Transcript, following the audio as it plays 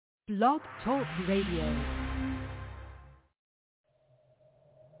Blog Talk Radio.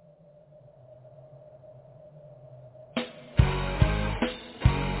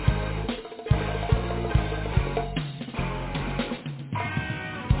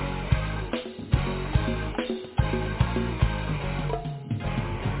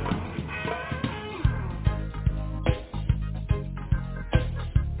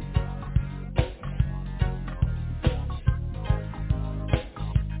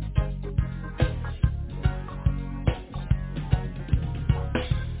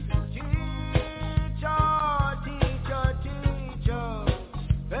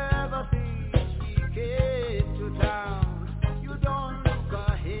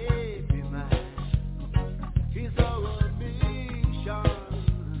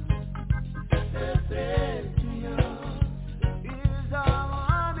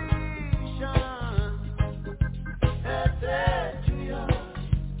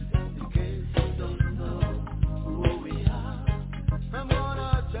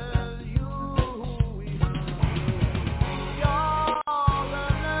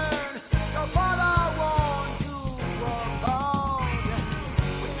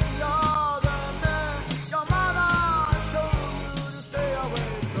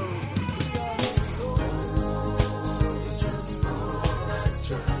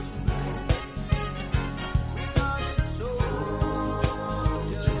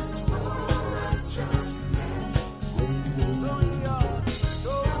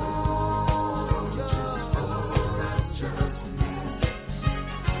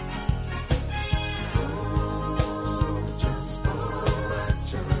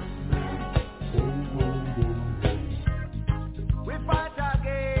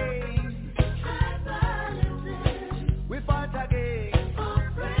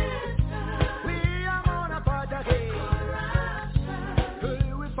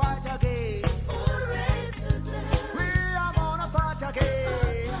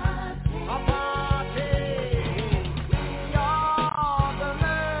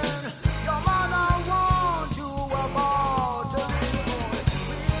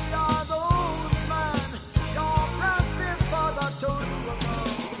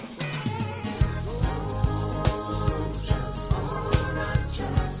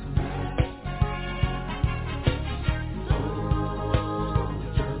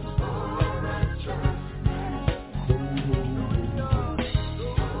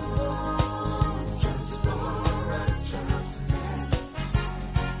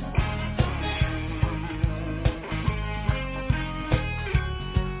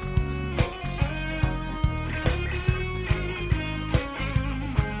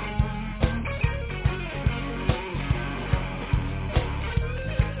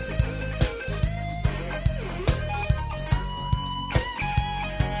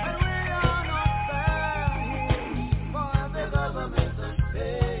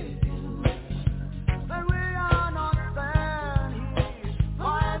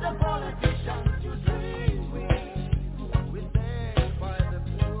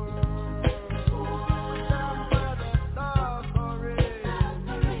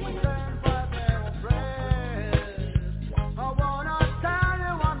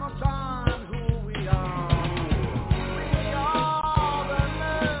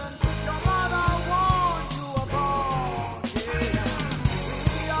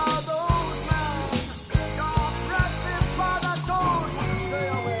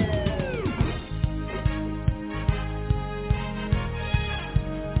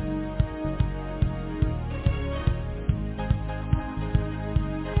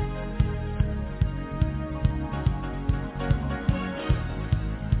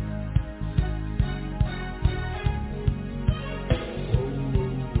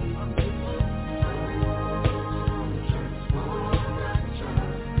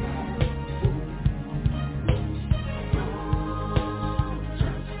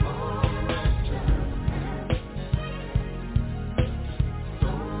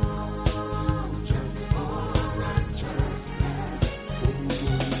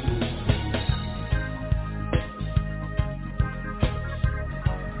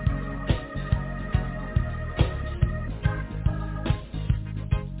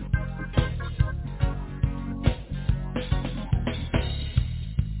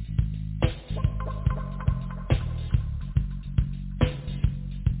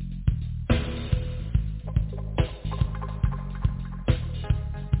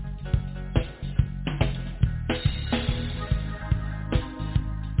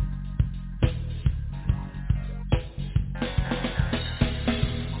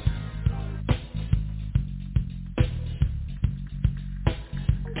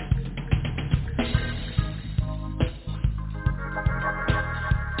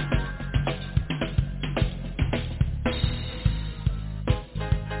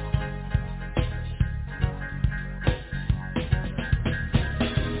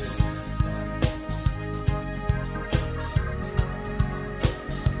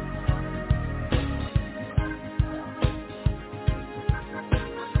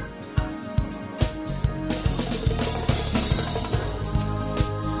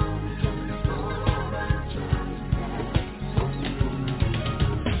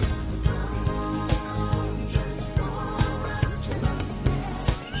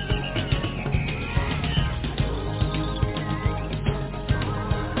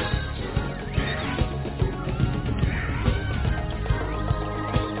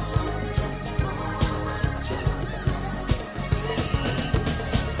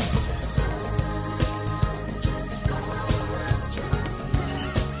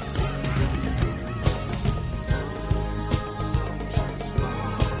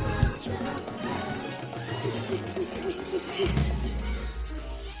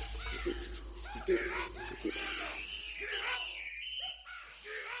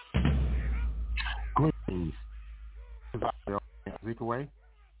 Azikiwe,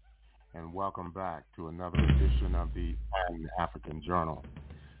 and welcome back to another edition of the Pan-African Journal.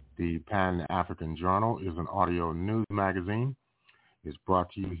 The Pan-African Journal is an audio news magazine. It's brought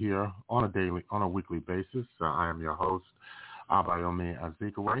to you here on a weekly basis. I am your host, Abayomi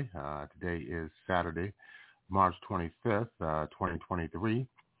Azikiwe. Today is Saturday, March 25th, 2023,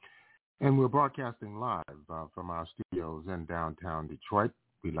 and we're broadcasting live from our studios in downtown Detroit.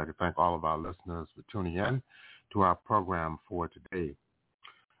 We'd like to thank all of our listeners for tuning in to our program for today.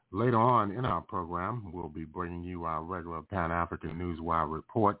 Later on in our program, we'll be bringing you our regular Pan-African Newswire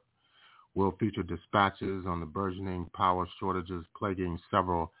report. We'll feature dispatches on the burgeoning power shortages plaguing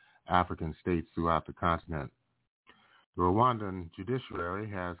several African states throughout the continent. The Rwandan judiciary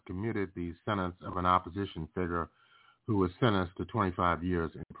has commuted the sentence of an opposition figure who was sentenced to 25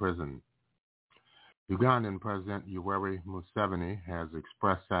 years in prison. Ugandan President Yoweri Museveni has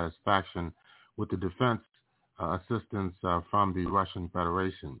expressed satisfaction with the defense assistance from the Russian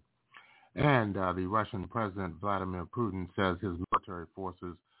Federation. And the Russian President Vladimir Putin says his military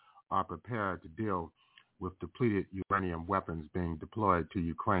forces are prepared to deal with depleted uranium weapons being deployed to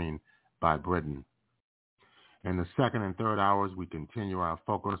Ukraine by Britain. In the second and third hours, we continue our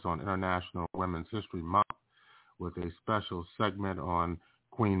focus on International Women's History Month with a special segment on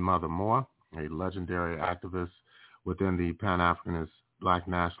Queen Mother Moore, a legendary activist within the Pan-Africanist, Black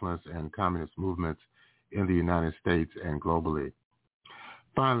Nationalist, and Communist movements in the United States and globally.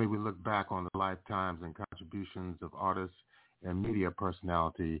 Finally, we look back on the lifetimes and contributions of artist and media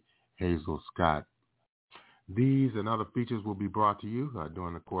personality Hazel Scott. These and other features will be brought to you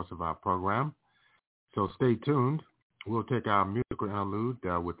during the course of our program, so stay tuned. We'll take our musical interlude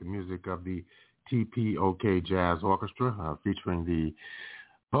with the music of the TPOK Jazz Orchestra featuring the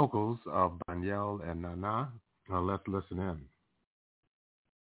vocals of Danielle and Nana. Let's listen in.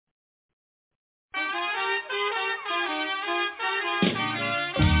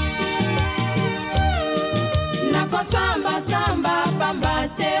 Samba samba pamba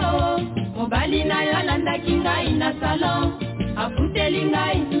teo mobali na yolanda kinga ina salon afuteli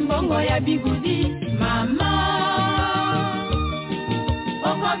ngai mbongo ya bigudi mama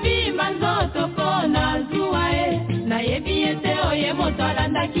okobi manzoto kona zuae na yebi eteo ye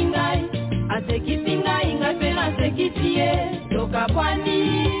motolanda kingai atekisi ngai ngapela tekisie toka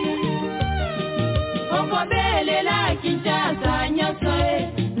pwani okobele la kinshasa nyosoe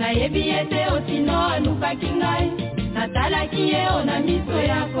na yebi eteo sino anuka kingai natala kie ona miso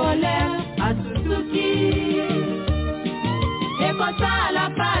ya kolera asusuki ekosala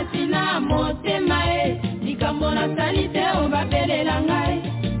pasi na motema likambo na salite obabelela ngai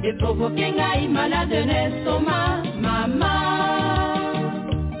eprovoke ngai malade n'estoma mama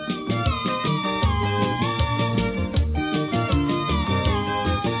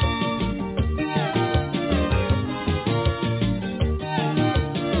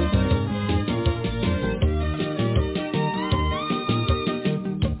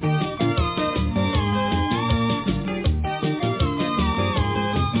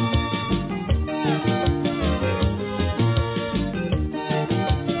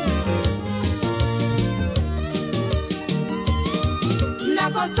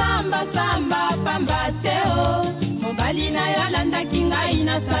samba samba pamba teo mobali na yolanda kinga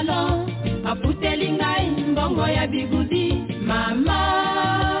ina salon afuteli ngai mbongo ya bigudi mama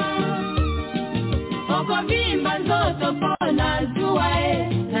okobimba nzoto pona zuae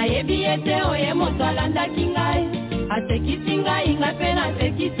na yebi eteo ye motolanda kingai atekisi ngai ngapena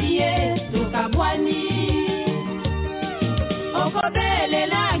tekisi ye tukabwani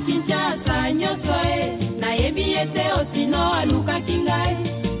okobelela kinshasa nyosoe na yebi eteo sino aluka kingai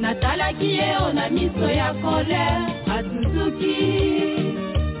natala kie ona miso ya kolera asusuki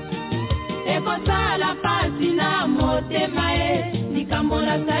ekosala pasi na motema likambo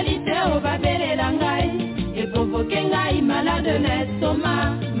na salite obabelela ngai ekovoke ngai malade n'estoma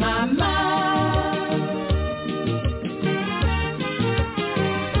mama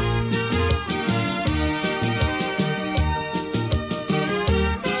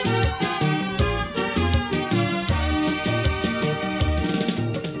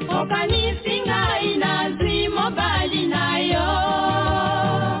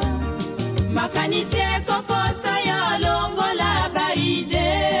makanite kokosa ya longola baide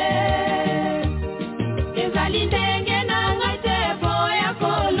ezali ndenge na ngai tefo ya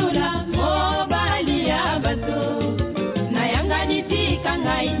kolula mobali ya bato na yanga nitika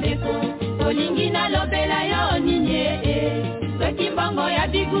ngai ndeko olingi na lobela yo ninye soki mbongo ya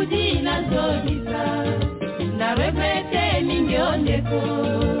bigudi na zogisa na regrete mingi ondeko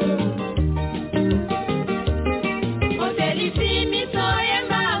otelisi miso ye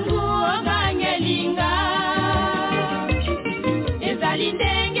mbangu oganye linga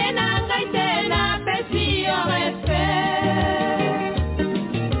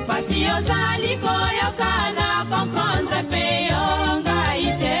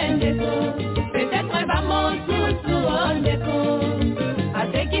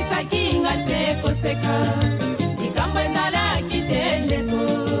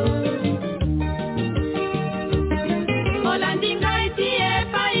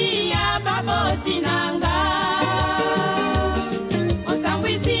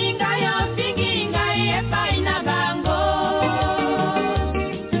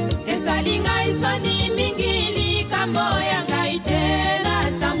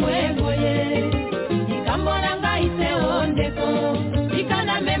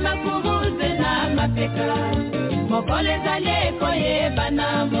mokole zale koye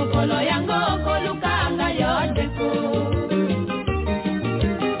bana mokolo yango kolukanga yodeko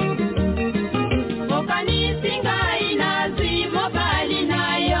okani singa inazi mobali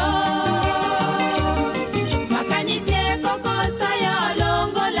nayo makani te kokosa yo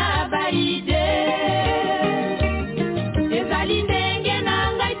longola baide ezali ndenge na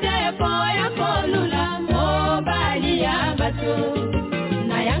ngai te poya kolula mobali ya bato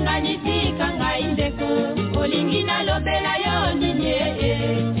na yangani tika ngai ndeko olingina lobela yo ninye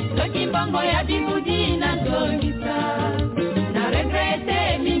soki mbongo ya bibudi na zongisa na regrete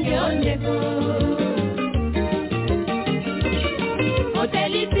mingi ondeko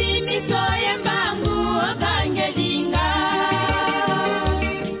otelisi miso yembangu okangelinga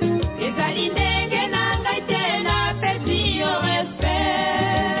ezali ndenge na ngai te na pesi yo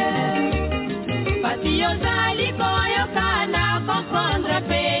respect pasi yo zali koyokana comprendre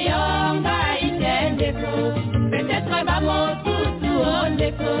pe yo ngai te ndeko peut-être bamosusu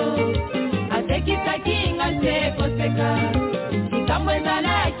ondeko asekisaki nga te koseka likambo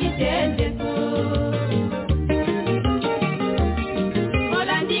ezalaki te ndeko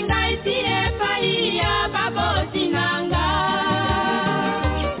olandi ngai si epai ya babosi na nga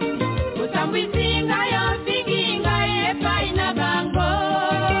osambwisi ngai ofingi ngai epai na bango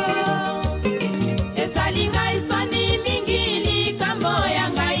ezali ngai soni mingi likambo ya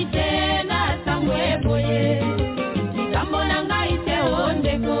ngai te na sango eboye likambo na ngai te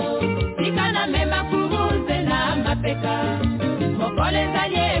ondeko likana mema kuruze na mapeka mokolo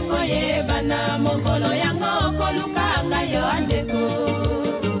ezali eboye bana mokolo yango kolukanga yo andeko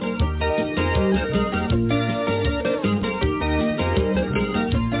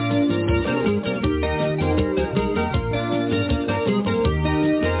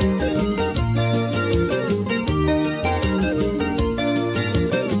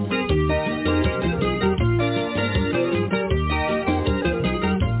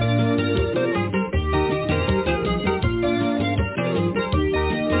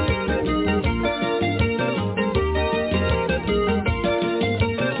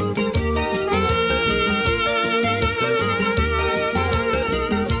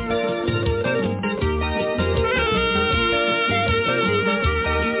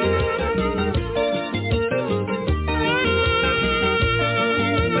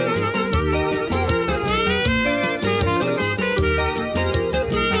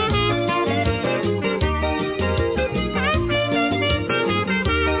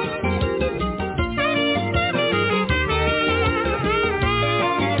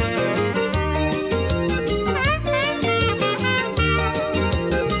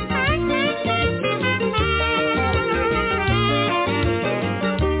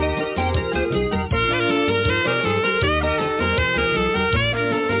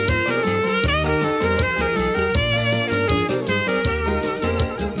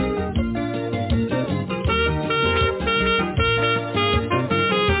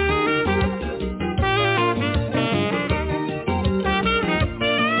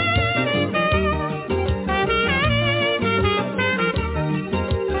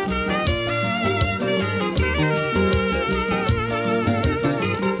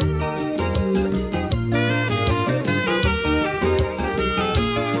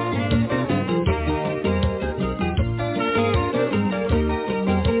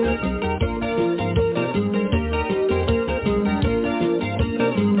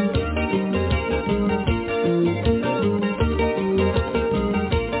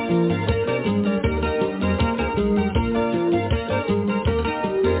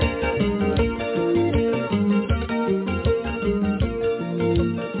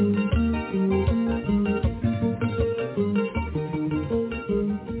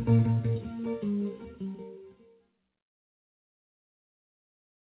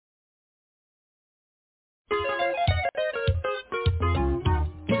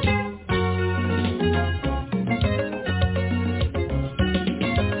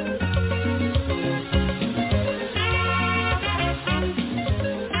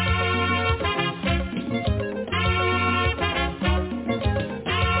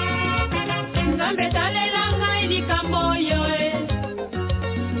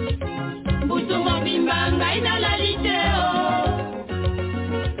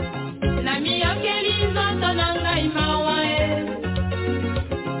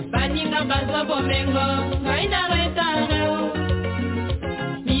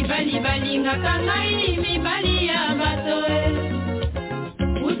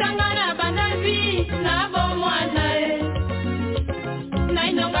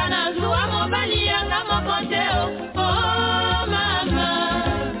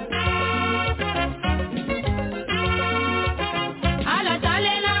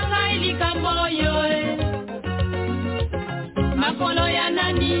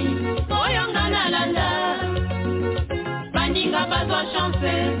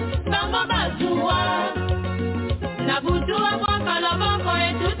conscience bango bazuwa na butuwa bwaka loboko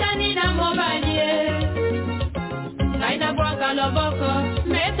etutani na mobalie ngai na bwaka loboko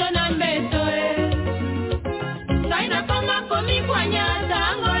mbeto na mbeto ngai na pamba komikwanya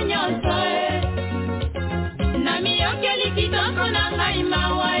tango nyonso na miyokeli kitoko na ngai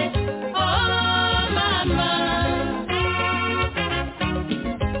mawa oh mama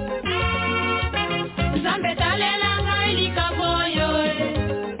Zambe talela ngai likaboyo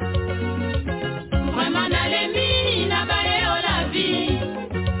Vraiment nalembi na bayo la vie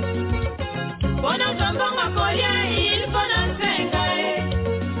Bona zombonga kolia il bona senga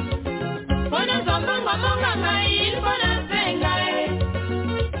Bona zombonga monga ngai il bona senga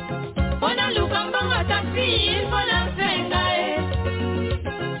Bona lukambonga taxi il bona senga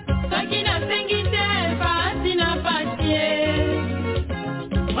Sakina sengite pasi na pasie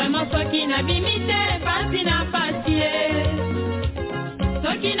Vraiment sakina bimite pasi na pasie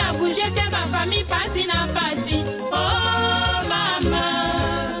Sakina bougete ma famille pasi na pasi Oh mama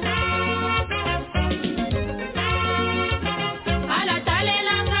Ala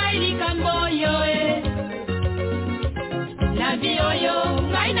talela ngai likamboyo La vie oyo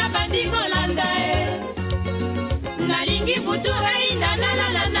ngai na bandi kolanda Nalingi butu reina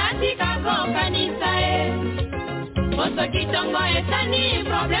nalala natika kokanisa Oso kitongo etani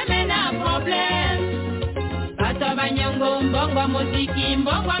probleme na problem Bato banyongo mbongwa muziki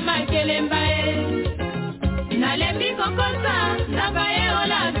mbongwa makelemba Nalembi kokosa na baye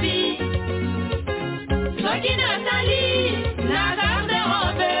olavi Soki natali na garde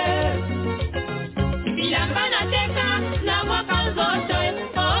robe Bilamba na teka na mwaka zoto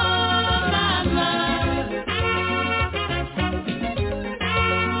Oh mama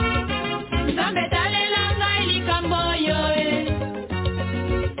Zambe talela ngai likamboyo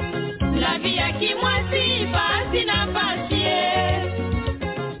La vie ya kimwasi pasi na pasie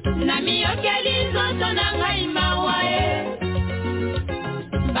Na miyokeli zoto na ngai mawa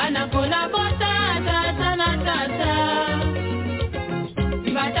Bana kola bota tata na tata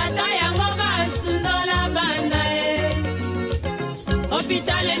Batata yango basundola banda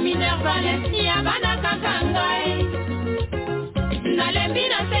Hôpital Minervale ya bana kakangai Nalembi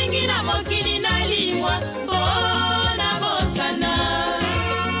na sengi na mokili na limwa Bona bosana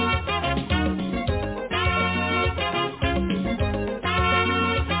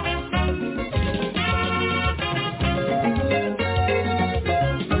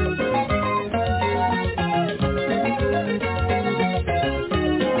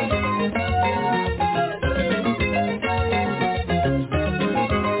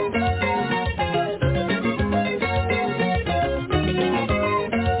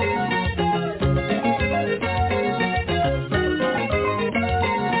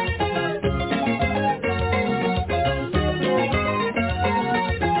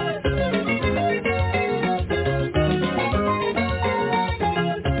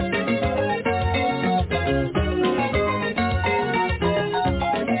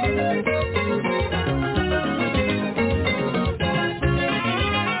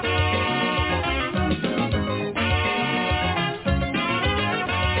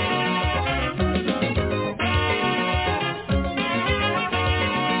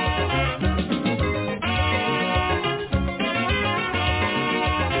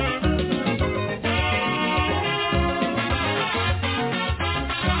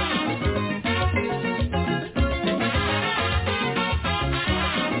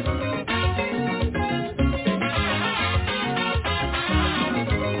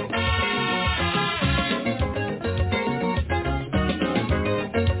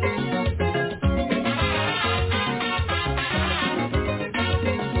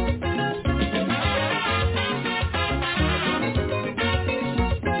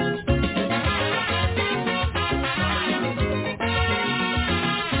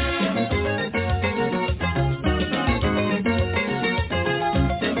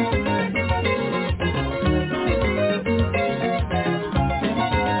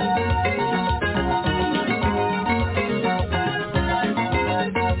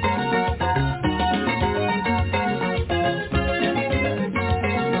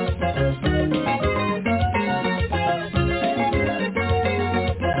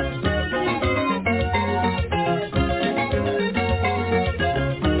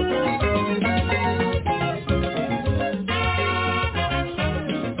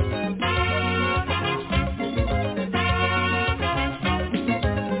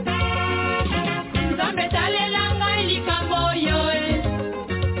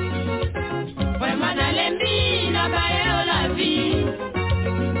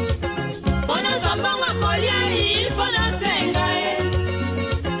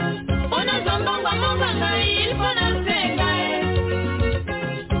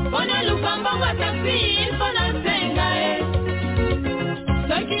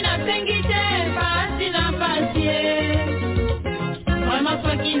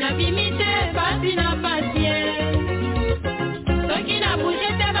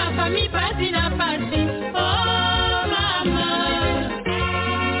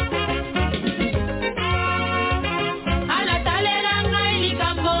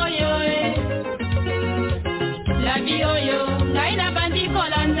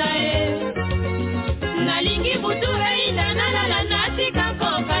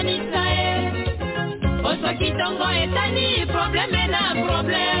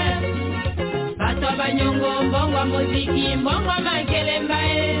problème. Bato banyongo mbongo muziki mbongo makelemba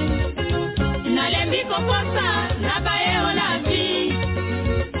e. Nalembi kokosa na bae la vie.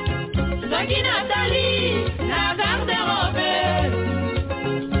 Soki Nathalie na garde-robe.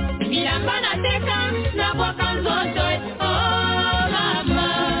 Bilamba na teka na boka nzoto oh mama.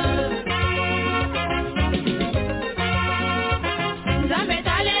 Nzambe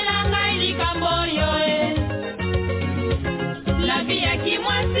talela ngai likambo yo e. La vie ya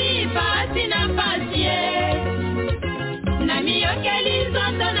kimwasi pasi na pasi e. Na miyokeli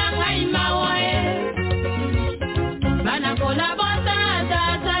nzoto na ngai mawa e. Bana kolabota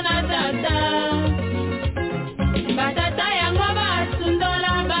tata na tata. Batata yango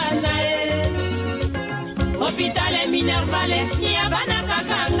basundola bana e. Hôpital Minervale ya bana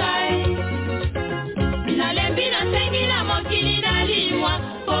kakangai. Nalembi na sengi na mokili na limwa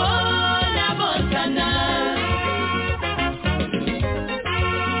oh na bosana.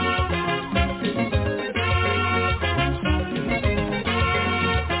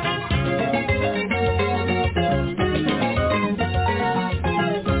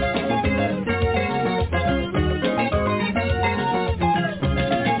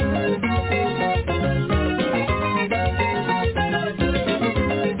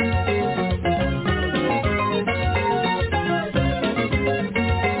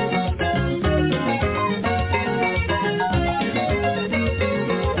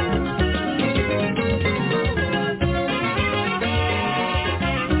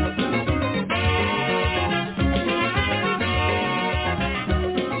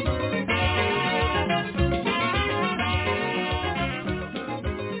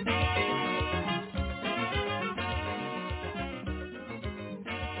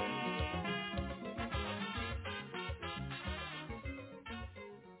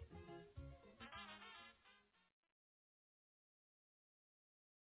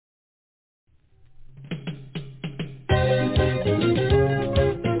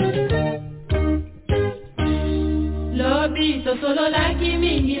 Solo laki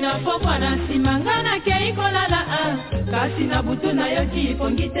mingi na pokwa na simangana ke ikolala kasi na butu na yoki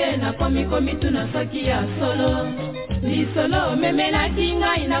pongite na komi tu na soki ya solo ni solo memela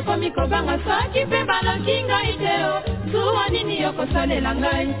kinga ina komi kobanga soki pe baloki ngai teo suwa nini yoko salela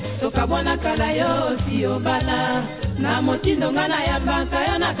ngai tokabona kala yo si obala na motindo ngana ya banka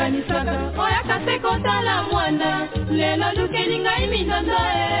yo na kanisaka oya kase kotala mwana lelo lukeli ngai mindondo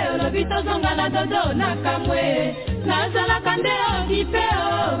olobi tozonga na dodo na kamwe nazala kande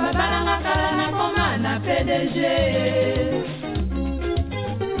okipeo babalanga kala na koma na PDG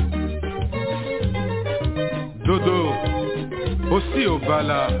dodo osi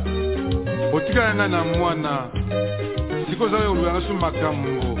obala otikana na mwana sikoza yo luyanga su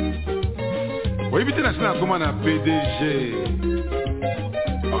makambo oibite na sina koma na PDG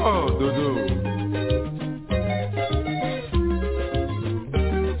oh dodo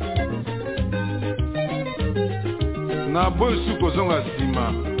na boy su kozonga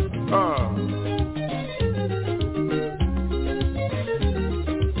sima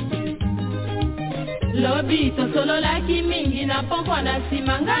lobi tosolo laki mingi na pokwa na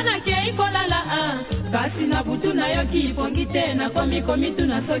sima ngana ke ikolala kasi na butu na yoki pongite na komi tu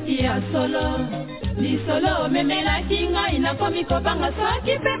na soki ya solo ni solo memela kinga ina komi kobanga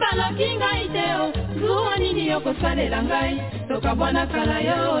soki pe baloki ngai teo zuwa nini yoko salela ngai tokabona kala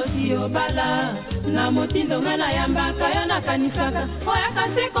yo si obala na motindo ngana ya mbaka yo na kanisaka oya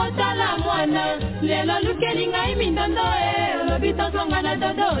kase kotala mwana lelo lukeli ngai mindondo olobi tozonga na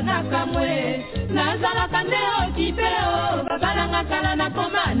dodo na kamwe nazala kande okipeo babalanga kala na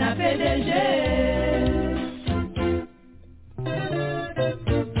koma na PDG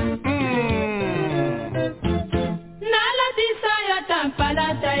nalatisa yo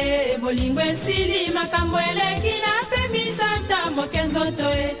tampalata bolingo esili makambo eleki na pemisa ntambo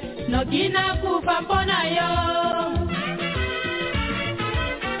kenzoto noki na kufa mpona yo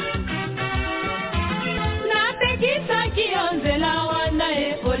napekisaki yo nzela wana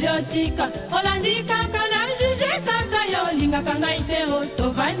oliotika olandikaka na juge kaka yo lingaka ngai te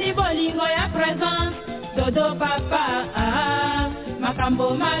tovandi bolingo ya présence dodo papa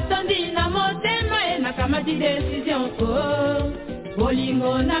makambo matondi na motema nakamati décision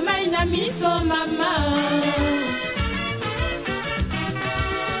bolingo na mai na miso mama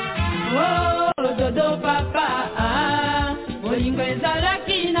dodo papa bolingo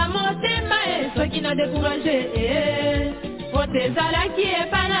ezalaki na motema soki na découragé pote ezalaki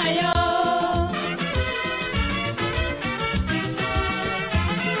epa na yo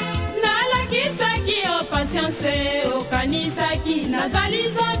nalakisaki yo patience okanisaki nazali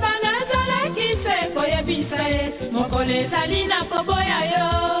zoba nazalaki se koyebisa mokolo ezali na koboya yo.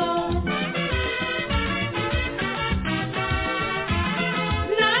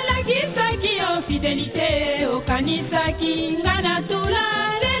 Nalakisaki yo fidelité okanisaki nga na tula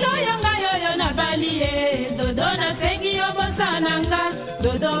lelo yanga yoyo na bali ye dodo nasengi yo bosananga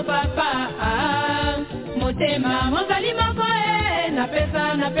dodo papa motema mozali moko na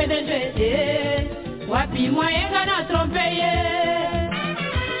pesa na PDG wapi mwayenga na trompe ye.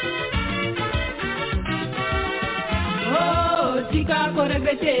 Tika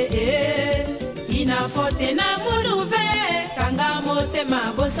koregrete inafote na munuve kanga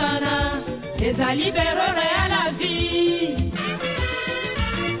motema bosana ezali berore ya la vie.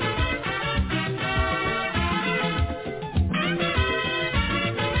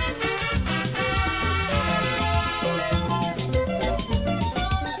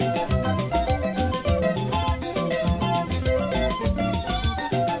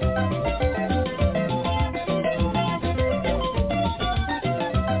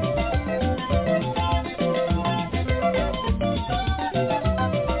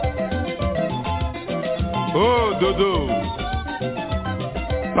 Oh Dodo,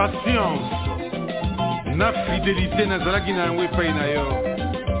 patience, na fidélité nazalaki na yango epai na yo.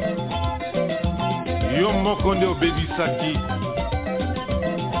 Yo moko nde obebisaki.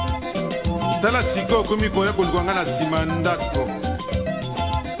 Tala siko okomi koya koluka nga na nsima ndako.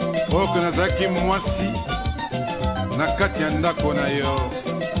 Oke nazalaki mwasi na kati ya ndako na yo.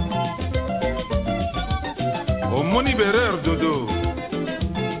 Omoni bereur Dodo.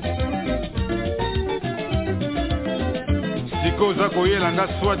 Koza koyela nga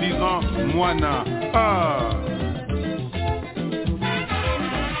soi-disant mwana.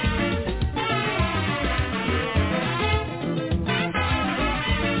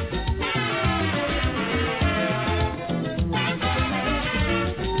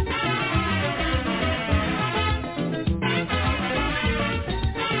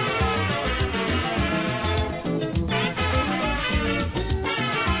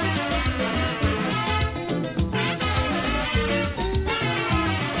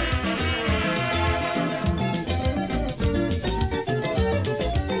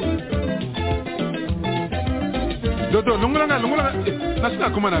 Dodo, longola nasina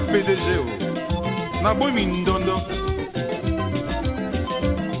kuma na PDG o. Na boy mindondo.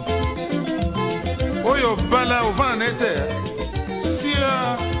 Oyo bala ova nete.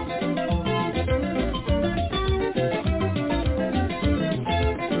 Sia.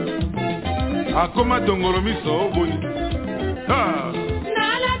 Akoma dongoromiso boni.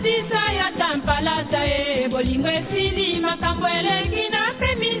 Nala bisa ya tampala sae bolingo esili makambo eleki na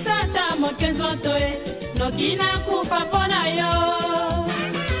pemisa ta mokenzoto nokina kufa pona yo.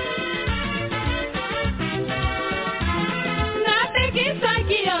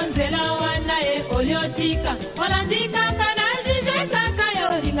 Napekisaki yo nzela wana oliotika olandika kana jijekaka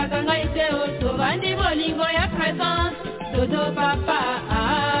yo lingaka ngai te otovandi bolingo ya présence dodo papa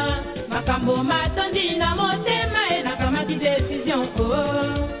makambo matondi na motema nakamati décision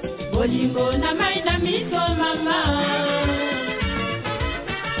bolingo na mai na miso mama.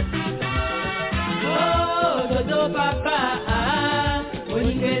 Dodo papa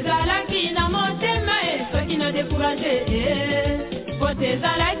bolingo ezalaki na motema soki na découragé pote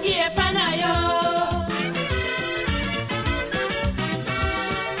ezalaki epana yo.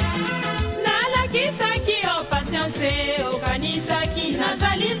 Nalakisaki yo patience okanisaki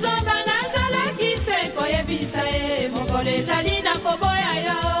nazali zoba nazalaki se koyebisa mokolo ezali na koboya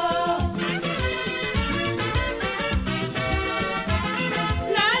yo.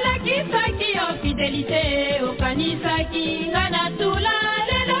 Nalakisaki yo fidelité okanisaki nga na tula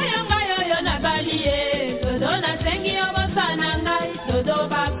lelo yanga yoyo na bali ye dodo nasengi yo bosana ngai dodo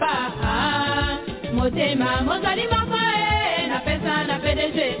papa motema mozali moko na pesa na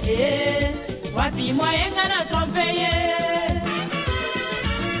PDG wapi mwayenga na trompe ye.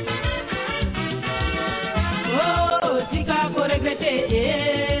 Tika koregrete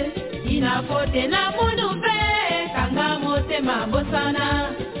inafote na mundu pe kanga motema bosana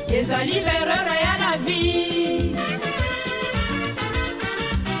ezali berere ya la vie.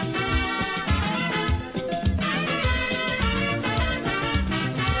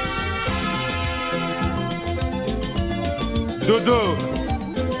 Dodo,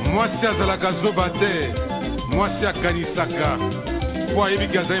 mwasi azalaka zoba te, mwasi akanisaka po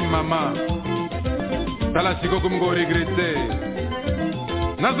ayebiki azali mama. Tala siko kumgo regrete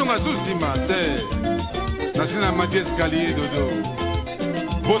nazonga susima te nasina mati escalier Dodo.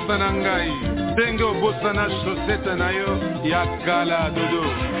 Bosana ngai ndenge obosana chaussette na yo ya kala Dodo.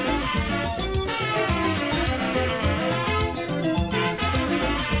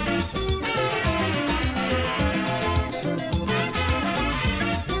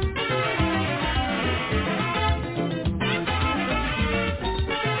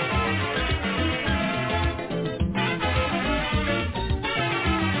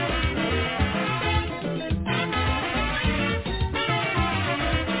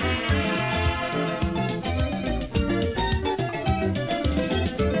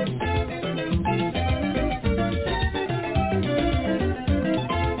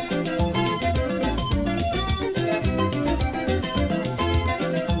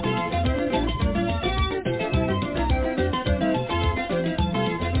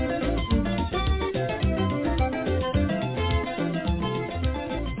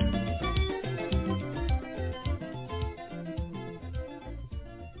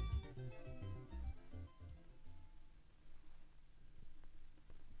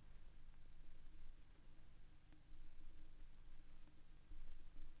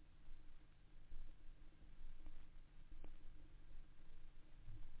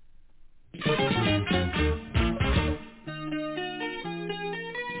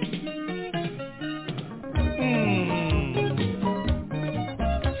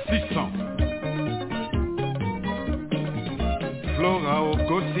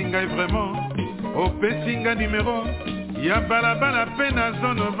 okosinga vraiment opesinga numéro ya balabala pe na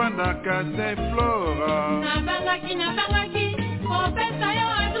zone ovandaka te Flora nabangaki opesa yo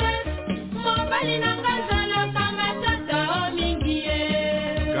adresse mobali nanga zalaka matata o mingi ye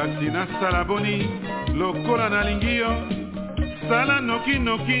kasi nasala boni lokola nalingi yo sala noki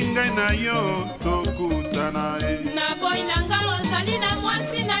ngai na yo tokutana naboyi nanga ozali na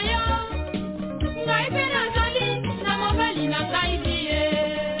mwasi na yo ngai mpe nazali na mobali na ngai die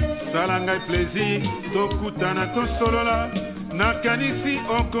sala ngai plaisir tokutana tosolola nakanisi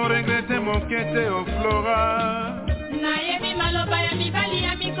okoregrete moke te o Flora nayebi maloba ya mibali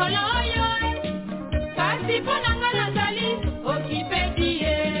ya mikolo oyo kasi mpo nanga nazali okipe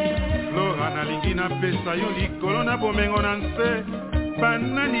die Flora nalingi napesa yo likolo na bomengo na nse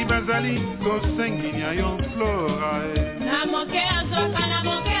banani bazali kosenginia yo Flora na moke azoka na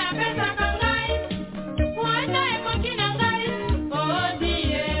moke apesaka ngai wana ekoki na ngai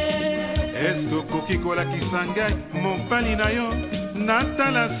odie eske okoki kolakisa ngai mobali na yo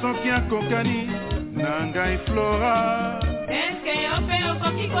natala soki akokani na ngai Flora eske yo mpe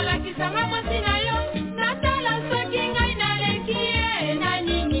okoki kolakisa nga mwasi na yo natala soki ngai naleki ye na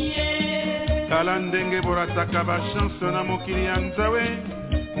nini ye tala ndenge borataka bachanse na mokili ya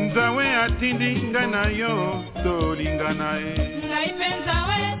nzawe atindi ngai na yo tolingana ye ngai mpe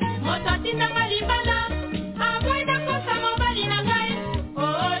nzawe moto atindanga libala aboyi nakosa mobali na ngai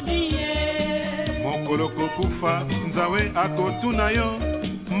odie mokolo kokufa nzawe akotuna yo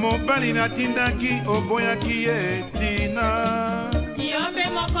mobali natindaki oboyaki ye tina yo mpe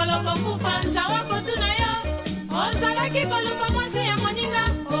mokolo kokufa nzawe akotuna yo ozalaki koluka mwasi ya moninga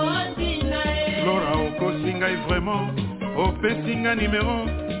ondina ye Flora okosi ngai vraiment opesinga numéro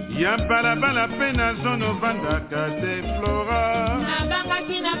ya balabala pe na zone ovandaka te Flora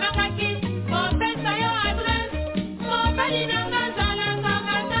nabangaki opesa yo adresse mobali nanga zalaka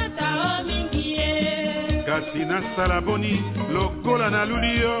matata o mingi ye kasi nasala boni lokola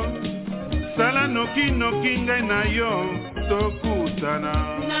naluli yo sala noki ngai na yo tokutana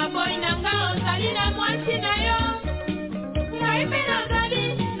naboyi nanga ozali na mwasi na yo ngai mpe nazali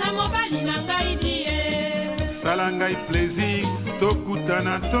na mobali na ngai die sala ngai plaisir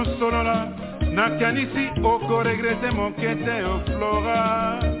tokutana tosolola nakanisi okoregrete moke te o Flora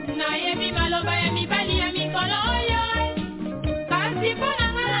nayebi maloba ya mibali ya mikolo oyo kasi mpo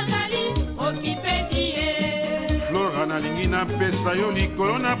nanga nazali okipe die Flora nalingi napesa yo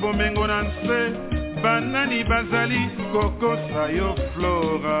likolo na bomengo na nse banani bazali kokosa yo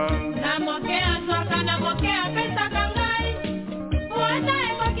Flora na moke azwaka na moke apesaka ngai wana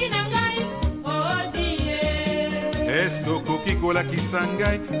ekoki na ngai odie eske okoki kolakisa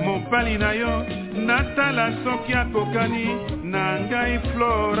ngai mobali na yo natala soki akokani na ngai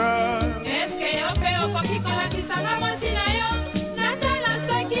Flora eske yo mpe okoki kolakisa nga mwasi na yo natala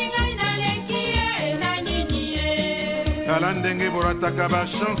soki ngai naleki ye na nini ye tala ndenge borataka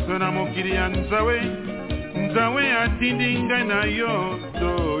bachanse na mokili ya nzawe atindi ngai na yo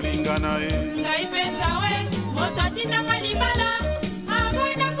tolingana ye ngai mpe nzawe moto atindanga libala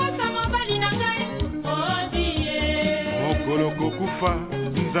aboyi nakosa mobali na ngai odie mokolo kokufa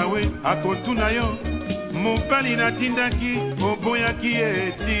nzawe akotuna yo mobali natindaki oboyaki ye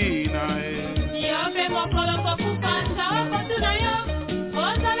tina ye yo mpe mokolo kokufa nzawe akotuna yo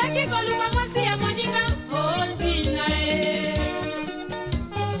ozalaki koluka mwasi ya moninga ondina ye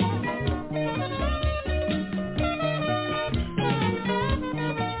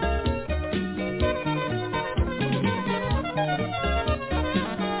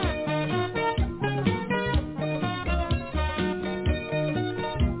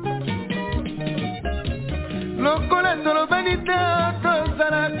lokola tolobani te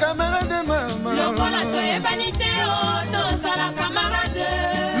tozala camarade mama lokola toyebani te tozala camarade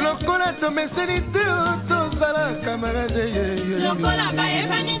lokola tomeseni te tozala camarade lokola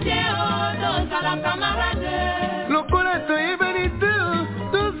bayebani te tozala camarade lokola toyebani te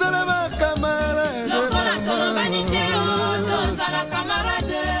tozala bacamarade lokola tolobani te tozala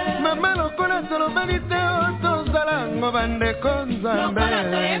camarade mama lokola tolobani te tozala ngo bandeko nzambe lokola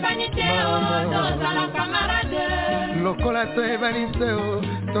toyebani te tozala camarade lokola toyebani te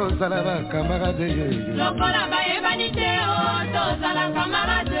tozala bacamarade lokola bayebani te tozala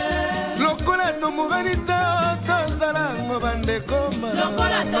camarade lokola tomurani te tozala ngo bandeko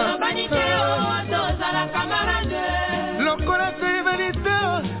lokola tolobani te tozala camarade lokola toyebani te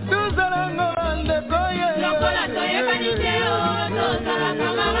tozala ngo bandeko lokola toyebani te tozala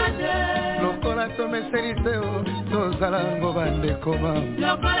camarade lokola tomeseni te tozala ngo bandeko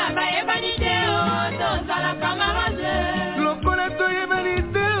lokola bayebani te tozala camarade lokola toyebani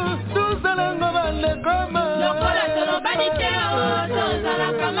te tozala ngo bandeko lokola tolobani te tozala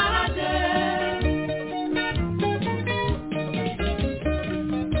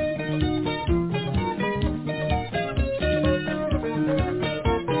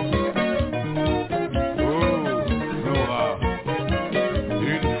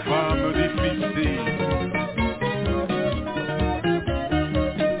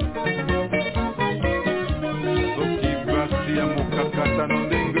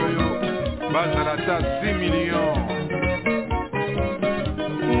bazalata 6 millions.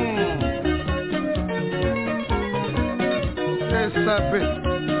 SAP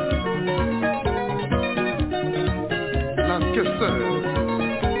l'encaisseur.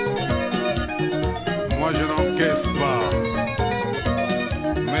 Moi je n'encaisse pas.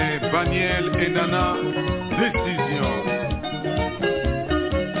 Mais Baniel et Nana, décision.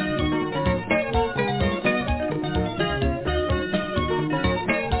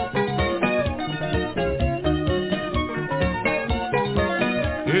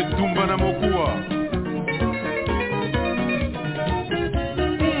 Et Tumbana Mokua.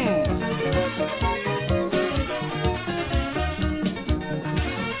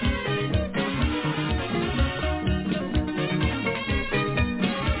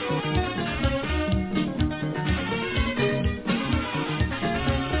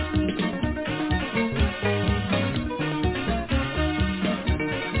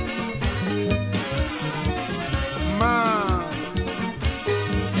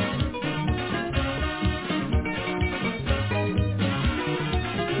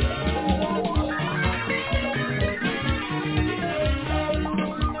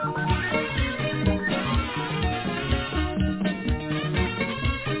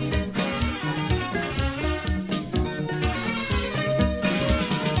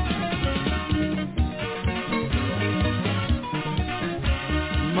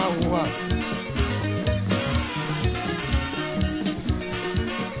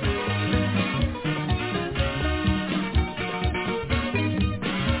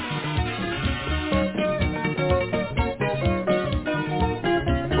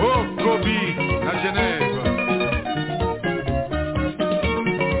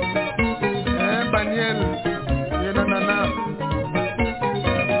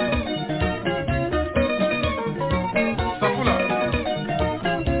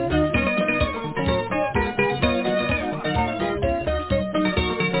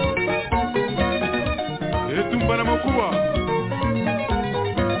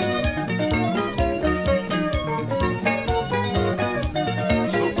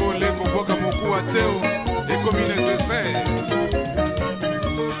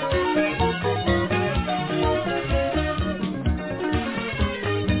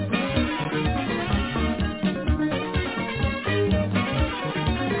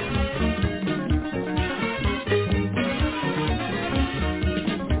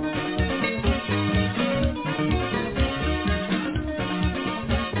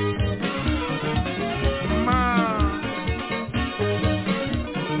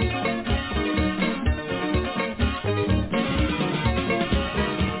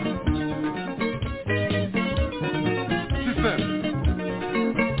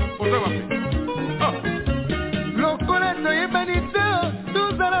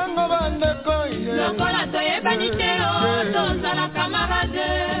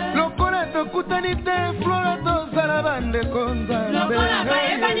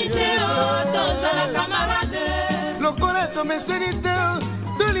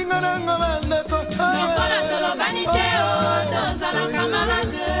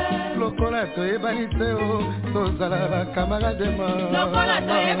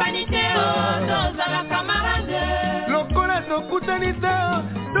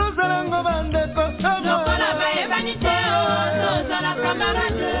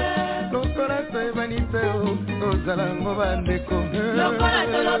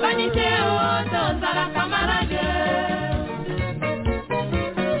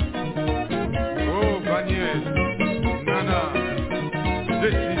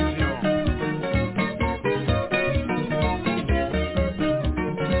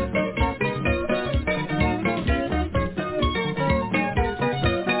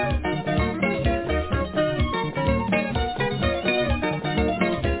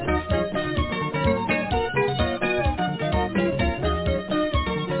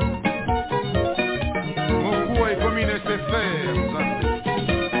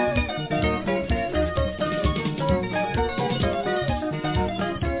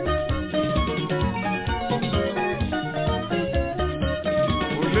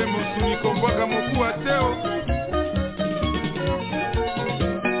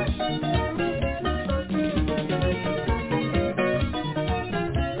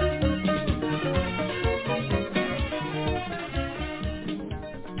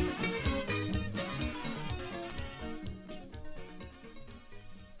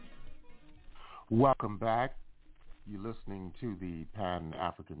 Welcome back. You're listening to the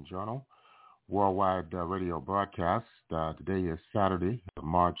Pan-African Journal worldwide radio broadcast. Today is Saturday,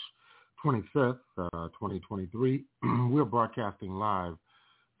 March 25th, 2023. We're broadcasting live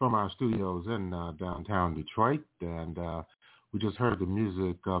from our studios in downtown Detroit, and we just heard the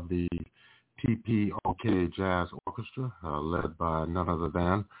music of the TPOK Jazz Orchestra, led by none other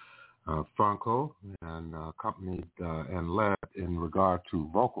than Franco, and accompanied and led in regard to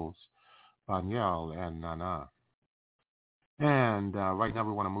vocals by Niel and Nana. And right now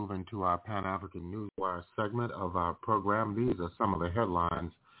we want to move into our Pan-African Newswire segment of our program. These are some of the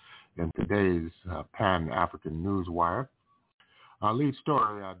headlines in today's Pan-African Newswire. Our lead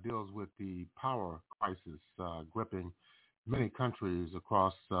story deals with the power crisis gripping many countries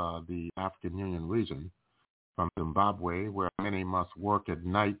across the African Union region, from Zimbabwe, where many must work at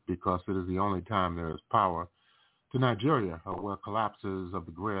night because it is the only time there is power, to Nigeria, where collapses of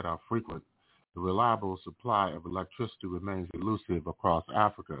the grid are frequent. The reliable supply of electricity remains elusive across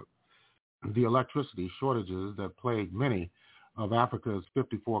Africa. The electricity shortages that plague many of Africa's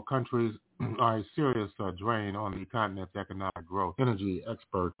 54 countries are a serious drain on the continent's economic growth, energy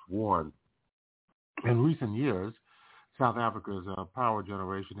experts warn. In recent years, South Africa's power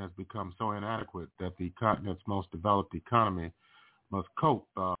generation has become so inadequate that the continent's most developed economy must cope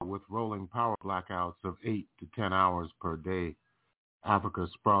with rolling power blackouts of 8 to 10 hours per day. Africa's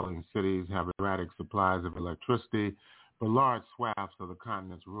sprawling cities have erratic supplies of electricity, but large swaths of the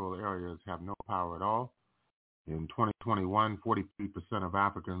continent's rural areas have no power at all. In 2021, 43% of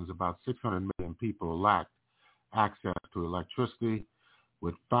Africans, about 600 million people, lacked access to electricity,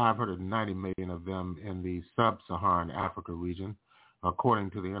 with 590 million of them in the sub-Saharan Africa region,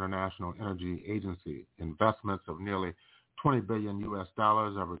 according to the International Energy Agency. Investments of nearly $20 billion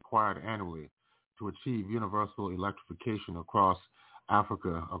are required annually to achieve universal electrification across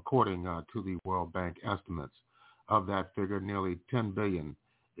Africa, according to the World Bank estimates. Of that figure, nearly $10 billion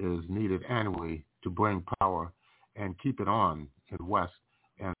is needed annually to bring power and keep it on in West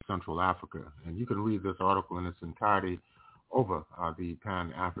and Central Africa. And you can read this article in its entirety over the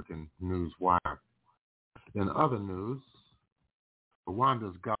Pan-African Newswire. In other news,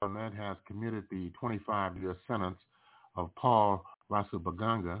 Rwanda's government has commuted the 25-year sentence of Paul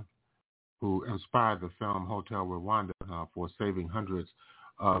Rasubaganga, who inspired the film Hotel Rwanda for saving hundreds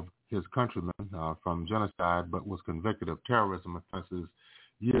of his countrymen from genocide, but was convicted of terrorism offenses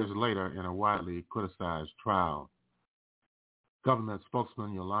years later in a widely criticized trial. Government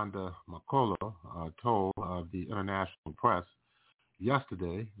spokesman Yolanda Makolo told the international press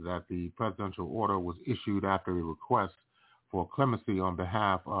yesterday that the presidential order was issued after a request for clemency on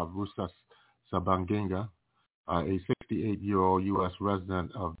behalf of Rusas Sabanginga, a 68-year-old U.S.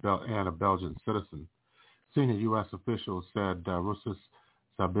 resident and a Belgian citizen. Senior U.S. officials said Rusas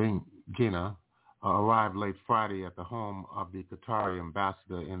Sabanginga arrived late Friday at the home of the Qatari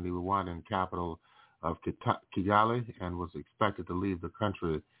ambassador in the Rwandan capital of Kigali and was expected to leave the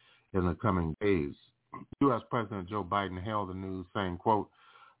country in the coming days. U.S. President Joe Biden hailed the news, saying, quote,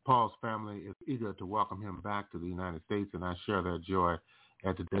 "Paul's family is eager to welcome him back to the United States, and I share their joy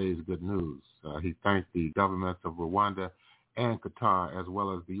at today's good news." He thanked the governments of Rwanda and Qatar, as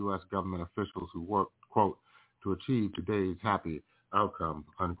well as the U.S. government officials who worked, quote, "to achieve today's happy outcome,"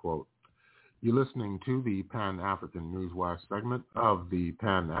 unquote. You're listening to the Pan-African Newswire segment of the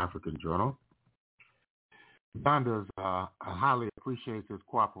Pan-African Journal. Uganda highly appreciates its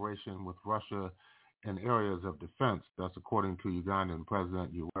cooperation with Russia in areas of defense. That's according to Ugandan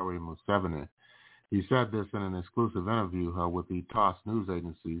President Yoweri Museveni. He said this in an exclusive interview with the TASS news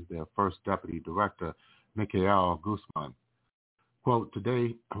agency, their first deputy director, Mikhail Guzman. Quote,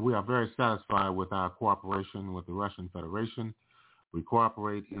 "Today, we are very satisfied with our cooperation with the Russian Federation. We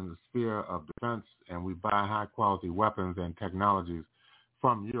cooperate in the sphere of defense, and we buy high-quality weapons and technologies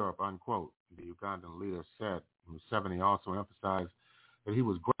from Europe," unquote, the Ugandan leader said. Museveni also emphasized that he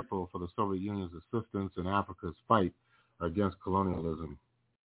was grateful for the Soviet Union's assistance in Africa's fight against colonialism.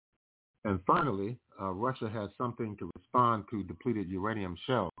 And finally, Russia has something to respond to depleted uranium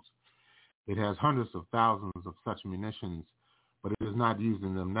shells. It has hundreds of thousands of such munitions, but it is not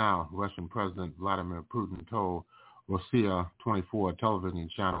using them now, Russian President Vladimir Putin told Rossiya 24 television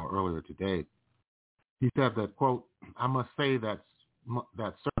channel earlier today. He said that, quote, "I must say that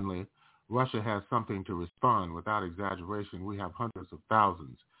certainly Russia has something to respond. Without exaggeration, we have hundreds of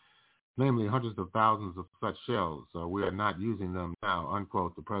thousands, namely hundreds of thousands of such shells. We are not using them now,"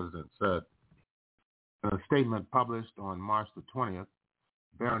 unquote, the president said. In a statement published on March the 20th,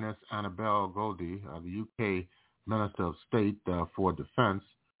 Baroness Annabel Goldie, the UK Minister of State for Defense,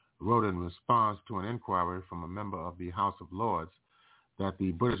 wrote in response to an inquiry from a member of the House of Lords that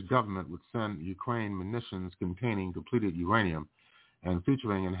the British government would send Ukraine munitions containing depleted uranium and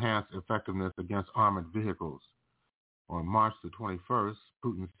featuring enhanced effectiveness against armored vehicles. On March the 21st,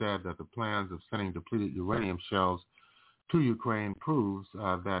 Putin said that the plans of sending depleted uranium shells to Ukraine proves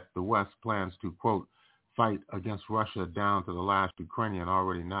that the West plans to, quote, fight against Russia down to the last Ukrainian,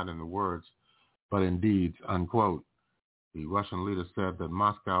 already not in the words, but in deeds, unquote. The Russian leader said that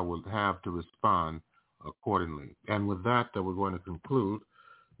Moscow would have to respond accordingly. And with that, we're going to conclude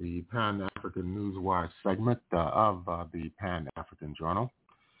the Pan-African Newswire segment of the Pan-African Journal.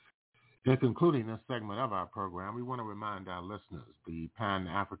 In concluding this segment of our program, we want to remind our listeners the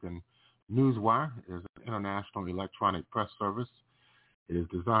Pan-African Newswire is an international electronic press service. It is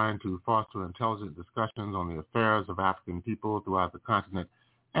designed to foster intelligent discussions on the affairs of African people throughout the continent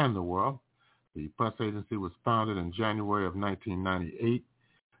and the world. The press agency was founded in January of 1998.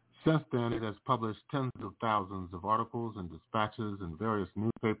 Since then, it has published tens of thousands of articles and dispatches in various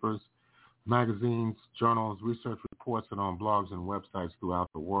newspapers, magazines, journals, research reports, and on blogs and websites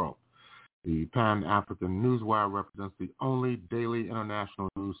throughout the world. The Pan-African Newswire represents the only daily international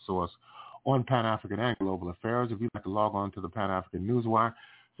news source on Pan-African and global affairs. If you'd like to log on to the Pan-African Newswire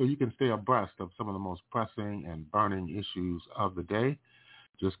so you can stay abreast of some of the most pressing and burning issues of the day,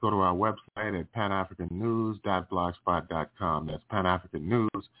 just go to our website at panafricannews.blogspot.com. That's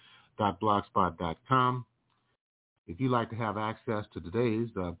panafricannews.blogspot.com. If you'd like to have access to today's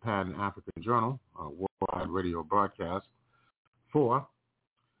Pan-African Journal worldwide radio broadcast for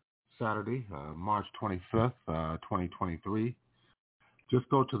Saturday, March 25th, 2023, just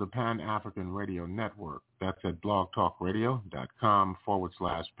go to the Pan-African Radio Network. That's at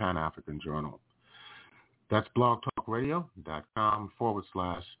blogtalkradio.com/Pan-African Journal. That's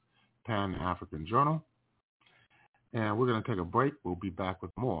blogtalkradio.com/Pan-African Journal. And we're going to take a break. We'll be back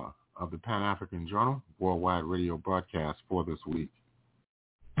with more of the Pan-African Journal worldwide radio broadcast for this week.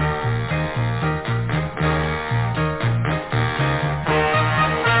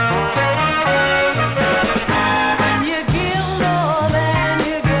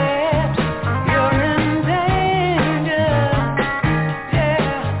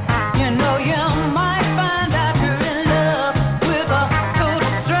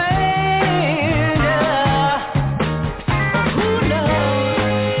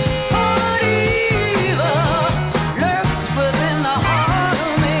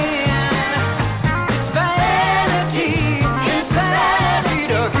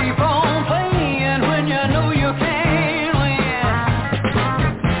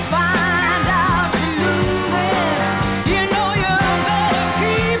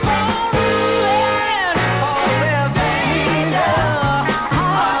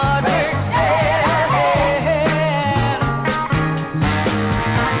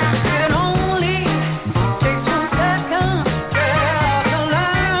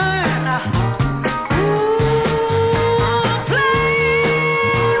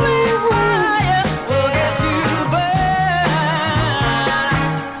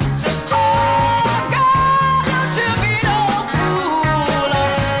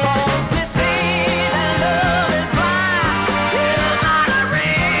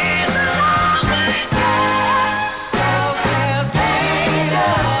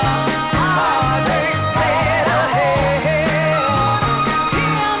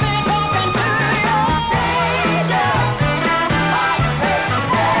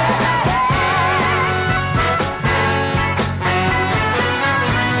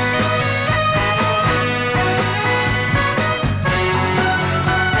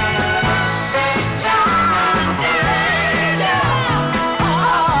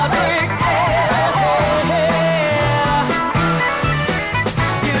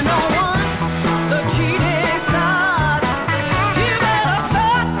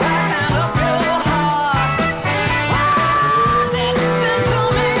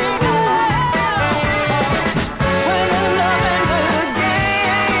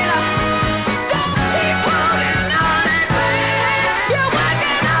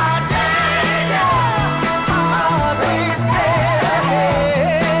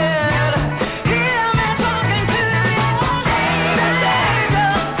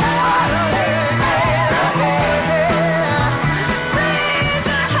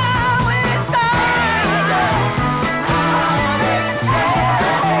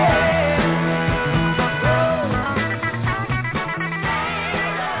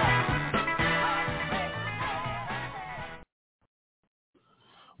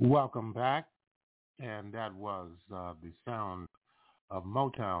 Welcome back, and that was the sound of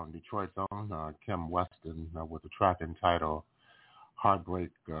Motown, Detroit's own Kim Weston, with the track entitled Heartbreak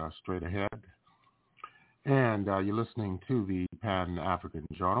Straight Ahead. And you're listening to the Pan-African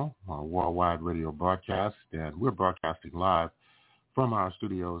Journal, worldwide radio broadcast, and we're broadcasting live from our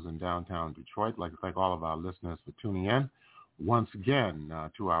studios in downtown Detroit. I'd like to thank all of our listeners for tuning in once again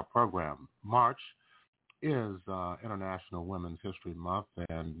to our program. March is International Women's History Month,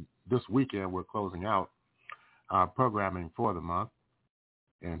 and this weekend we're closing out our programming for the month.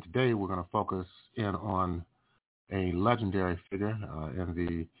 And today we're going to focus in on a legendary figure in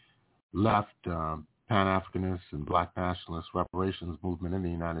the left Pan-Africanist and Black nationalist reparations movement in the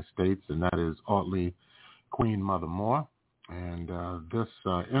United States, and that is Audley Queen Mother Moore. And this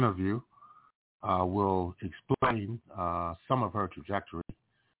interview will explain some of her trajectory.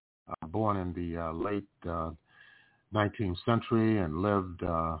 Born in the late 19th century and lived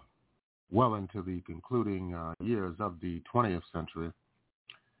well into the concluding years of the 20th century,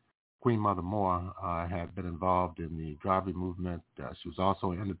 Queen Mother Moore had been involved in the Garvey movement. She was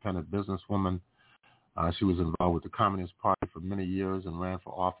also an independent businesswoman. She was involved with the Communist Party for many years and ran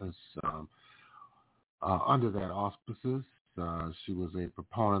for office under that auspices. She was a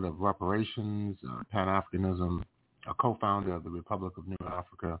proponent of reparations, Pan-Africanism, a co-founder of the Republic of New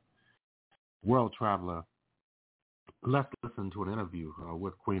Africa, world traveler. Let's listen to an interview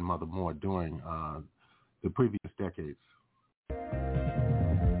with Queen Mother Moore during the previous decades.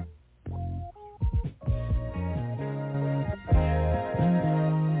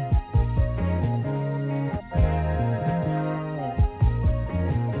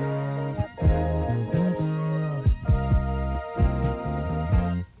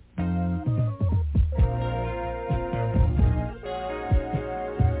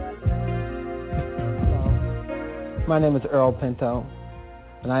 My name is Earl Pinto,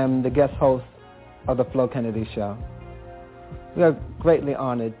 and I am the guest host of the Flo Kennedy Show. We are greatly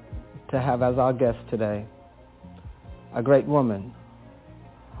honored to have as our guest today a great woman,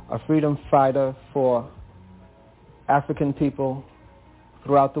 a freedom fighter for African people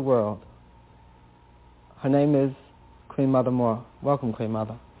throughout the world. Her name is Queen Mother Moore. Welcome, Queen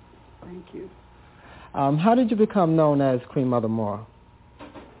Mother. Thank you. How did you become known as Queen Mother Moore?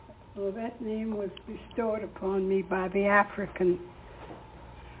 Well, that name was bestowed upon me by the African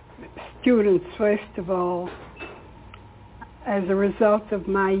students, first of all, as a result of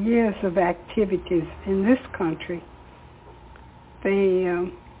my years of activities in this country.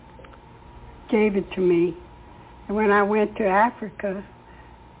 They gave it to me. And when I went to Africa,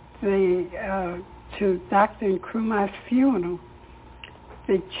 to Dr. Nkrumah's funeral,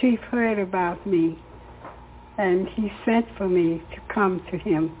 the chief heard about me, and he sent for me to come to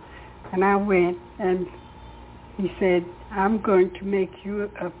him. And I went, and he said, I'm going to make you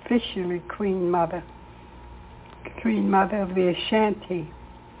officially Queen Mother of the Ashanti.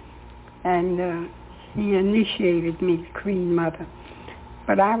 And he initiated me Queen Mother.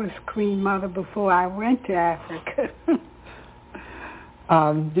 But I was Queen Mother before I went to Africa.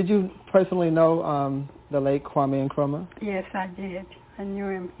 Did you personally know the late Kwame Nkrumah? Yes, I did. I knew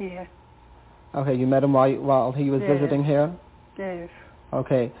him here. Okay, you met him while he was visiting here? Yes.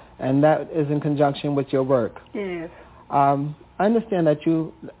 Okay, and that is in conjunction with your work? Yes. I understand that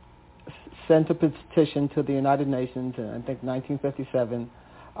you sent a petition to the United Nations in, I think, 1957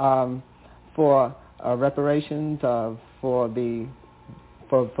 for reparations for the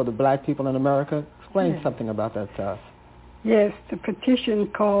black people in America. Explain something about that to us. Yes, the petition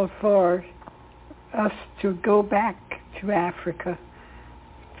called for us to go back to Africa,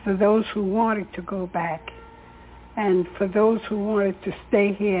 for those who wanted to go back. And for those who wanted to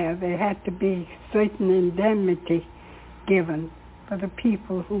stay here, there had to be certain indemnity given for the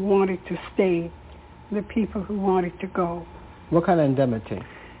people who wanted to stay, the people who wanted to go. What kind of indemnity?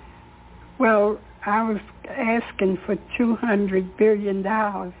 Well, I was asking for $200 billion.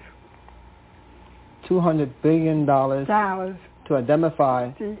 $200 billion to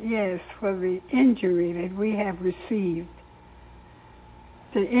indemnify? Yes, for the injury that we have received.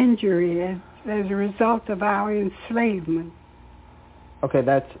 The injury as a result of our enslavement. Okay,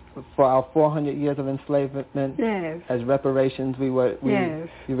 that's for our 400 years of enslavement. Yes. As reparations, we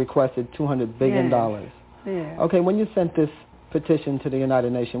requested $200 billion. Yes. Okay, when you sent this petition to the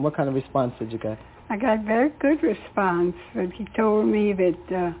United Nations, what kind of response did you get? I got very good response. But he told me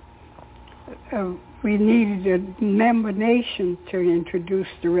that we needed a member nation to introduce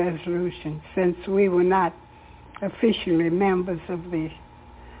the resolution, since we were not officially members of the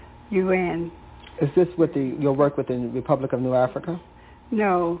UN. Is this with your work with the Republic of New Africa?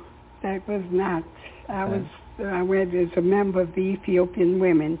 No, that was not. I went as a member of the Ethiopian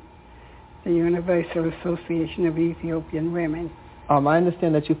Women, the Universal Association of Ethiopian Women. I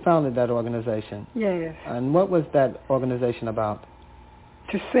understand that you founded that organization. Yes. And what was that organization about?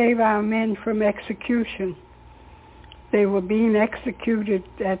 To save our men from execution. They were being executed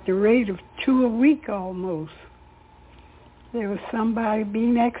at the rate of 2 a week almost. There was somebody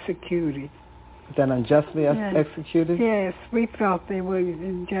being executed. then unjustly executed? Yes, we felt they were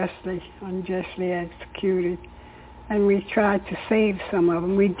unjustly executed, and we tried to save some of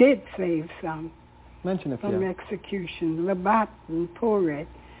them. We did save some. Mention a few. From execution. Labat and Poret.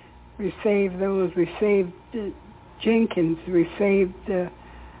 We saved those. We saved Jenkins. We saved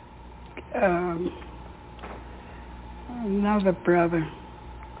another brother.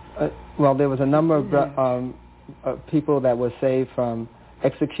 Well, there was a number of people that were saved from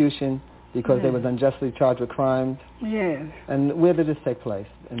execution because they was unjustly charged with crimes. Yes. And where did this take place?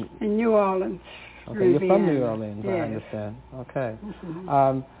 In New Orleans. Okay, Louisiana. You're from New Orleans, yes. I understand. Okay.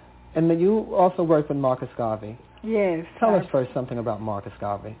 And then you also worked with Marcus Garvey. Yes. Tell us first something about Marcus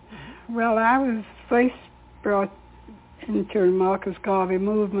Garvey. Well, I was first brought into the Marcus Garvey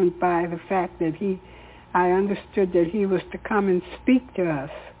movement by the fact that I understood that he was to come and speak to us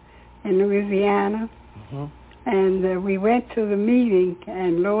in Louisiana. Mm-hmm. And we went to the meeting,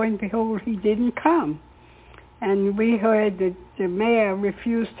 and lo and behold, he didn't come. And we heard that the mayor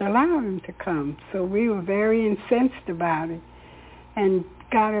refused to allow him to come. So we were very incensed about it and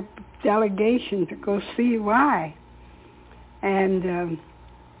got a delegation to go see why. And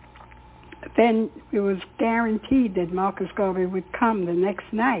then it was guaranteed that Marcus Garvey would come the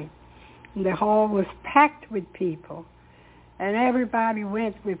next night. And the hall was packed with people. And everybody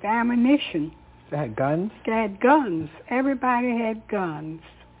went with ammunition. They had guns? They had guns. Everybody had guns.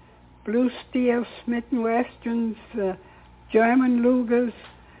 Blue Steel, Smith & Westerns, German Lugers.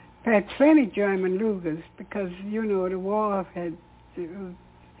 They had plenty of German Lugers because, you know, the war had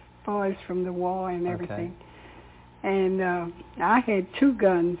boys from the war and everything. Okay. And I had 2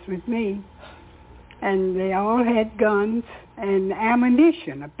 guns with me. And they all had guns and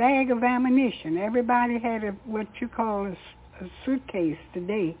ammunition, a bag of ammunition. Everybody had what you call a suitcase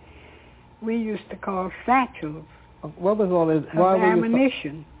today. We used to call satchels. What was all this?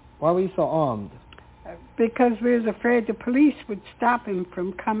 Ammunition. Why were you so armed? Because we was afraid the police would stop him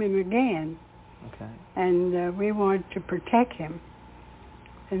from coming again. Okay. And we wanted to protect him.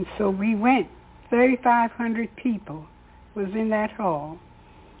 And so we went. 3,500 people was in that hall.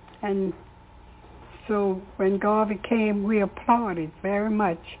 And so when Garvey came, we applauded very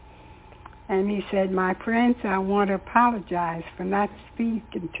much. And he said, "My friends, I want to apologize for not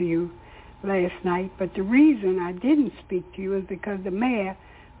speaking to you last night, but the reason I didn't speak to you is because the mayor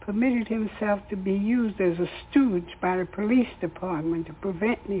permitted himself to be used as a stooge by the police department to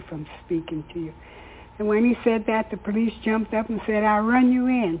prevent me from speaking to you." And when he said that, the police jumped up and said, "I'll run you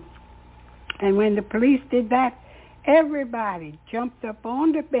in." And when the police did that, everybody jumped up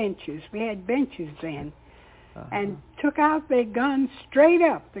on the benches. We had benches then. And took out their guns straight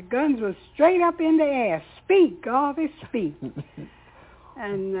up. The guns were straight up in the air. "Speak, Garvey, speak."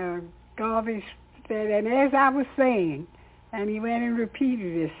 And Garvey said, and as I was saying, and he went and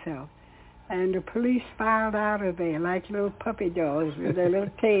repeated himself. And the police filed out of there like little puppy dogs with their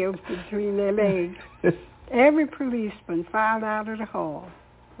little tails between their legs. Every policeman filed out of the hall.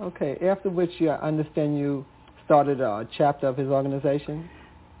 Okay, after which I understand you started a chapter of his organization?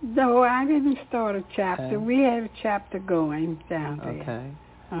 No, I didn't start a chapter. Okay. We had a chapter going down there. Okay.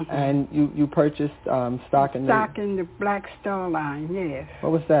 And you purchased stock in the Black Star Line, yes.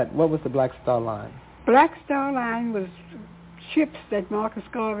 What was that? What was the Black Star Line? Black Star Line was ships that Marcus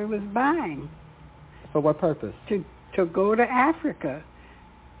Garvey was buying. For what purpose? To go to Africa.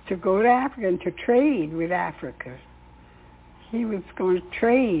 To go to Africa and to trade with Africa. He was going to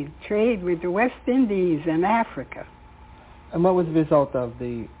trade with the West Indies and Africa. And what was the result of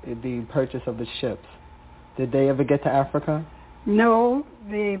the purchase of the ships? Did they ever get to Africa? No,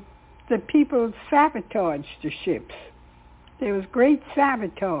 the people sabotaged the ships. There was great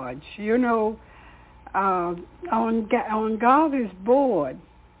sabotage. You know, on Garvey's board,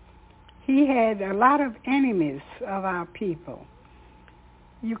 he had a lot of enemies of our people.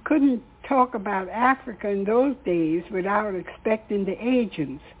 You couldn't talk about Africa in those days without expecting the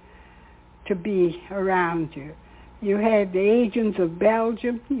agents to be around you. You had the agents of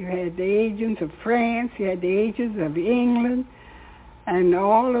Belgium, you had the agents of France, you had the agents of England, and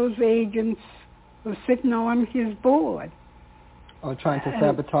all those agents were sitting on his board. Or trying to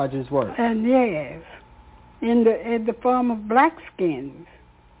sabotage his work. And yes, in the form of blackskins.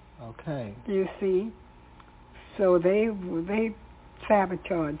 Okay. You see, so they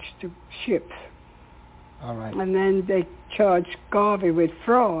sabotaged the ships. All right. And then they charged Garvey with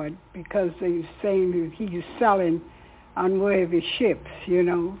fraud because they were saying that he was selling unworthy ships, you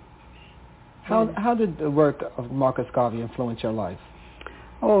know. How did the work of Marcus Garvey influence your life?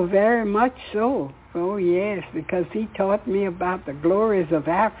 Oh, very much so. Oh, yes, because he taught me about the glories of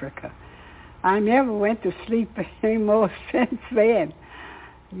Africa. I never went to sleep anymore since then.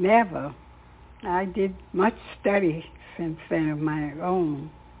 Never. I did much study since then of my own.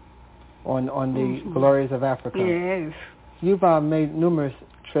 On the glories of Africa. Yes. You've made numerous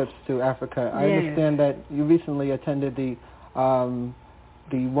trips to Africa. I understand that you recently attended the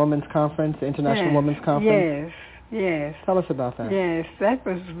Women's Conference, the International Women's Conference. Yes. Tell us about that. Yes, that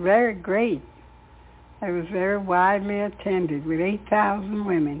was very great. It was very widely attended with 8,000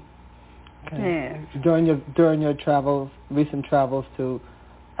 women. Okay. Yes. During your recent travels to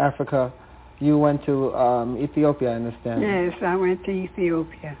Africa, you went to Ethiopia, I understand. Yes, I went to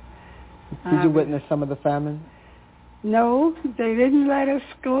Ethiopia. Did you witness some of the famine? No, they didn't let us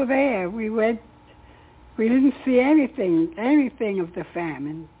go there. We didn't see anything of the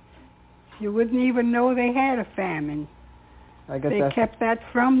famine. You wouldn't even know they had a famine. I guess they kept that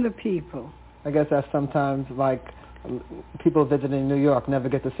from the people. I guess that's sometimes like people visiting New York never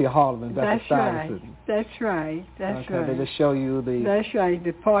get to see Harlem. That's right. That's right. They just show you the... That's right,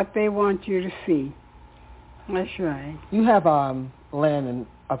 the part they want you to see. That's right. You have land in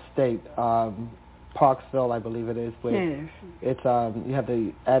upstate, Parksville, I believe it is. Yes. It's you have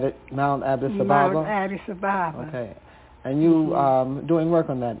the Mount Addis Ababa. Mount Addis Ababa. Okay. And you doing work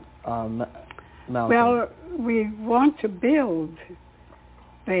on that mountain? Well, we want to build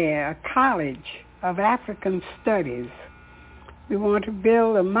there a college of African studies. We want to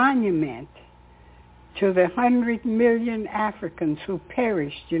build a monument to the 100 million Africans who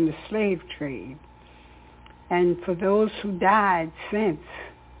perished in the slave trade, and for those who died since,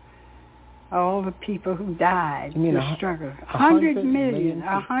 all the people who died in the struggle. 100 million.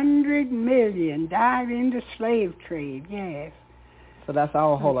 100 million died in the slave trade, yes. So that's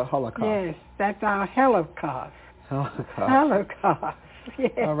our Holocaust. Yes, that's our Holocaust. Holocaust.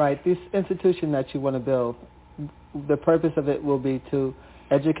 Yes. All right. This institution that you want to build, the purpose of it will be to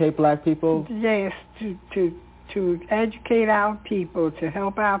educate black people? Yes, to educate our people, to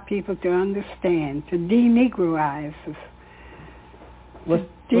help our people to understand, to de-Negroize us.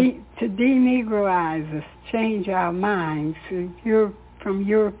 To de-Negroize us, change our minds from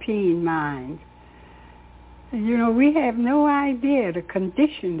European minds. You know, we have no idea the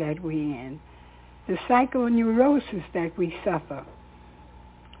condition that we're in, the psychoneurosis that we suffer.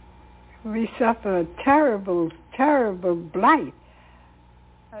 We suffer a terrible, terrible blight.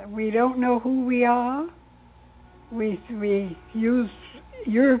 We don't know who we are. We use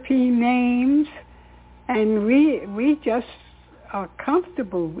European names, and we just are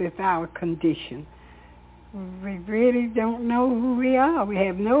comfortable with our condition. We really don't know who we are. We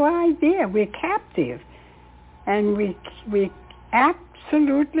have no idea. We're captive, and we're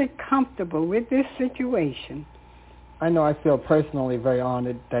absolutely comfortable with this situation. I know I feel personally very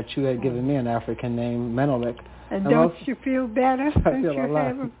honored that you had given me an African name, Menelik. And don't you feel better? I feel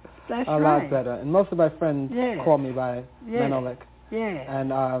a lot better. And most of my friends call me by Menelik. Yes.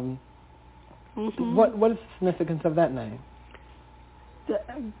 And what is the significance of that name?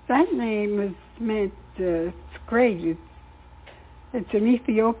 That name is meant, it's great. It's an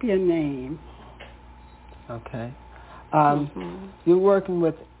Ethiopian name. Okay. You're working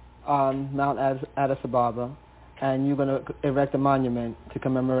with Mount Addis Ababa, and you're going to erect a monument to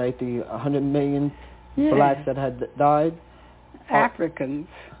commemorate the 100 million blacks that had died? Africans.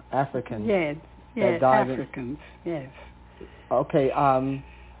 Africans. Yes, Africans, yes. Okay,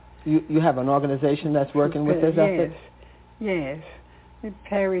 you have an organization that's working with this effort? Yes. It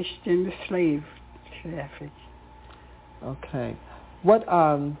perished in the slave traffic. Okay. What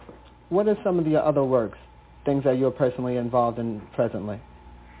are some of the other works, things that you're personally involved in presently?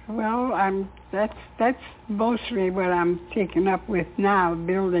 Well, that's mostly what I'm taking up with now,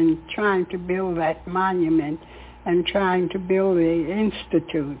 trying to build that monument and trying to build the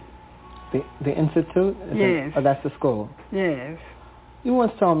institute. The institute? Yes. That's the school? Yes. You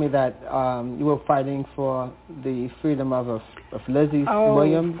once told me that you were fighting for the freedom of Lizzie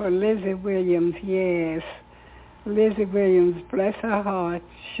Williams. Oh, for Lizzie Williams, yes. Lizzie Williams, bless her heart.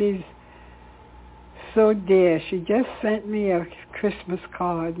 She's so dear. She just sent me a Christmas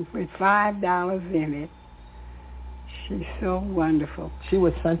card with $5 in it. She's so wonderful. She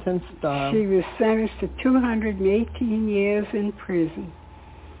was sentenced? She was sentenced to 218 years in prison.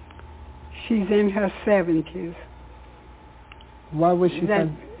 She's in her 70s. Why was she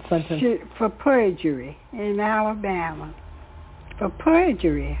sentenced? For perjury in Alabama. For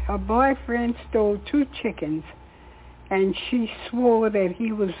perjury. Her boyfriend stole 2 chickens, and she swore that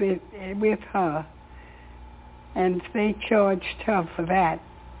he was with her. And they charged her for that.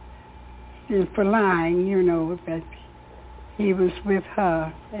 And for lying, that he was with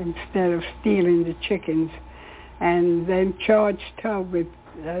her instead of stealing the chickens. And then charged her with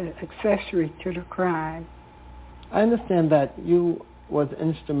accessory to the crime. I understand that you was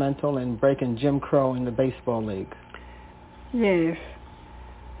instrumental in breaking Jim Crow in the baseball league. Yes.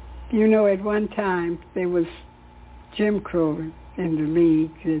 You know, at one time there was Jim Crow in the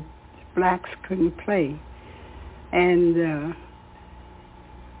league that blacks couldn't play. And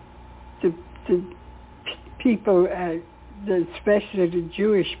the people, especially the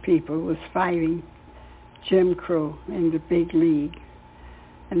Jewish people, was fighting Jim Crow in the big league.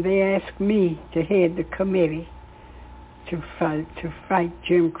 And they asked me to head the committee to fight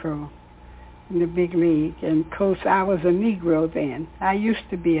Jim Crow in the big league. And of course, I was a Negro then. I used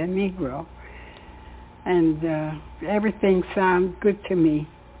to be a Negro. And everything sounded good to me.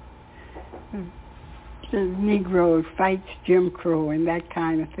 The Negro fights Jim Crow and that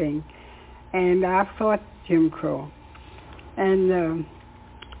kind of thing. And I fought Jim Crow. And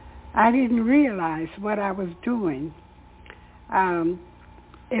I didn't realize what I was doing.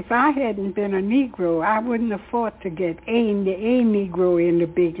 If I hadn't been a Negro, I wouldn't have fought to get a Negro in the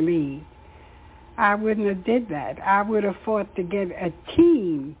big league. I wouldn't have did that. I would have fought to get a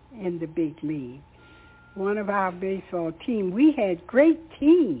team in the big league. One of our baseball team, we had great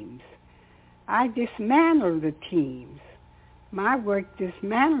teams. I dismantled the teams. My work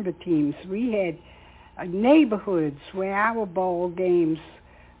dismantled the teams. We had neighborhoods where our ball games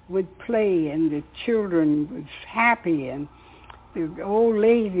would play, and the children was happy, and the old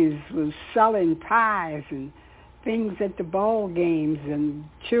ladies was selling pies and things at the ball games, and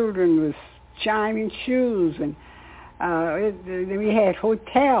children was shining shoes, and we had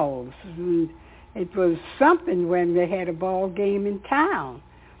hotels, and it was something when they had a ball game in town.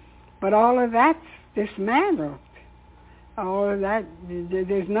 But all of that's dismantled. All of that,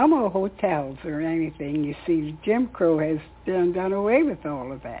 there's no more hotels or anything. You see, Jim Crow has done away with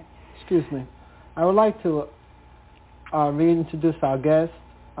all of that. Excuse me. I would like to reintroduce our guest.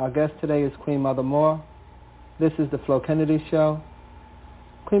 Our guest today is Queen Mother Moore. This is the Flo Kennedy Show.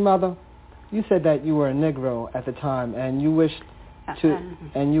 Queen Mother, you said that you were a Negro at the time, and you wished to,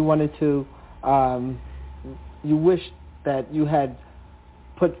 and you wanted to, you wished that you had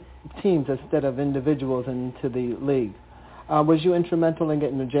put teams instead of individuals into the league. Was you instrumental in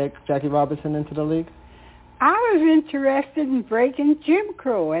getting Jackie Robinson into the league? I was interested in breaking Jim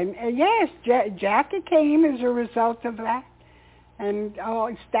Crow, and yes, Jackie came as a result of that, and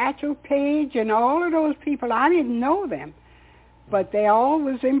Statue Page and all of those people. I didn't know them, but they all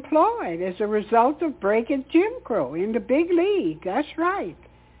was employed as a result of breaking Jim Crow in the big league. That's right.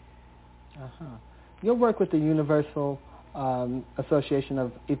 Uh-huh. Your work with the Universal Association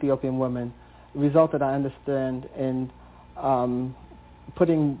of Ethiopian Women resulted, I understand, in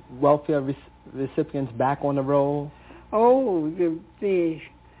putting welfare recipients back on the roll. Oh, the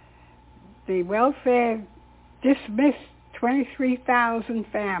welfare dismissed 23,000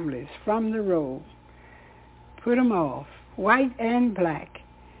 families from the roll, put them off, white and black,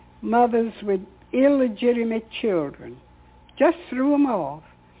 mothers with illegitimate children, just threw them off.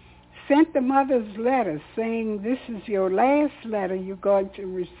 Sent the mothers letters saying, this is your last letter you're going to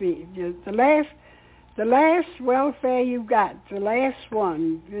receive. The last welfare you got, the last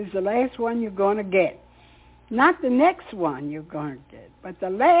one, is the last one you're going to get. Not the next one you're going to get, but the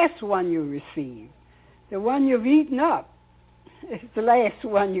last one you receive. The one you've eaten up is the last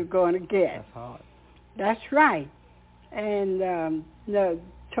one you're going to get. That's hard. That's right. And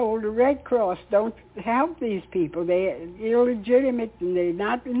told the Red Cross, don't help these people. They're illegitimate and they're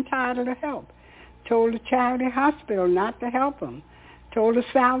not entitled to help. Told the Charity Hospital not to help them. Told the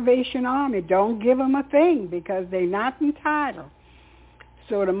Salvation Army, don't give them a thing because they're not entitled.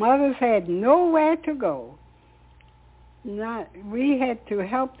 So the mothers had nowhere to go. We had to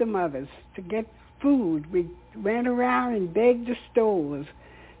help the mothers to get food. We went around and begged the stores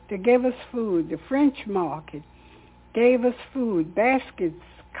to give us food. The French market gave us food, baskets,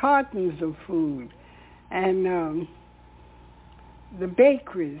 cartons of food, and the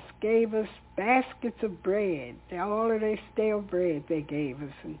bakeries gave us baskets of bread, all of their stale bread they gave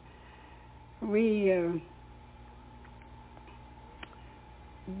us, and we,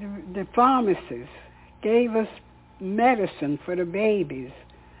 the pharmacists gave us medicine for the babies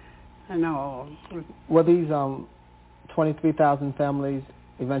and all. Were these 23,000 families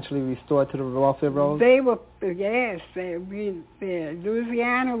eventually restored to the welfare rolls? They were, yes.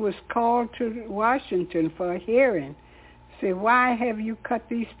 Louisiana was called to Washington for a hearing. Say, why have you cut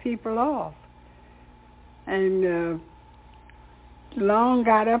these people off? And Long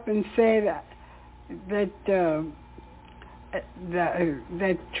got up and said that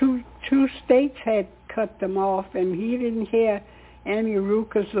that two states had cut them off, and he didn't hear any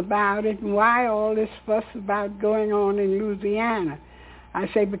ruckus about it. And why all this fuss about going on in Louisiana? I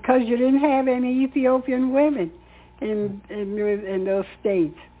say, because you didn't have any Ethiopian women in those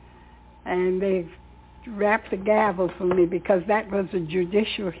states, and they rapped the gavel for me because that was a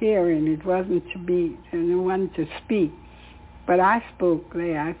judicial hearing. It wasn't to be anyone to speak, but I spoke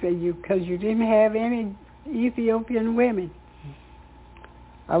there. I said, because you didn't have any Ethiopian women.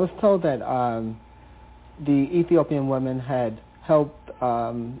 I was told that the Ethiopian women had helped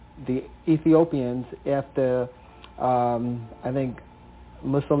the Ethiopians after I think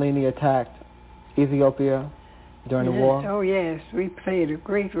Mussolini attacked Ethiopia during the war. Oh yes, we played a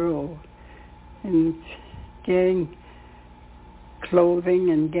great role in getting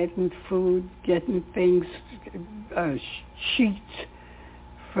clothing and getting food, getting things, sheets.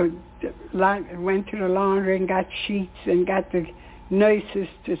 Went to the laundry and got sheets and got the nurses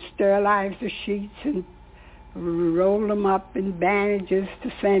to sterilize the sheets and roll them up in bandages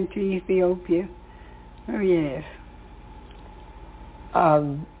to send to Ethiopia. Oh yes.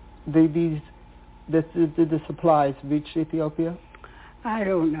 Did the supplies reach Ethiopia? I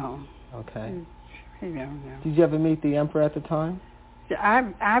don't know. Okay. I don't know. Did you ever meet the emperor at the time?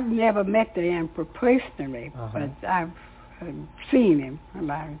 I've never met the emperor personally, but I've seen him a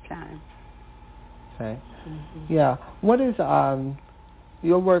lot of times. Okay. Mm-hmm. Yeah. What is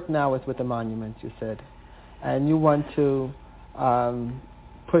your work now is with the monuments, you said, and you want to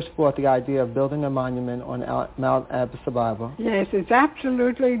push forth the idea of building a monument on Mount Abayomi. Yes, it's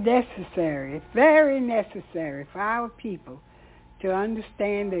absolutely necessary. It's very necessary for our people to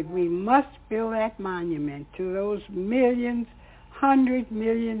understand that we must build that monument to those millions, 100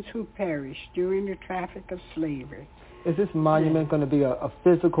 millions who perished during the traffic of slavery. Is this monument going to be a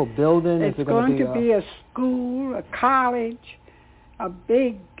physical building? It's going to be a school, a college, a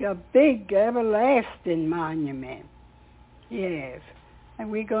big, everlasting monument. Yes. And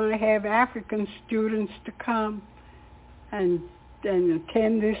we're going to have African students to come and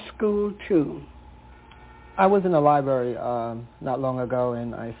attend this school too. I was in the library not long ago,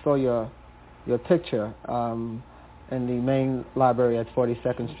 and I saw your picture in the main library at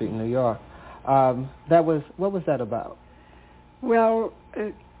 42nd Street in New York. What was that about? Well,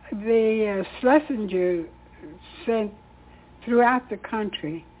 the Schlesinger sent throughout the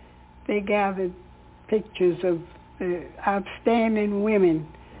country. They gathered pictures of the outstanding women,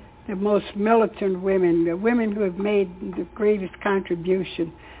 the most militant women, the women who have made the greatest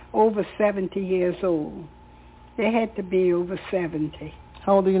contribution, over 70 years old. They had to be over 70.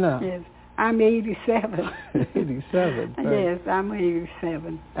 How old are you now? Yes, I'm 87. 87? Yes, I'm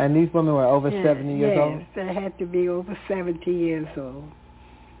 87. And these women were over 70 years old? Yes, they had to be over 70 years old.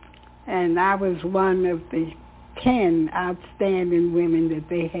 And I was one of the 10 outstanding women that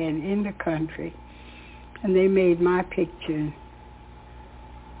they had in the country. And they made my picture.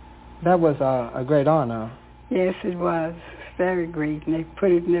 That was a great honor. Yes, it was. Very great. And they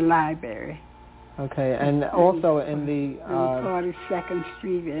put it in the library. Okay, and also in the... on 42nd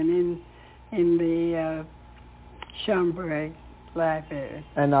Street and in the Schomburg Library.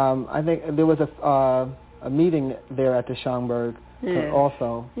 And I think there was a meeting there at the Schomburg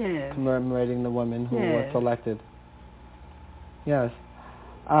also commemorating the women who were selected. Yes.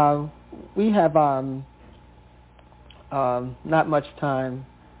 We have not much time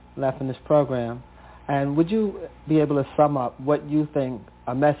left in this program. And would you be able to sum up what you think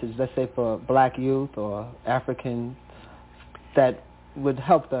a message, let's say for black youth or Africans, that would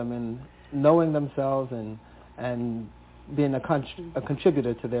help them in knowing themselves and being a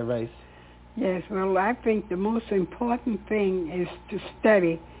contributor to their race? Yes, well, I think the most important thing is to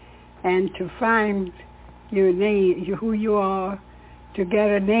study and to find your name, who you are, to get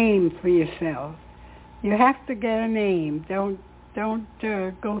a name for yourself. You have to get a name. Don't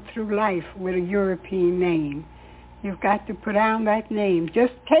go through life with a European name. You've got to put down that name.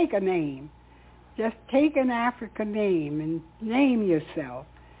 Just take a name. Just take an African name and name yourself.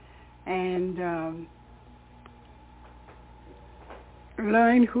 And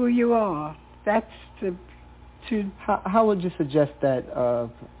learn who you are. That's How would you suggest that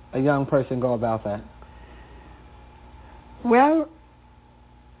a young person go about that? Well,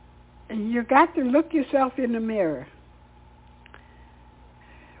 you got to look yourself in the mirror.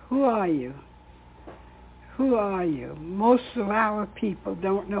 Who are you? Who are you? Most of our people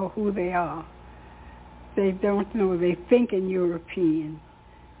don't know who they are. They don't know. They think in European.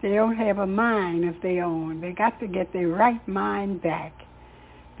 They don't have a mind of their own. They got to get their right mind back.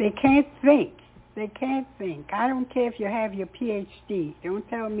 They can't think. They can't think. I don't care if you have your PhD. Don't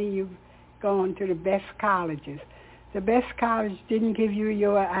tell me you've gone to the best colleges. The best college didn't give you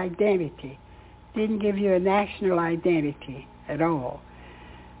your identity, didn't give you a national identity at all.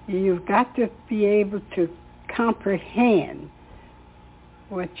 You've got to be able to comprehend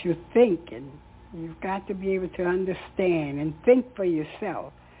what you think and You've got to be able to understand and think for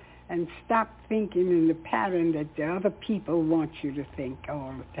yourself and stop thinking in the pattern that the other people want you to think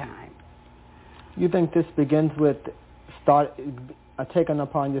all the time. You think this begins with taking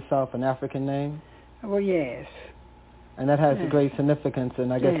upon yourself an African name? Well, yes. And that has great significance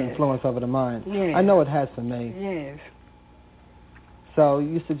and, I guess, influence over the mind. Yes. I know it has for me. Yes. So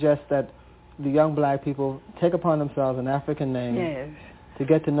you suggest that the young black people take upon themselves an African name to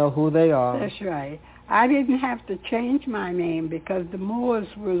get to know who they are. That's right. I didn't have to change my name because the Moors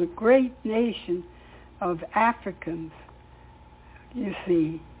were a great nation of Africans, you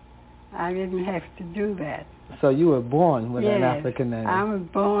see. I didn't have to do that. So you were born with an African name. I was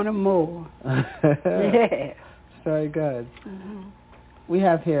born a Moor. Yes. Very good. We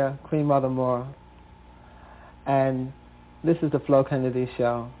have here Queen Mother Moore, and this is the Flo Kennedy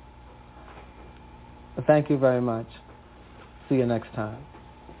Show. Thank you very much. See you next time.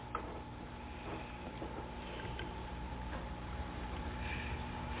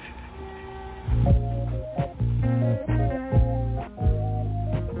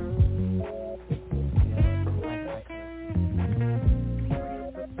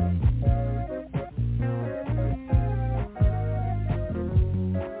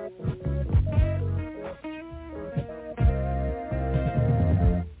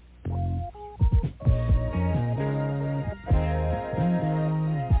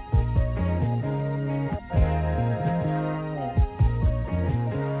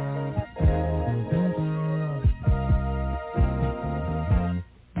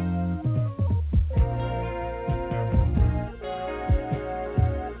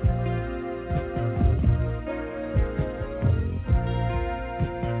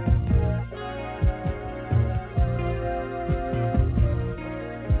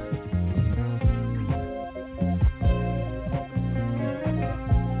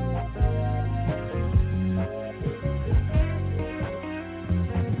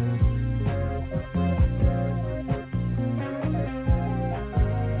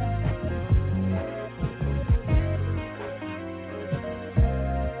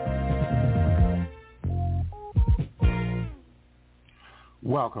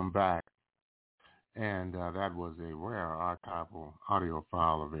 Welcome back. And that was a rare archival audio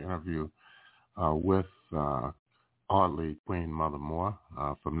file of the interview with Audley Queen Mother Moore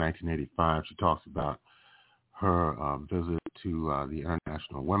from 1985. She talks about her visit to the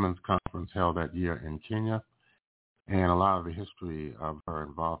International Women's Conference held that year in Kenya and a lot of the history of her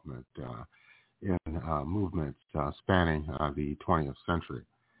involvement in movements spanning the 20th century.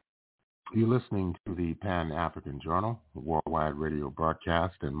 You're listening to the Pan-African Journal, a worldwide radio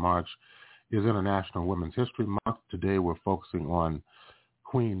broadcast, and March is International Women's History Month. Today we're focusing on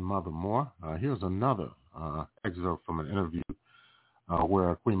Queen Mother Moore. Here's another excerpt from an interview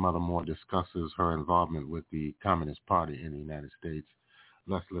where Queen Mother Moore discusses her involvement with the Communist Party in the United States.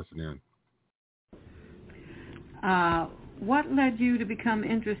 Let's listen in. What led you to become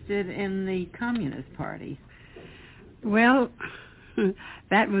interested in the Communist Party? Well,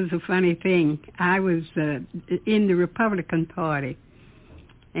 that was a funny thing. I was in the Republican Party,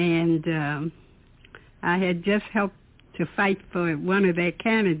 and I had just helped to fight for one of their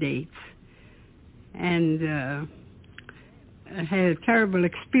candidates, and I had a terrible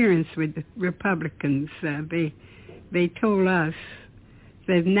experience with the Republicans. They told us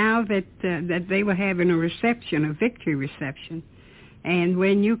that now that they were having a reception, a victory reception, and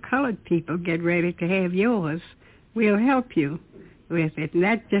when you colored people get ready to have yours, we'll help you with it. And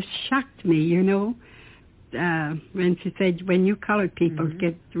that just shocked me, you know, when she said, when you colored people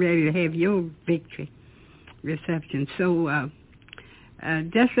get ready to have your victory reception. So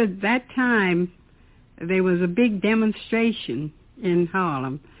just at that time, there was a big demonstration in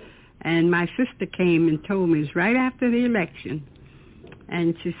Harlem, and my sister came and told me, it was right after the election,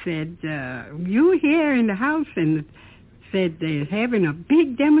 and she said, you here in the house, and said they're having a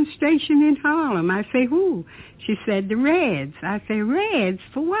big demonstration in Harlem. I say, who? She said, the Reds. I say, Reds?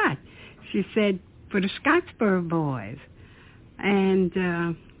 For what? She said, for the Scottsboro boys. And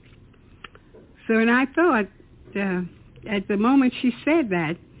so, and I thought, at the moment she said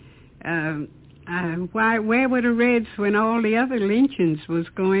that, where were the Reds when all the other lynchings was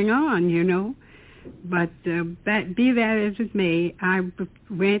going on, you know? But be that as it may, I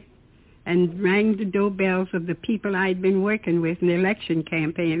went and rang the doorbells of the people I'd been working with in the election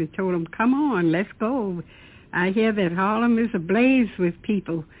campaign and told them, come on, let's go. I hear that Harlem is ablaze with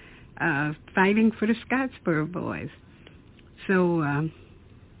people fighting for the Scottsboro boys. So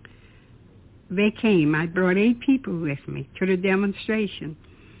they came. I brought 8 people with me to the demonstration.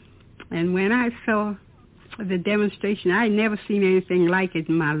 And when I saw the demonstration. I had never seen anything like it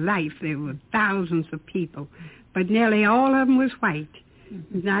in my life. There were thousands of people, but nearly all of them was white.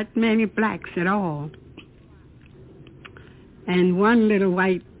 Not many blacks at all. And one little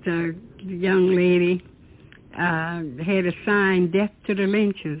white young lady had a sign, "Death to the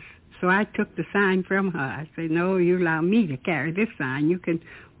lynchers." So I took the sign from her. I said, "No, you allow me to carry this sign. You can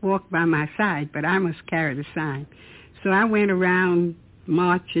walk by my side, but I must carry the sign." So I went around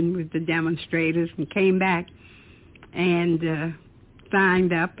marching with the demonstrators and came back and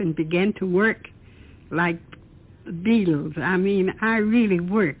signed up and began to work like beetles. I mean, I really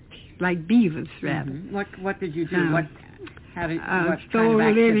worked like beavers, rather. Mm-hmm. What did you do? What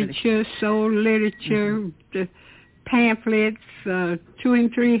sold literature, the pamphlets, 200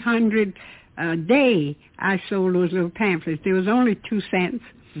 and 300 a day. I sold those little pamphlets. There was only 2 cents.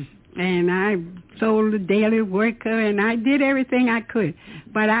 And I sold the Daily Worker, and I did everything I could.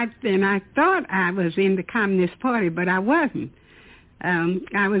 But I thought I was in the Communist Party, but I wasn't.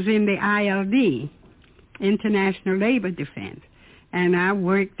 I was in the ILD, International Labor Defense, and I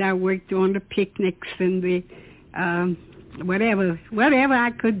worked on the picnics and the whatever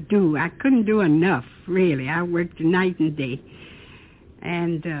I could do. I couldn't do enough, really. I worked night and day,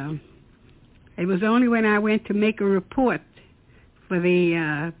 and it was only when I went to make a report for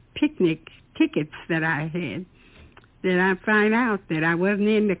the picnic tickets that I had that I find out that I wasn't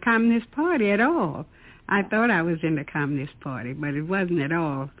in the Communist Party at all. I thought I was in the Communist Party, but it wasn't at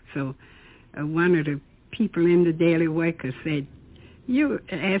all. So one of the people in the Daily Worker said, "You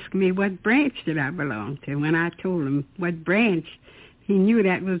asked me what branch did I belong to." When I told him what branch, he knew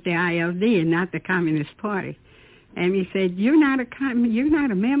that was the ILD and not the Communist Party. And he said, "You're not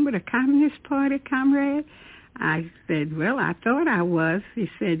a member of the Communist Party, comrade?" I said, "Well, I thought I was." He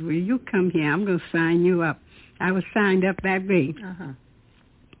said, "Well, you come here. I'm going to sign you up." I was signed up that way.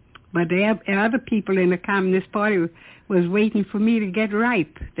 But the other people in the Communist Party was waiting for me to get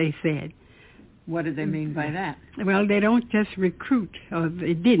ripe, they said. What did they mean by that? Well, they don't just recruit, or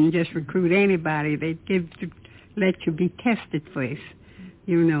they didn't just recruit anybody. They let you be tested first,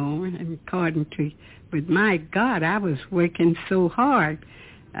 you know, according to. But my God, I was working so hard,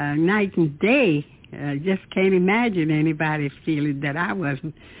 night and day. Just can't imagine anybody feeling that I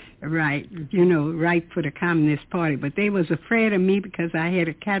wasn't right for the Communist Party. But they was afraid of me because I had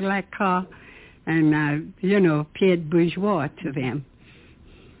a Cadillac car and, appeared bourgeois to them.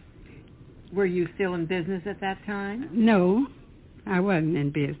 Were you still in business at that time? No, I wasn't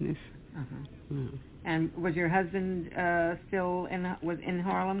in business. No. And was your husband still in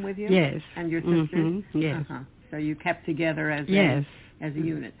Harlem with you? Yes. And your sisters? Yes. So you kept together as a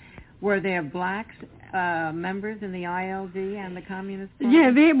unit. Were there blacks members in the ILD and the Communist Party?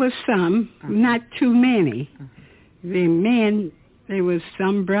 Yeah, there was some, not too many. The men, there was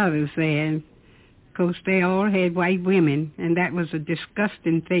some brothers there, and of course they all had white women, and that was a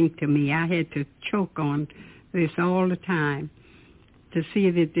disgusting thing to me. I had to choke on this all the time to see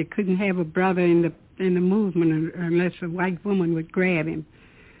that they couldn't have a brother in the movement unless a white woman would grab him.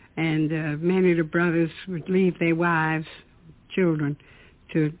 And many of the brothers would leave their wives, children,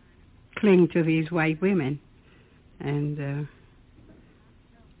 to cling to these white women. And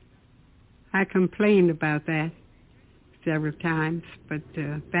I complained about that several times, but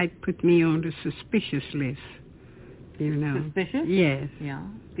that put me on the suspicious list, Suspicious? Yes. Yeah,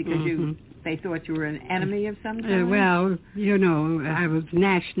 because they thought you were an enemy of some kind? Well, I was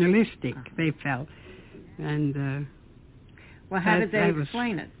nationalistic, they felt. And well, how did they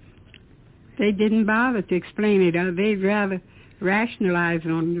explain it? They didn't bother to explain it. They'd rather rationalize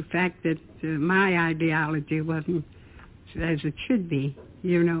on the fact that my ideology wasn't as it should be,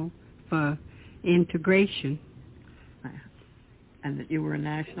 for integration. And that you were a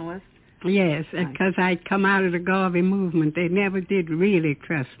nationalist? Yes, because I'd come out of the Garvey movement. They never did really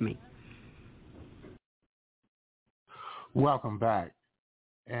trust me. Welcome back.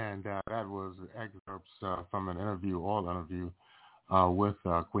 And that was excerpts from an interview with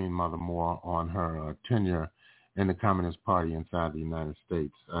Queen Mother Moore on her tenure in the Communist Party inside the United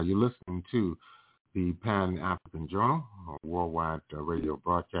States. You're listening to the Pan-African Journal, a worldwide radio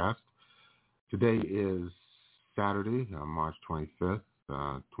broadcast. Today is Saturday, March 25th,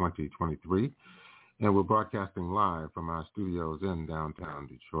 2023, and we're broadcasting live from our studios in downtown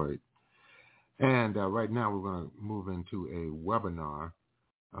Detroit. And right now we're going to move into a webinar,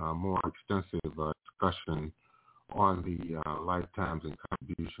 more extensive discussion on the lifetimes and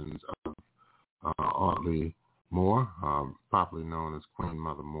contributions of Audley Moore, popularly known as Queen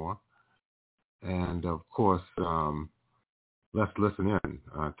Mother Moore. And, of course, let's listen in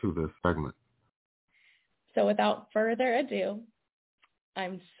to this segment. So without further ado,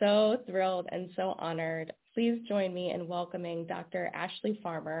 I'm so thrilled and so honored please join me in welcoming Dr. Ashley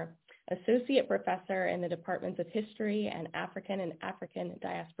Farmer, Associate Professor in the Departments of History and African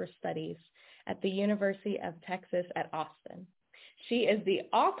Diaspora Studies at the University of Texas at Austin. She is the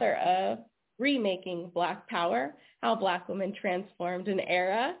author of Remaking Black Power, How Black Women Transformed an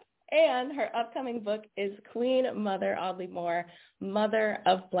Era, and her upcoming book is Queen Mother Audley Moore, Mother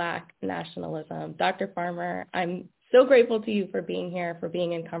of Black Nationalism. Dr. Farmer, I'm so grateful to you for being here, for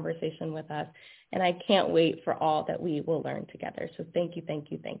being in conversation with us, and I can't wait for all that we will learn together. So thank you,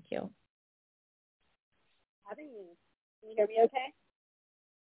 thank you, thank you. Having me. Can you hear me okay?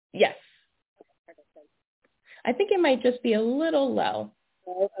 Yes. Okay, perfect. I think it might just be a little low.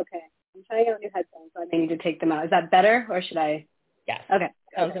 Oh, okay. I'm trying out new headphones, so I may need to take them out. Is that better, or should I? Yes. Okay.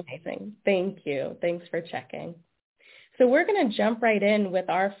 That was amazing. Thank you. Thanks for checking. So we're going to jump right in with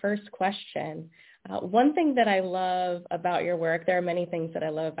our first question. One thing that I love about your work, there are many things that I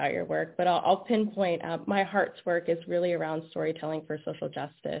love about your work, but I'll pinpoint my heart's work is really around storytelling for social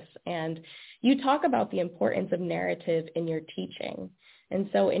justice. And you talk about the importance of narrative in your teaching. And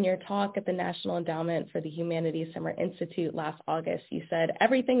so in your talk at the National Endowment for the Humanities Summer Institute last August, you said,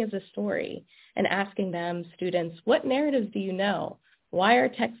 everything is a story, and asking them, students, what narratives do you know? Why are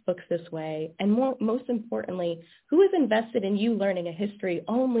textbooks this way? And most importantly, who is invested in you learning a history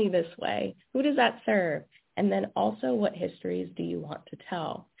only this way? Who does that serve? And then also, what histories do you want to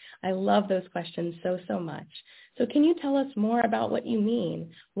tell? I love those questions so much. So can you tell us more about what you mean?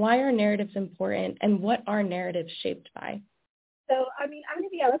 Why are narratives important, and what are narratives shaped by? So, I'm going to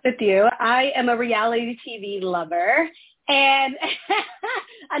be honest with you. I am a reality TV lover, and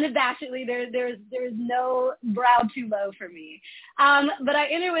unabashedly, there's no brow too low for me. But I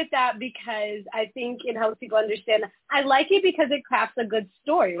enter with that because I think it helps people understand. I like it because it crafts a good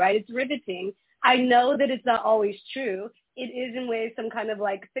story, right? It's riveting. I know that it's not always true. It is in ways some kind of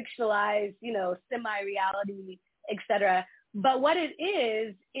like fictionalized, semi-reality, etc. But what it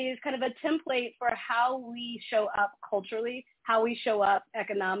is kind of a template for how we show up culturally, how we show up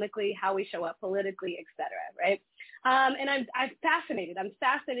economically, how we show up politically, et cetera, right? And I'm fascinated. I'm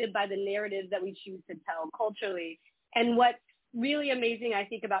fascinated by the narratives that we choose to tell culturally. And what's really amazing, I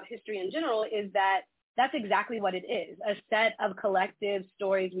think, about history in general is that that's exactly what it is, a set of collective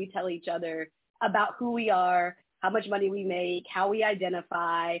stories we tell each other about who we are, how much money we make, how we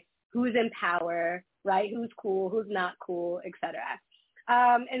identify, who's in power, right? Who's cool, who's not cool, et cetera.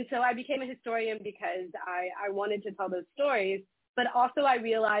 And so I became a historian because I wanted to tell those stories, but also I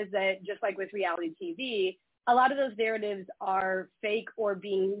realized that just like with reality TV, a lot of those narratives are fake or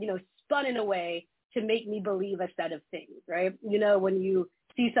being, spun in a way to make me believe a set of things, right? When you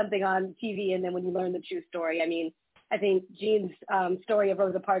see something on TV and then when you learn the true story, I think Jean's story of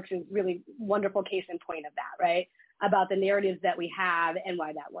Rosa Parks is really wonderful case in point of that, right? About the narratives that we have and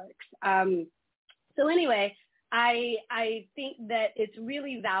why that works. So anyway, I think that it's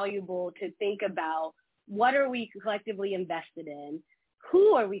really valuable to think about what are we collectively invested in,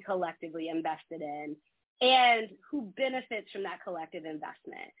 who are we collectively invested in, and who benefits from that collective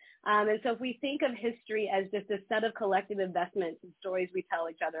investment. And so if we think of history as just a set of collective investments and stories we tell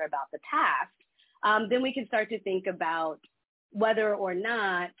each other about the past, then we can start to think about whether or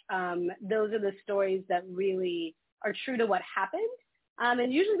not those are the stories that really are true to what happened.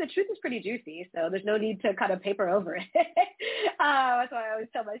 And usually the truth is pretty juicy, so there's no need to kind of paper over it. That's what I always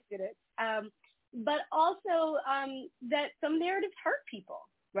tell my students. But also that some narratives hurt people,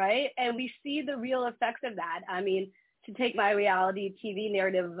 right? And we see the real effects of that. To take my reality TV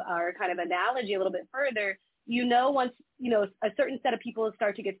narrative or kind of analogy a little bit further, once, a certain set of people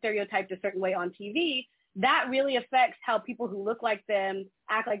start to get stereotyped a certain way on TV, that really affects how people who look like them,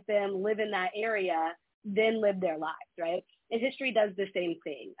 act like them, live in that area, then live their lives, right? And history does the same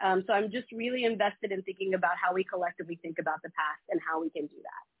thing. So I'm just really invested in thinking about how we collectively think about the past and how we can do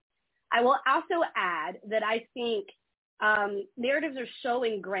that. I will also add that I think narratives are so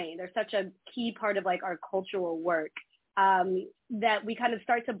ingrained. They're such a key part of like our cultural work that we kind of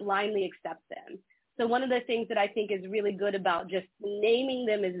start to blindly accept them. So one of the things that I think is really good about just naming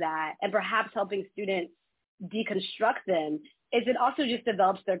them is that, and perhaps helping students deconstruct them, is it also just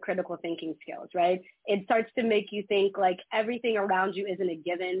develops their critical thinking skills, right? It starts to make you think like everything around you isn't a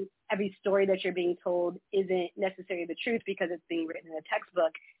given. Every story that you're being told isn't necessarily the truth because it's being written in a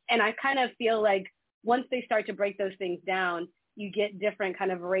textbook. And I kind of feel like once they start to break those things down, you get different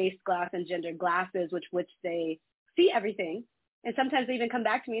kind of race, class, and gender glasses with which they see everything. And sometimes they even come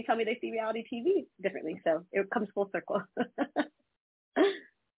back to me and tell me they see reality TV differently. So it comes full circle.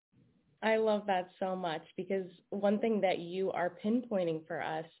 I love that so much because one thing that you are pinpointing for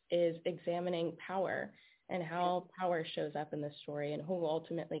us is examining power and how power shows up in the story and who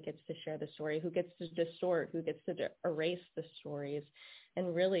ultimately gets to share the story, who gets to distort, who gets to erase the stories,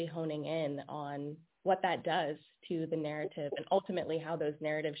 and really honing in on what that does to the narrative and ultimately how those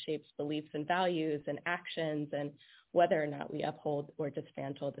narratives shapes beliefs and values and actions and whether or not we uphold or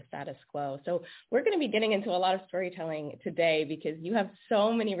dismantle the status quo. So we're going to be getting into a lot of storytelling today because you have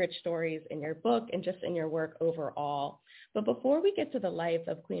so many rich stories in your book and just in your work overall. But before we get to the life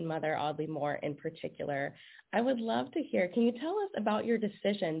of Queen Mother Audley Moore in particular, I would love to hear, can you tell us about your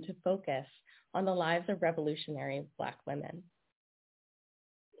decision to focus on the lives of revolutionary Black women?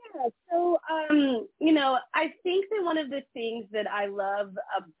 Yeah, so, I think that one of the things that I love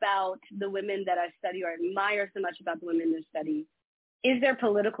about the women that I study or admire so much about the women I study is their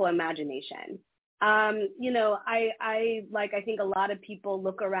political imagination. I think a lot of people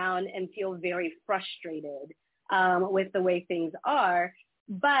look around and feel very frustrated with the way things are.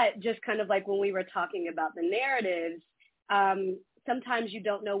 But just kind of like when we were talking about the narratives, sometimes you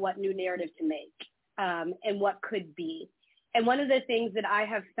don't know what new narrative to make and what could be. And one of the things that I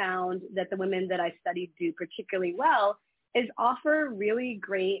have found that the women that I studied do particularly well is offer really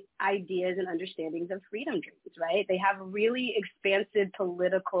great ideas and understandings of freedom dreams, right? They have really expansive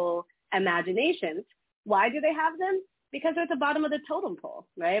political imaginations. Why do they have them? Because they're at the bottom of the totem pole,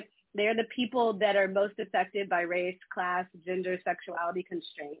 right? They're the people that are most affected by race, class, gender, sexuality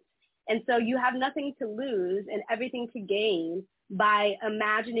constraints. And so you have nothing to lose and everything to gain by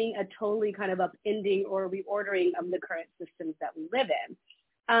imagining a totally kind of upending or reordering of the current systems that we live in.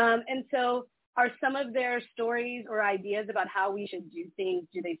 And so are some of their stories or ideas about how we should do things,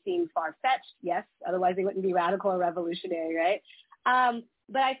 do they seem far-fetched? Yes, otherwise they wouldn't be radical or revolutionary, right?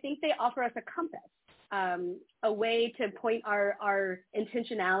 But I think they offer us a compass, a way to point our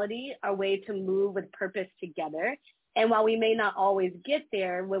intentionality, a way to move with purpose together. And while we may not always get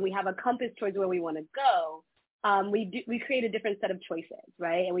there, when we have a compass towards where we want to go, we create a different set of choices,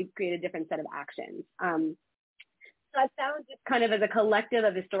 right? And we create a different set of actions. So I found just kind of as a collective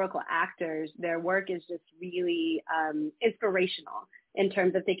of historical actors, their work is just really inspirational in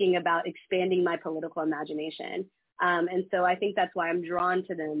terms of thinking about expanding my political imagination. And so I think that's why I'm drawn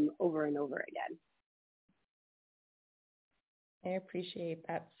to them over and over again. I appreciate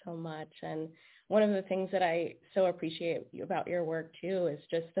that so much. And one of the things that I so appreciate about your work too is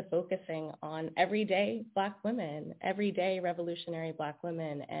just the focusing on everyday Black women, everyday revolutionary Black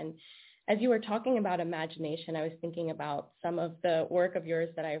women. And as you were talking about imagination, I was thinking about some of the work of yours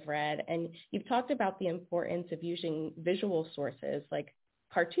that I've read, and you've talked about the importance of using visual sources like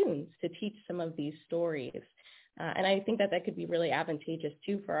cartoons to teach some of these stories. And I think that could be really advantageous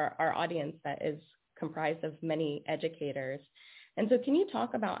too for our audience that is comprised of many educators. And so can you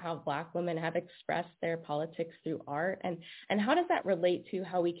talk about how Black women have expressed their politics through art, and how does that relate to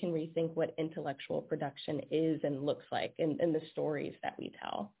how we can rethink what intellectual production is and looks like in the stories that we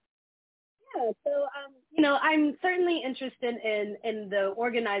tell? Yeah, so, I'm certainly interested in the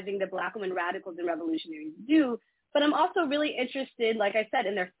organizing that Black women radicals and revolutionaries do, but I'm also really interested, like I said,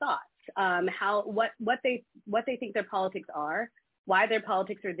 in their thoughts, what they think their politics are, why their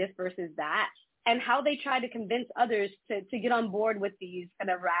politics are this versus that, and how they try to convince others to get on board with these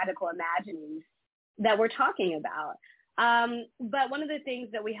kind of radical imaginings that we're talking about. But one of the things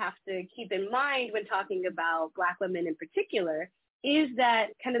that we have to keep in mind when talking about Black women in particular is that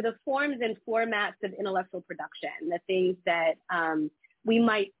kind of the forms and formats of intellectual production, the things that we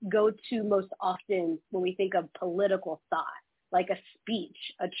might go to most often when we think of political thought, like a speech,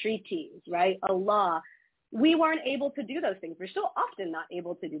 a treatise, right, a law. We weren't able to do those things. We're still often not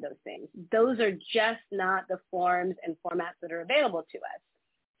able to do those things. Those are just not the forms and formats that are available to us.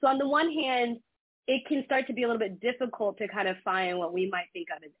 So on the one hand, it can start to be a little bit difficult to kind of find what we might think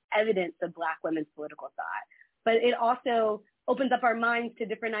of as evidence of Black women's political thought. But it also opens up our minds to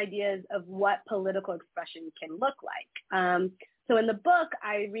different ideas of what political expression can look like. So in the book,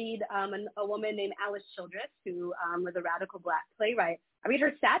 I read a woman named Alice Childress, who was a radical Black playwright. I read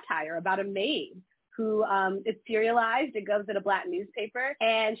her satire about a maid who is serialized. It goes in a Black newspaper,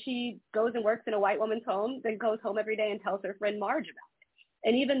 and she goes and works in a white woman's home, then goes home every day and tells her friend Marge about it.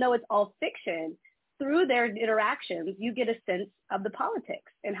 And even though it's all fiction, through their interactions, you get a sense of the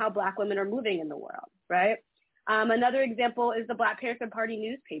politics and how Black women are moving in the world, right? Another example is the Black Panther Party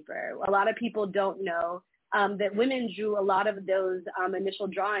newspaper. A lot of people don't know that women drew a lot of those initial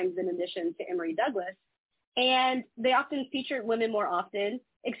drawings in addition to Emory Douglas, and they often featured women more often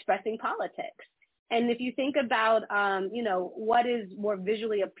expressing politics. And if you think about, what is more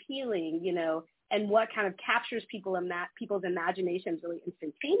visually appealing, and what kind of captures people's imaginations really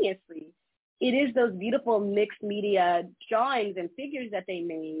instantaneously, it is those beautiful mixed media drawings and figures that they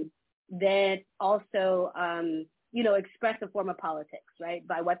made that also, express a form of politics, right,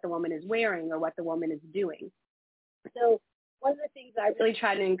 by what the woman is wearing or what the woman is doing. So one of the things I really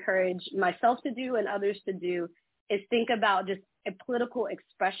try to encourage myself to do and others to do is think about just a political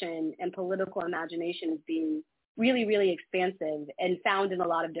expression and political imagination as being really, really expansive and found in a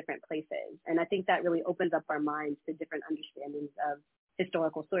lot of different places. And I think that really opens up our minds to different understandings of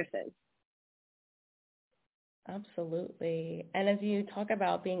historical sources. Absolutely. And as you talk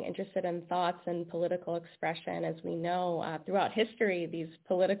about being interested in thoughts and political expression, as we know, throughout history, these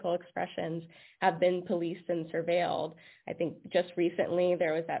political expressions have been policed and surveilled. I think just recently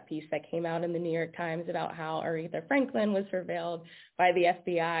there was that piece that came out in the New York Times about how Aretha Franklin was surveilled by the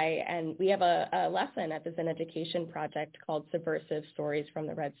FBI. And we have a lesson at the Zen Education Project called Subversive Stories from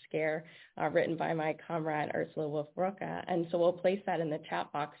the Red Scare, written by my comrade Ursula Wolf-Roca. And so we'll place that in the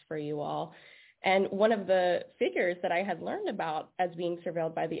chat box for you all. And one of the figures that I had learned about as being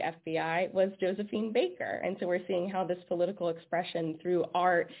surveilled by the FBI was Josephine Baker. And so we're seeing how this political expression through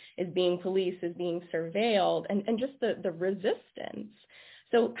art is being policed, is being surveilled, and just the resistance.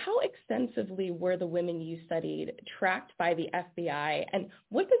 So how extensively were the women you studied tracked by the FBI, and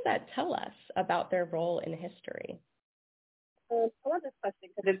what does that tell us about their role in history? I love this question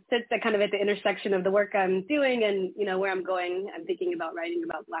because it sits at kind of at the intersection of the work I'm doing and, where I'm going. I'm thinking about writing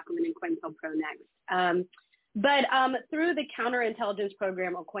about Black women in COINTELPRO next. But through the counterintelligence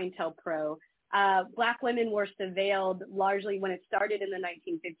program of COINTELPRO, Black women were surveilled largely when it started in the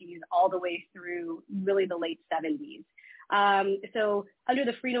 1950s all the way through really the late 70s. So under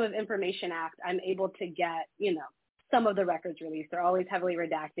the Freedom of Information Act, I'm able to get, some of the records released. They're always heavily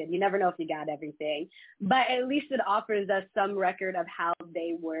redacted. You never know if you got everything, but at least it offers us some record of how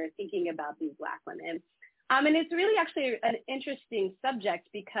they were thinking about these Black women. And it's really actually an interesting subject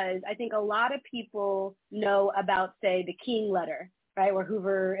because I think a lot of people know about, say, the King letter, right, where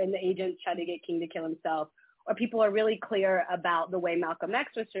Hoover and the agents tried to get King to kill himself, or people are really clear about the way Malcolm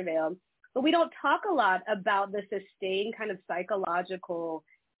X was surveilled. But we don't talk a lot about the sustained kind of psychological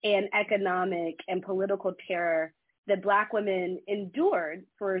and economic and political terror that Black women endured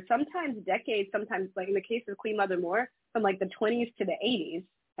for sometimes decades, sometimes like in the case of Queen Mother Moore, from like the 20s to the 80s,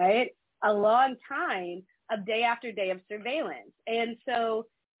 right? A long time of day after day of surveillance. And so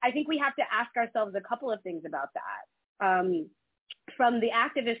I think we have to ask ourselves a couple of things about that. From the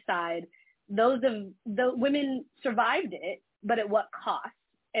activist side, the women survived it, but at what cost?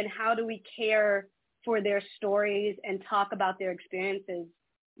 And how do we care for their stories and talk about their experiences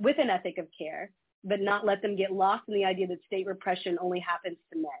with an ethic of care, but not let them get lost in the idea that state repression only happens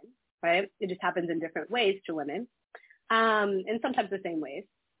to men, right? It just happens in different ways to women, and sometimes the same ways.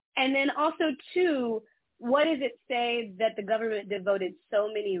 And then also, too, what does it say that the government devoted so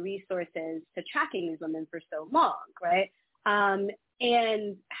many resources to tracking these women for so long, right?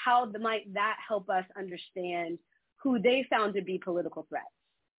 And how might that help us understand who they found to be political threats,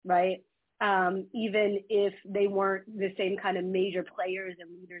 right? Even if they weren't the same kind of major players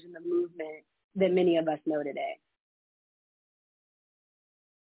and leaders in the movement that many of us know today.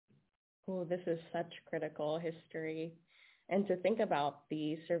 Oh, this is such critical history. And to think about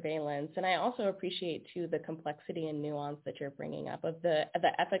the surveillance, and I also appreciate too the complexity and nuance that you're bringing up of the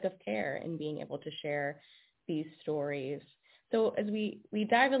ethic of care and being able to share these stories. So as we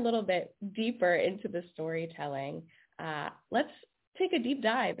dive a little bit deeper into the storytelling, let's take a deep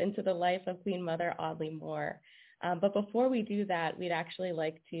dive into the life of Queen Mother Audley Moore. But before we do that, we'd actually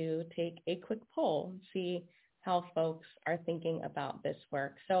like to take a quick poll, see how folks are thinking about this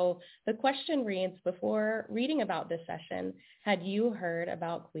work. So the question reads, before reading about this session, had you heard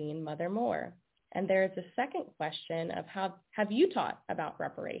about Queen Mother Moore? And there is a second question of have you taught about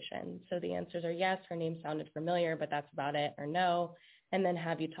reparations? So the answers are yes, her name sounded familiar, but that's about it, or no. And then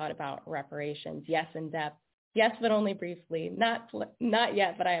have you taught about reparations? Yes, in depth. Yes, but only briefly. Not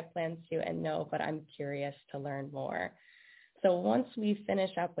yet, but I have plans to, and no, but I'm curious to learn more. So once we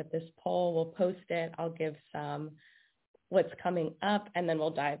finish up with this poll, we'll post it. I'll give some what's coming up, and then we'll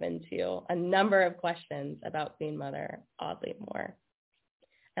dive into a number of questions about Queen Mother Audley Moore.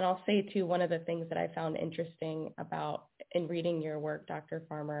 And I'll say, too, one of the things that I found interesting about in reading your work, Dr.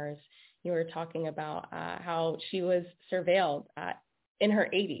 Farmer, is you were talking about how she was surveilled in her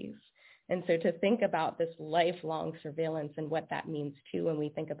 80s. And so to think about this lifelong surveillance and what that means, too, when we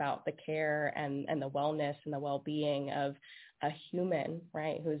think about the care and the wellness and the well-being of a human,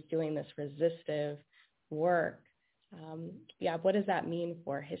 right, who's doing this resistive work. What does that mean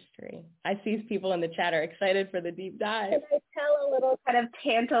for history? I see people in the chat are excited for the deep dive. Can I tell a little kind of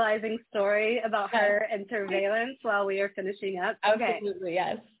tantalizing story about her and surveillance while we are finishing up? Absolutely,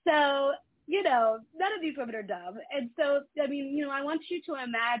 yes. So none of these women are dumb. And so, I mean, I want you to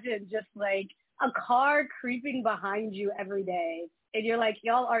imagine just like a car creeping behind you every day, and you're like,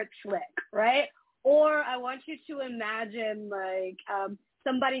 y'all aren't slick, right? Or I want you to imagine like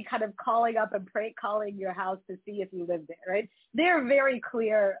somebody kind of calling up and prank calling your house to see if you live there, right? They're very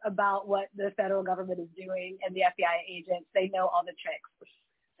clear about what the federal government is doing, and the FBI agents, they know all the tricks.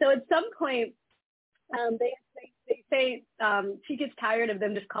 So at some point, they say she gets tired of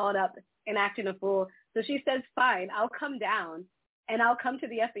them just calling up and acting a fool. So she says, fine, I'll come down and I'll come to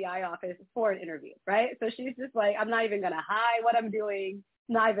the FBI office for an interview, right? So she's just like, I'm not even going to hide what I'm doing,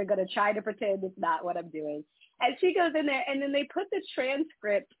 not even going to try to pretend it's not what I'm doing. And she goes in there, and then they put the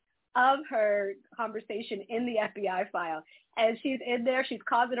transcript of her conversation in the FBI file. And she's in there, she's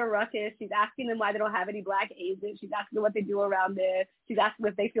causing a ruckus. She's asking them why they don't have any Black agents. She's asking them what they do around there. She's asking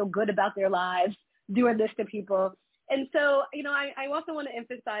if they feel good about their lives doing this to people. And so, I also want to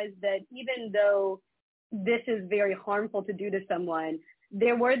emphasize that even though this is very harmful to do to someone,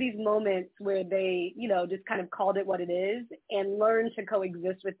 there were these moments where they, just kind of called it what it is and learned to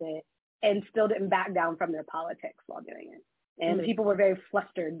coexist with it, and still didn't back down from their politics while doing it. And people were very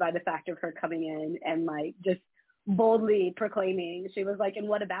flustered by the fact of her coming in and like just boldly proclaiming, she was like, and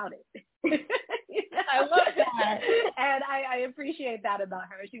what about it? I love that. And I appreciate that about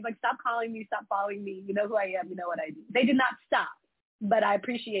her. She's like, stop calling me, stop following me. You know who I am, you know what I do. They did not stop, but I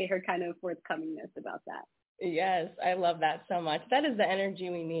appreciate her kind of forthcomingness about that. Yes, I love that so much. That is the energy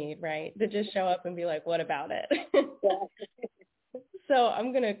we need, right? To just show up and be like, what about it? Yeah. So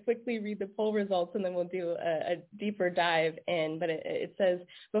I'm going to quickly read the poll results, and then we'll do a deeper dive in. But it says,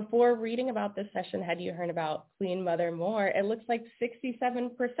 before reading about this session, had you heard about Queen Mother Moore? It looks like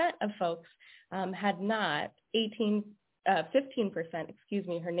 67% of folks had not. 15%,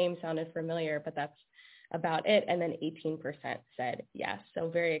 her name sounded familiar, but that's about it. And then 18% said yes. So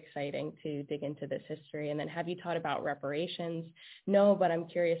very exciting to dig into this history. And then, have you taught about reparations? No, but I'm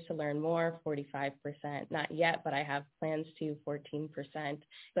curious to learn more. 45%. Not yet, but I have plans to. 14%,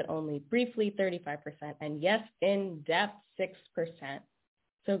 but only briefly. 35%. And yes, in depth. 6%.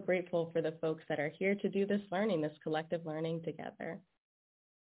 So grateful for the folks that are here to do this learning, this collective learning together.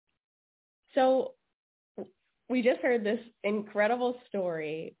 So we just heard this incredible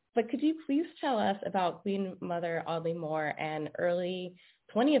story, but could you please tell us about Queen Mother Audley Moore and early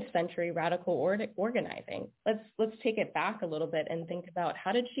 20th century radical organizing? Let's take it back a little bit and think about,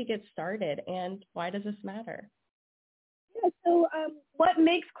 how did she get started, and why does this matter? Yeah, so what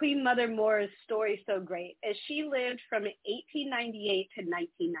makes Queen Mother Moore's story so great is she lived from 1898 to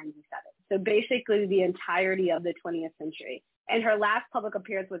 1997. So basically the entirety of the 20th century. And her last public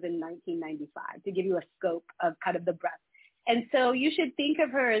appearance was in 1995, to give you a scope of kind of the breadth. And so you should think of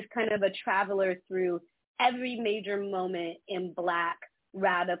her as kind of a traveler through every major moment in Black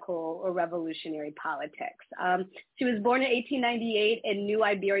radical or revolutionary politics. She was born in 1898 in New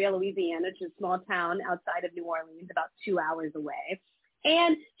Iberia, Louisiana, which is a small town outside of New Orleans, about 2 hours away.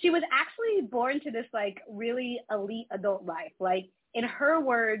 And she was actually born to this like really elite adult life. Like, in her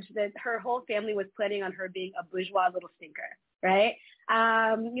words, that her whole family was planning on her being a bourgeois little stinker, right?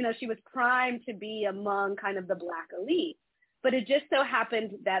 She was primed to be among kind of the Black elite. But it just so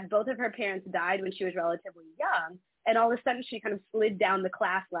happened that both of her parents died when she was relatively young. And all of a sudden, she kind of slid down the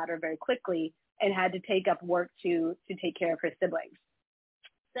class ladder very quickly and had to take up work to take care of her siblings.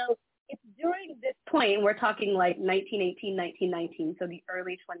 So it's during this point, we're talking like 1918, 1919, so the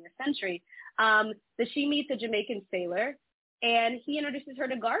early 20th century, that she meets a Jamaican sailor, and he introduces her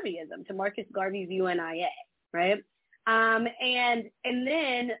to Garveyism, to Marcus Garvey's UNIA, right? And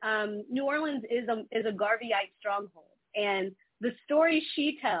then New Orleans is a Garveyite stronghold. And the story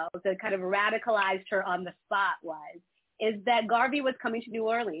she tells that kind of radicalized her on the spot is that Garvey was coming to New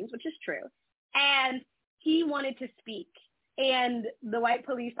Orleans, which is true, and he wanted to speak. And the white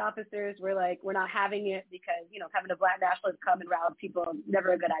police officers were like, we're not having it because, having a Black nationalist come and rouse people,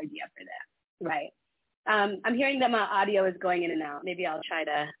 never a good idea for them, right? I'm hearing that my audio is going in and out. Maybe I'll try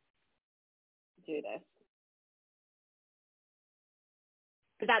to do this.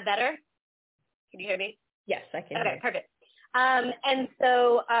 Is that better? Can you hear me? Yes, I can. Okay, perfect. And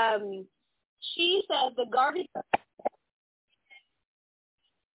so she said the Garvey.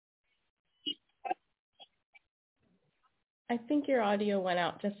 I think your audio went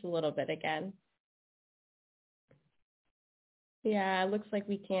out just a little bit again. Yeah, it looks like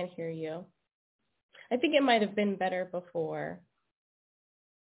we can't hear you. I think it might have been better before.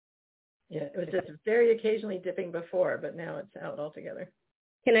 Yeah, it was just very occasionally dipping before, but now it's out altogether.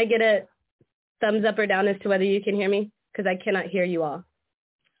 Can I get a thumbs up or down as to whether you can hear me? Because I cannot hear you all.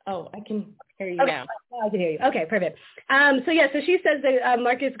 Oh, I can Hear you now. I can hear you. Okay, perfect. So she says that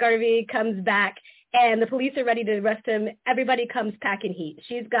Marcus Garvey comes back and the police are ready to arrest him. Everybody comes packing heat.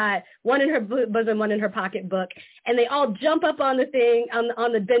 She's got one in her bosom, one in her pocketbook, and they all jump up on the thing,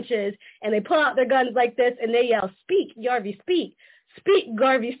 on the benches, and they pull out their guns like this, and they yell, "Speak, Garvey, speak. Speak,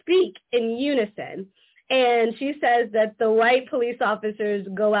 Garvey, speak," in unison. And she says that the white police officers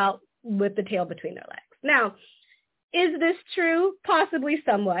go out with the tail between their legs. Now, is this true? Possibly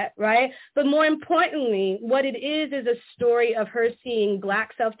somewhat, right? But more importantly, what it is a story of her seeing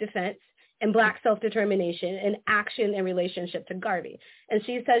Black self-defense and Black self-determination in action in relationship to Garvey. And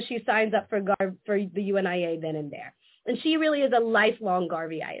she says she signs up for the UNIA then and there. And she really is a lifelong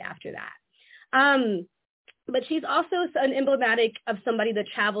Garveyite after that. But she's also an emblematic of somebody that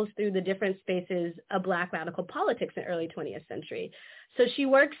travels through the different spaces of Black radical politics in the early 20th century. So she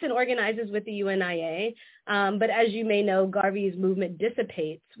works and organizes with the UNIA, but as you may know, Garvey's movement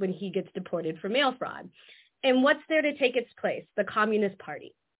dissipates when he gets deported for mail fraud. And what's there to take its place? The Communist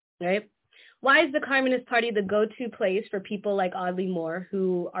Party, right? Why is the Communist Party the go-to place for people like Audley Moore,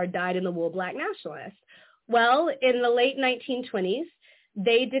 who are dyed-in-the-wool Black nationalists? Well, in the late 1920s,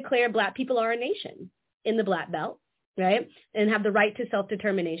 they declare Black people are a nation in the Black Belt, right, and have the right to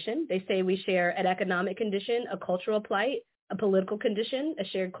self-determination. They say we share an economic condition, a cultural plight, a political condition, a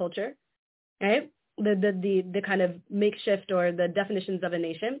shared culture, right, the kind of makeshift or the definitions of a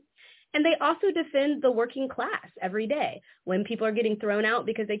nation. And they also defend the working class every day. When people are getting thrown out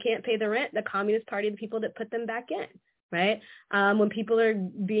because they can't pay the rent, the Communist Party are the people that put them back in, right? When people are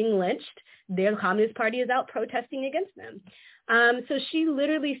being lynched, their Communist Party is out protesting against them. So she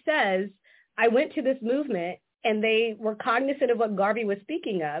literally says, I went to this movement and they were cognizant of what Garvey was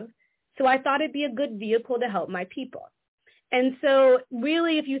speaking of, so I thought it'd be a good vehicle to help my people. And so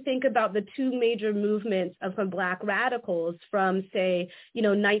really, if you think about the two major movements of some Black radicals from, say,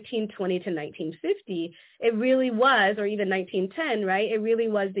 1920 to 1950, it really was, or even 1910, right? It really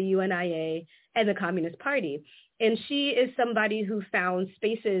was the UNIA and the Communist Party. And she is somebody who found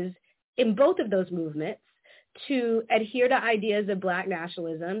spaces in both of those movements to adhere to ideas of Black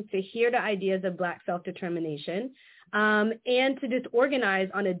nationalism, to adhere to ideas of Black self-determination, and to just organize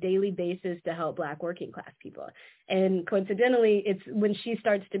on a daily basis to help Black working class people. And coincidentally, it's when she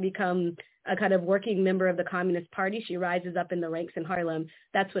starts to become a kind of working member of the Communist Party, she rises up in the ranks in Harlem.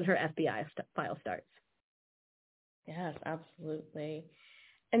 That's when her FBI file starts. Yes, absolutely.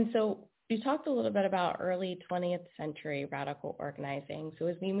 And so you talked a little bit about early 20th century radical organizing. So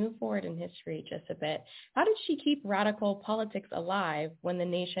as we move forward in history just a bit, how did she keep radical politics alive when the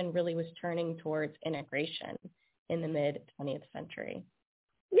nation really was turning towards integration in the mid-20th century?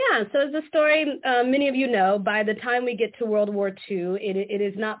 Yeah, so as a story many of you know, by the time we get to World War II, it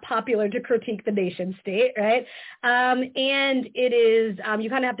is not popular to critique the nation state, right? And it is, you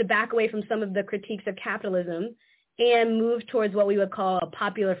kind of have to back away from some of the critiques of capitalism and move towards what we would call a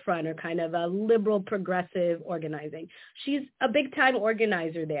popular front, or kind of a liberal progressive organizing. She's a big time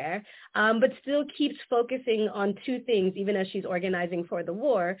organizer there, but still keeps focusing on two things, even as she's organizing for the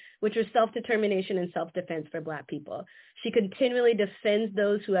war, which are self-determination and self-defense for Black people. She continually defends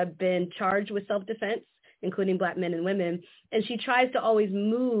those who have been charged with self-defense, including Black men and women, and she tries to always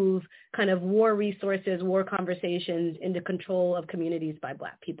move kind of war resources, war conversations into control of communities by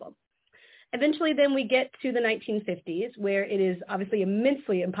Black people. Eventually, then we get to the 1950s, where it is obviously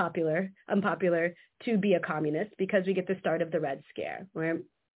immensely unpopular to be a communist, because we get the start of the Red Scare, right?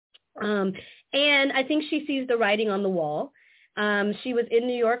 And I think she sees the writing on the wall. She was in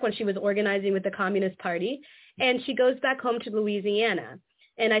New York when she was organizing with the Communist Party, and she goes back home to Louisiana.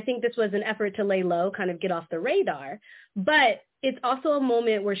 And I think this was an effort to lay low, kind of get off the radar. But it's also a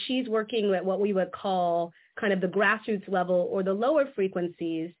moment where she's working at what we would call kind of the grassroots level, or the lower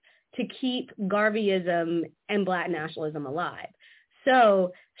frequencies, to keep Garveyism and Black nationalism alive.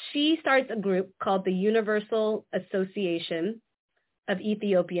 So she starts a group called the Universal Association of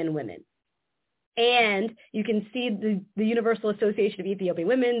Ethiopian Women. And you can see the Universal Association of Ethiopian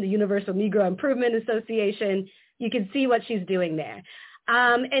Women, the Universal Negro Improvement Association. You can see what she's doing there.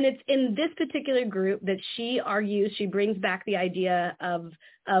 And it's in this particular group that she argues, she brings back the idea of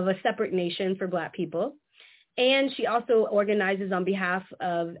a separate nation for Black people. And she also organizes on behalf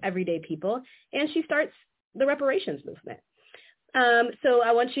of everyday people, and she starts the reparations movement. So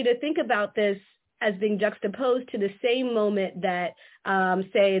I want you to think about this as being juxtaposed to the same moment that,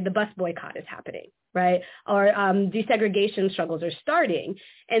 say, the bus boycott is happening, right? Or desegregation struggles are starting.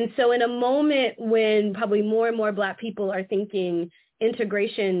 And so in a moment when probably more and more Black people are thinking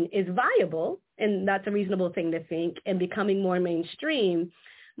integration is viable, and that's a reasonable thing to think, and becoming more mainstream,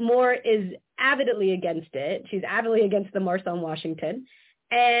 Moore is avidly against it. She's avidly against the March on Washington.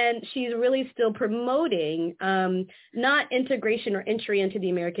 And she's really still promoting not integration or entry into the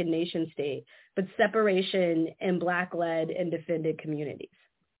American nation state, but separation in Black-led and defended communities.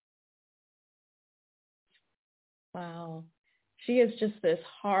 Wow. She is just this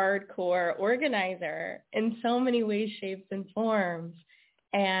hardcore organizer in so many ways, shapes, and forms.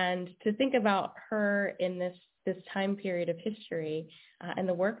 And to think about her in this time period of history and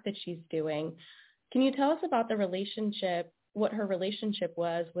the work that she's doing, can you tell us about the relationship, what her relationship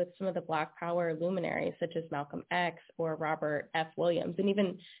was with some of the Black Power luminaries, such as Malcolm X or Robert F. Williams, and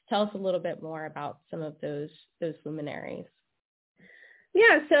even tell us a little bit more about some of those luminaries?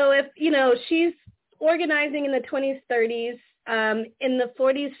 Yeah, so if, she's organizing in the 20s, 30s, in the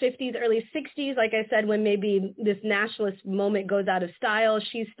 40s, 50s, early 60s, like I said, when maybe this nationalist moment goes out of style,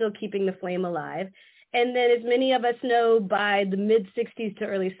 she's still keeping the flame alive. And then, as many of us know, by the mid-60s to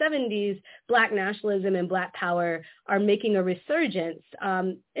early 70s, Black nationalism and Black power are making a resurgence,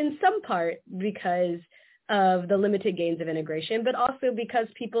 in some part because of the limited gains of integration, but also because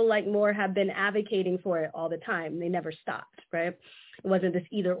people like Moore have been advocating for it all the time. They never stopped, right? It wasn't this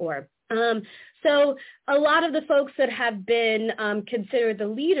either or. So a lot of the folks that have been considered the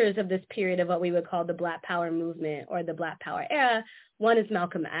leaders of this period of what we would call the Black Power movement or the Black Power era, one is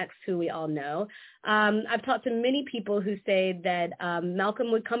Malcolm X, who we all know. I've talked to many people who say that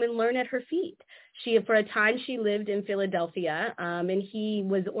Malcolm would come and learn at her feet. For a time, she lived in Philadelphia, and he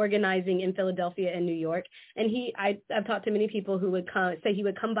was organizing in Philadelphia and New York. And I've talked to many people who would say he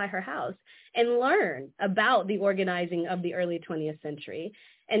would come by her house and learn about the organizing of the early 20th century.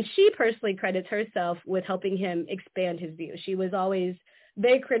 And she personally credits herself with helping him expand his view. She was always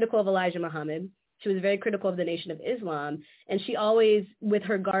very critical of Elijah Muhammad. She was very critical of the Nation of Islam. And she always, with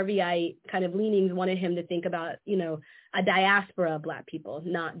her Garveyite kind of leanings, wanted him to think about, a diaspora of Black people,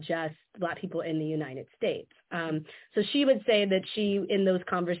 not just Black people in the United States. So she would say that she, in those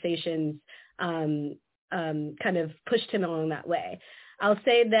conversations, kind of pushed him along that way. I'll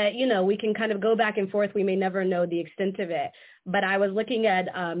say that, we can kind of go back and forth. We may never know the extent of it. But I was looking at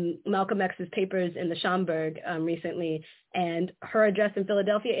Malcolm X's papers in the Schomburg recently, and her address in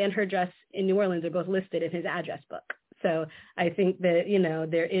Philadelphia and her address in New Orleans are both listed in his address book. So I think that,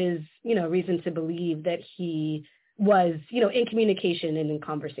 there is, reason to believe that he was, in communication and in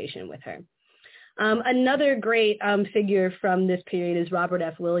conversation with her. Another great figure from this period is Robert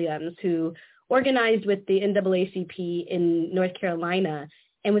F. Williams, who organized with the NAACP in North Carolina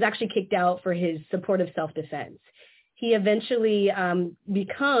and was actually kicked out for his support of self-defense. He eventually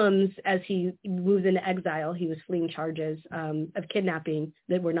becomes, as he moves into exile, he was fleeing charges of kidnapping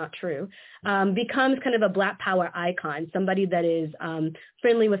that were not true, becomes kind of a Black power icon, somebody that is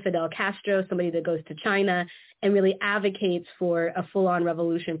friendly with Fidel Castro, somebody that goes to China and really advocates for a full-on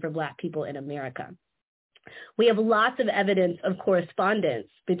revolution for Black people in America. We have lots of evidence of correspondence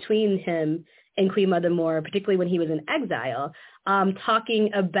between him and Queen Mother Moore, particularly when he was in exile,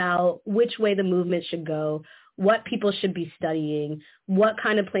 talking about which way the movement should go, what people should be studying, what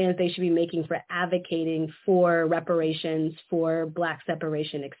kind of plans they should be making for advocating for reparations, for Black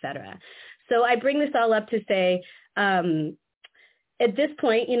separation, et cetera. So I bring this all up to say, at this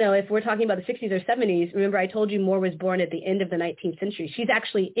point, if we're talking about the 60s or 70s, remember I told you Moore was born at the end of the 19th century. She's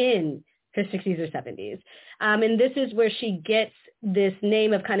actually in her 60s or 70s. And this is where she gets this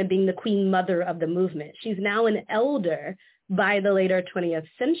name of kind of being the Queen Mother of the movement. She's now an elder by the later 20th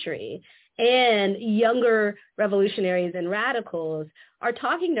century. And younger revolutionaries and radicals are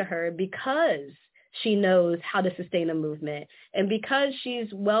talking to her because she knows how to sustain a movement and because she's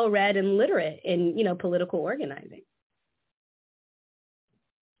well-read and literate in, political organizing.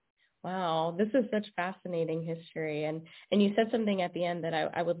 Wow, this is such fascinating history. And you said something at the end that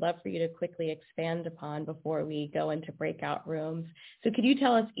I would love for you to quickly expand upon before we go into breakout rooms. So could you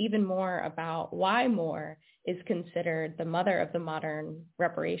tell us even more about why Moore is considered the mother of the modern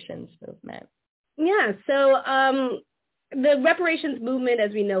reparations movement? Yeah, so the reparations movement,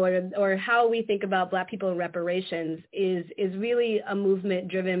 as we know, or how we think about Black people in reparations is really a movement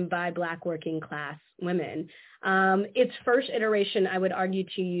driven by Black working class women. Its first iteration, I would argue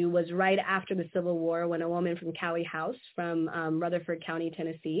to you, was right after the Civil War when a woman from Cowie House from Rutherford County,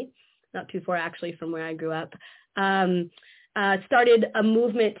 Tennessee, not too far actually from where I grew up, started a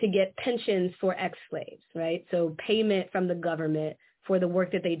movement to get pensions for ex-slaves, right? So payment from the government for the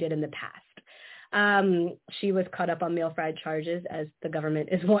work that they did in the past. She was caught up on mail fraud charges, as the government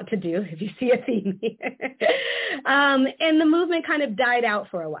is wont to do, if you see a theme here. And the movement kind of died out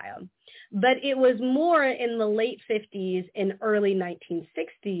for a while. But it was Moore in the late 50s and early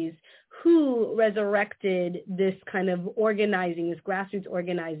 1960s who resurrected this kind of organizing, this grassroots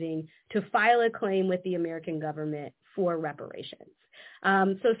organizing, to file a claim with the American government for reparations.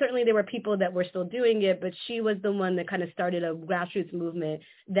 So certainly there were people that were still doing it, but she was the one that kind of started a grassroots movement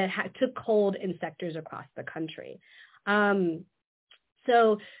that took hold in sectors across the country.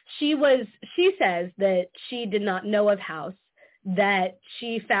 So she says that she did not know of House, that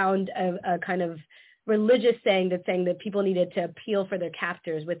she found a kind of religious saying that people needed to appeal for their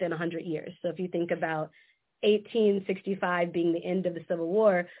captors within 100 years. So if you think about 1865 being the end of the Civil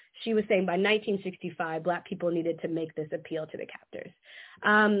War, she was saying by 1965, Black people needed to make this appeal to the captors.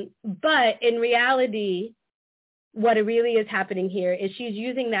 But in reality, what it really is happening here is she's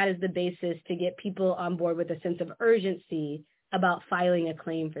using that as the basis to get people on board with a sense of urgency about filing a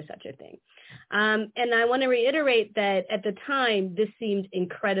claim for such a thing. And I want to reiterate that at the time, this seemed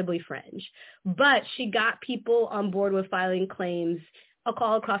incredibly fringe, but she got people on board with filing claims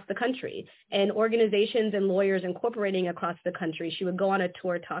all across the country, and organizations and lawyers incorporating across the country. She would go on a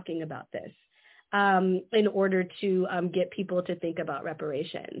tour talking about this in order to get people to think about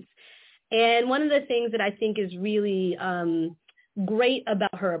reparations. And one of the things that I think is really great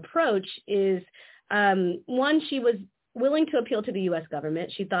about her approach is, one, she was willing to appeal to the U.S.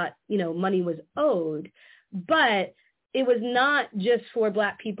 government. She thought, money was owed, but it was not just for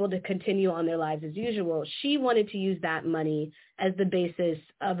Black people to continue on their lives as usual. She wanted to use that money as the basis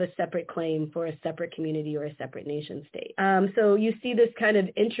of a separate claim for a separate community or a separate nation state. So you see this kind of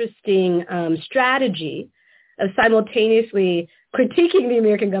interesting strategy of simultaneously critiquing the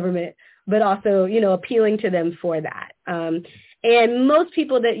American government, but also, appealing to them for that. And most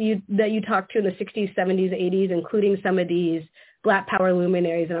people that you talk to in the 60s, 70s, 80s, including some of these Black power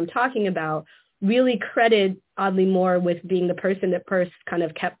luminaries that I'm talking about, really credit Audley Moore with being the person that first kind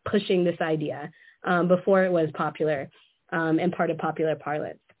of kept pushing this idea before it was popular and part of popular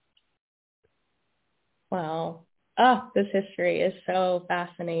parlance. Wow. Oh, this history is so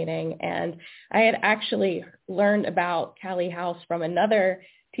fascinating. And I had actually learned about Callie House from another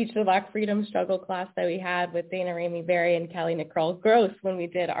Teach the Black Freedom Struggle class that we had with Dana Ramey Berry and Callie Nicole Gross when we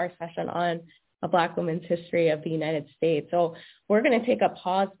did our session on a Black woman's history of the United States. So we're going to take a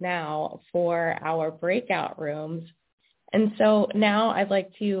pause now for our breakout rooms. And so now I'd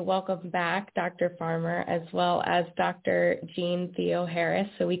like to welcome back Dr. Farmer as well as Dr. Jean Theo Harris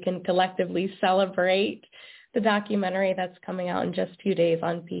so we can collectively celebrate the documentary that's coming out in just 2 days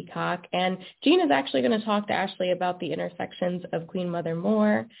on Peacock. And Jean is actually going to talk to Ashley about the intersections of Queen Mother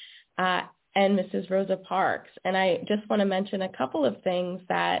Moore and Mrs. Rosa Parks. And I just want to mention a couple of things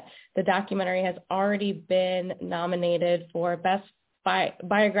that the documentary has already been nominated for Best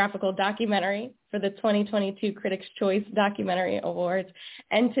Biographical Documentary for the 2022 Critics' Choice Documentary Awards.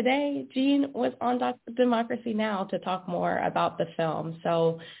 And today, Jean was on Democracy Now! To talk more about the film.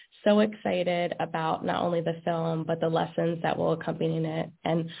 So excited about not only the film, but the lessons that will accompany it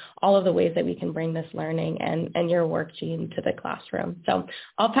and all of the ways that we can bring this learning and your work, Jean, to the classroom. So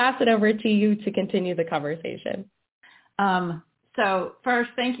I'll pass it over to you to continue the conversation. So first,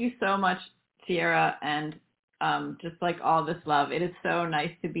 thank you so much, Sierra, and just like all this love. It is so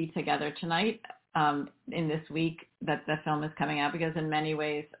nice to be together tonight in this week that the film is coming out, because in many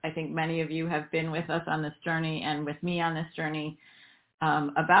ways, I think many of you have been with us on this journey and with me on this journey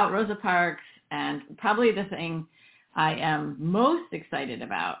about Rosa Parks. And probably the thing I am most excited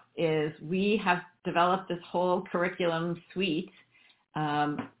about is we have developed this whole curriculum suite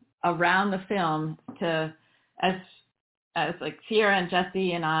around the film to, as like Sierra and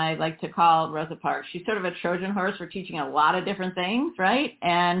Jesse and I like to call Rosa Parks, she's sort of a Trojan horse for teaching a lot of different things, right?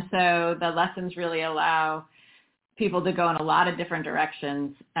 And so the lessons really allow people to go in a lot of different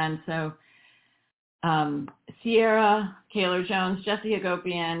directions. And so Sierra, Kaylor Jones, Jesse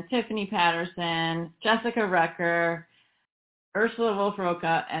Hagopian, Tiffany Patterson, Jessica Recker, Ursula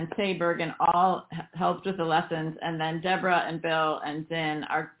Wolf-Roca, and Say Bergen all helped with the lessons. And then Deborah and Bill and Zin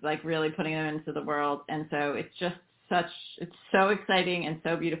are like really putting them into the world. And so it's just it's so exciting and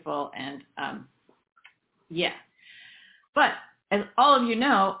so beautiful. And yeah. But as all of you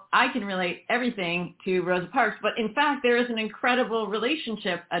know, I can relate everything to Rosa Parks, but in fact, there is an incredible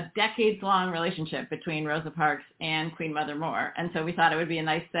relationship, a decades-long relationship between Rosa Parks and Queen Mother Moore. And so we thought it would be a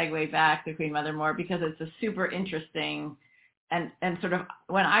nice segue back to Queen Mother Moore, because it's a super interesting and sort of,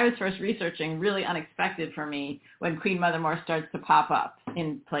 when I was first researching, really unexpected for me when Queen Mother Moore starts to pop up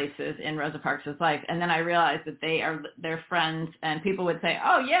in places in Rosa Parks' life. And then I realized that they're friends, and people would say,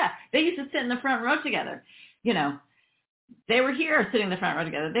 oh yeah, they used to sit in the front row together. They were here sitting in the front row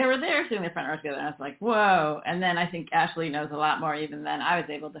together. They were there sitting in the front row together. And I was like, whoa. And then I think Ashley knows a lot more even than I was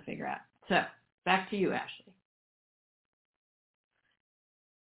able to figure out. So back to you, Ashley.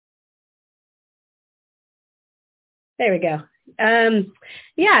 There we go. I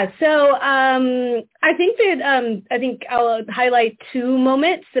think I'll highlight two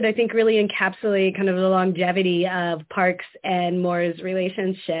moments that I think really encapsulate kind of the longevity of Parks and Moore's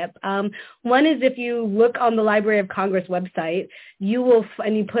relationship. One is if you look on the Library of Congress website, you will,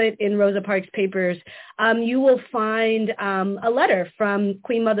 and you put in Rosa Parks' papers, you will find a letter from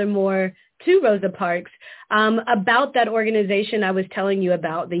Queen Mother Moore to Rosa Parks about that organization I was telling you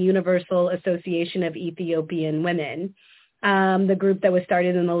about, the Universal Association of Ethiopian Women. The group that was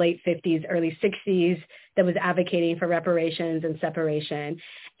started in the late 50s, early 60s, that was advocating for reparations and separation.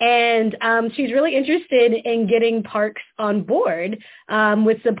 And she's really interested in getting Parks on board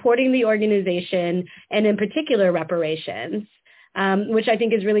with supporting the organization and in particular reparations, which I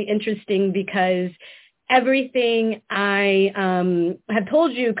think is really interesting because everything I have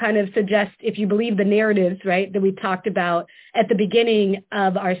told you kind of suggests, if you believe the narratives, right, that we talked about at the beginning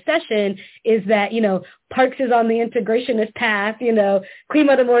of our session, is that, Parks is on the integrationist path, Queen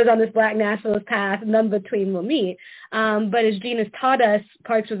Mother Moore is on this Black nationalist path, none between will meet. But as Jean has taught us,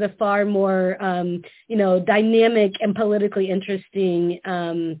 Parks was a far more, dynamic and politically interesting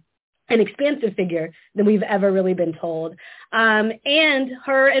an expansive figure than we've ever really been told. And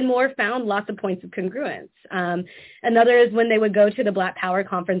her and Moore found lots of points of congruence. Another is when they would go to the Black Power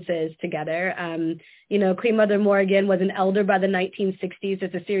conferences together. Queen Mother Moore, again, was an elder by the 1960s.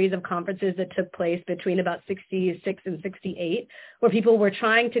 It's a series of conferences that took place between about 66 and 68, where people were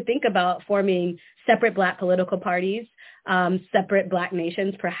trying to think about forming separate Black political parties, separate Black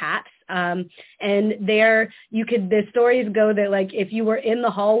nations, perhaps. And there the stories go that, like, if you were in the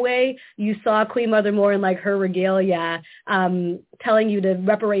hallway, you saw Queen Mother Moore in, like, her regalia telling you to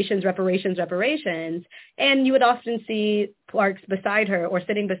reparations. And you would often see Parks beside her or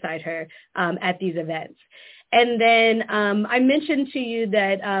sitting beside her at these events. And then I mentioned to you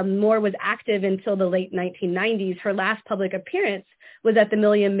that Moore was active until the late 1990s. Her last public appearance was at the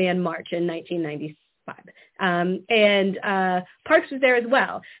Million Man March in 1995. And Parks was there as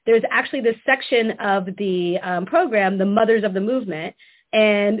well. There's actually this section of the program, the Mothers of the Movement,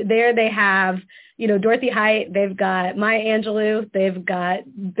 and there they have, Dorothy Height, they've got Maya Angelou, they've got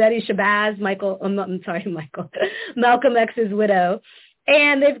Betty Shabazz, Malcolm X's widow,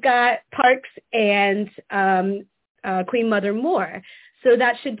 and they've got Parks and Queen Mother Moore. So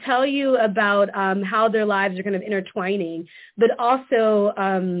that should tell you about how their lives are kind of intertwining, but also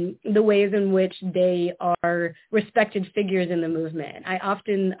the ways in which they are respected figures in the movement. I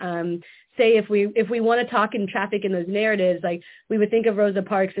often say if we want to talk and traffic in those narratives, like we would think of Rosa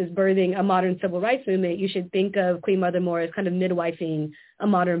Parks as birthing a modern civil rights movement, you should think of Queen Mother Moore as kind of midwifing a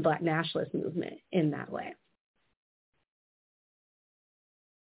modern Black nationalist movement in that way.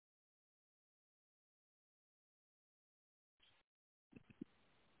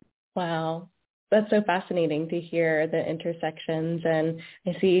 Wow. That's so fascinating to hear the intersections. And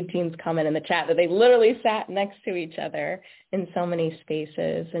I see Jean's comment in the chat that they literally sat next to each other in so many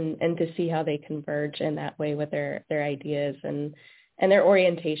spaces, and to see how they converge in that way with their ideas and their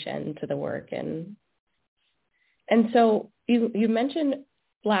orientation to the work. And so you mentioned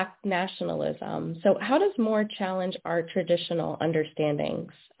Black nationalism. So how does Moore challenge our traditional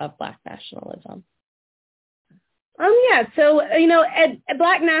understandings of Black nationalism? So,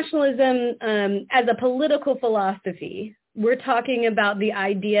 Black nationalism as a political philosophy, we're talking about the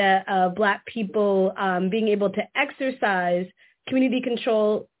idea of Black people being able to exercise community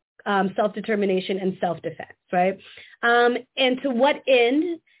control, self-determination, and self-defense, right? And to what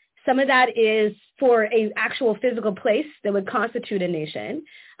end? Some of that is for an actual physical place that would constitute a nation.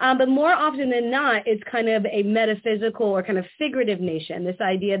 But more often than not, it's kind of a metaphysical or kind of figurative nation, this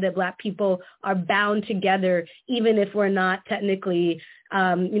idea that Black people are bound together, even if we're not technically,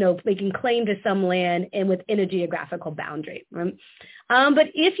 making claim to some land and within a geographical boundary. Right? But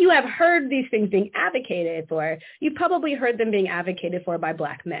if you have heard these things being advocated for, you probably heard them being advocated for by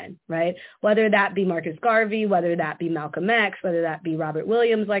Black men, right? Whether that be Marcus Garvey, whether that be Malcolm X, whether that be Robert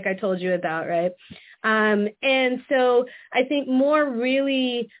Williams, like I told you about, right? And so I think Moore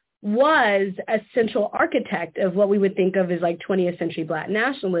really was a central architect of what we would think of as like 20th century Black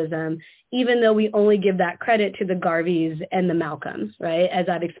nationalism, even though we only give that credit to the Garveys and the Malcolms, right, as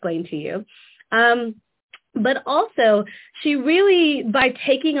I've explained to you. But also, she really, by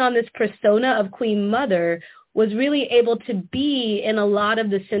taking on this persona of Queen Mother, was really able to be in a lot of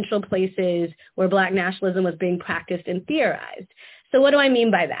the central places where Black nationalism was being practiced and theorized. So what do I mean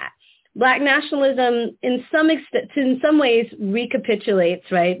by that? Black nationalism, in some ways, recapitulates,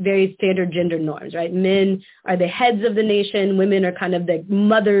 right, very standard gender norms, right? Men are the heads of the nation. Women are kind of the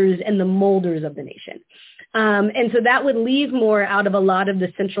mothers and the molders of the nation. And so that would leave Moore out of a lot of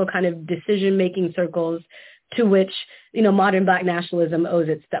the central kind of decision-making circles to which modern Black nationalism owes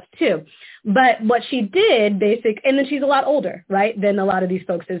its stuff too. But what she did and then she's a lot older, right, than a lot of these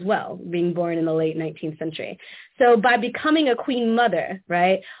folks as well, being born in the late 19th century. So by becoming a queen mother,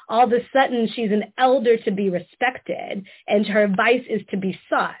 right, all of a sudden she's an elder to be respected and her advice is to be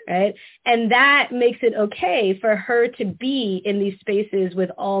sought, right? And that makes it okay for her to be in these spaces with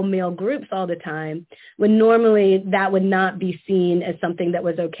all male groups all the time, when normally that would not be seen as something that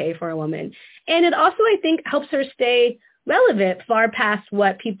was okay for a woman. And it also, I think, helps her stay relevant far past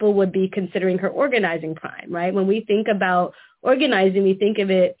what people would be considering her organizing prime, right? When we think about organizing, we think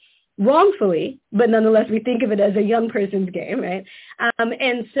of it wrongfully, but nonetheless, we think of it as a young person's game, right?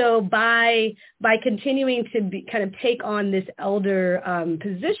 And so by continuing to kind of take on this elder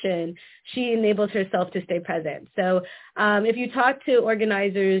position, she enables herself to stay present. So if you talk to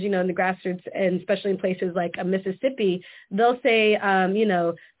organizers, in the grassroots, and especially in places like Mississippi, they'll say,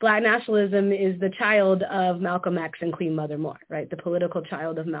 Black nationalism is the child of Malcolm X and Queen Mother Moore, right? The political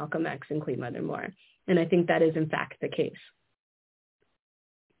child of Malcolm X and Queen Mother Moore. And I think that is, in fact, the case.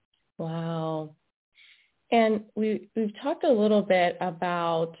 Wow. And we've talked a little bit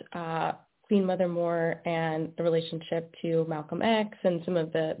about Queen Mother Moore and the relationship to Malcolm X and some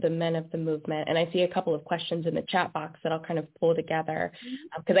of the men of the movement. And I see a couple of questions in the chat box that I'll kind of pull together,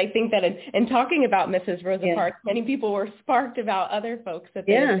 because I think that in talking about Mrs. Rosa Parks, many people were sparked about other folks that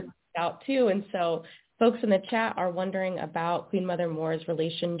they had out too. And so folks in the chat are wondering about Queen Mother Moore's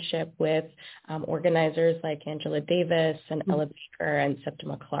relationship with organizers like Angela Davis and Ella Baker and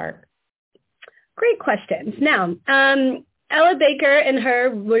Septima Clark. Great questions. Now, Ella Baker and her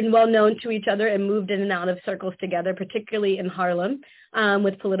were well known to each other and moved in and out of circles together, particularly in Harlem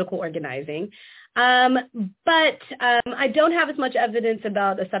with political organizing. But I don't have as much evidence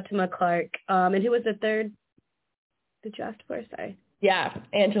about Septima Clark. And who was the third? Did you ask for? Sorry. Yeah,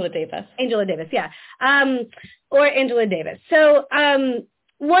 Angela Davis. Angela Davis, yeah. Or Angela Davis. So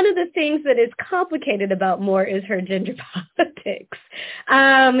one of the things that is complicated about Moore is her gender politics.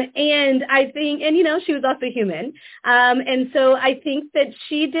 And I think, she was also human. And so I think that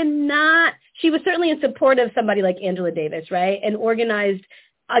she was certainly in support of somebody like Angela Davis, right? And organized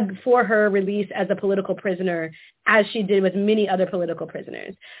for her release as a political prisoner, as she did with many other political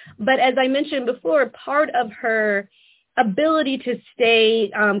prisoners. But as I mentioned before, part of her ability to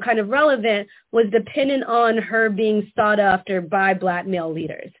stay kind of relevant was dependent on her being sought after by Black male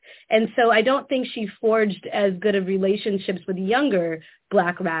leaders. And so I don't think she forged as good of relationships with younger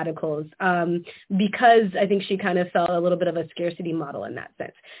Black radicals because I think she kind of felt a little bit of a scarcity model in that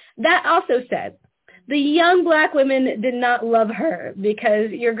sense. That also said, the young Black women did not love her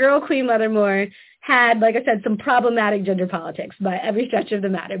because your girl Queen Mother Moore had, like I said, some problematic gender politics by every stretch of the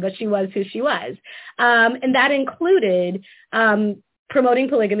matter, but she was who she was. And that included promoting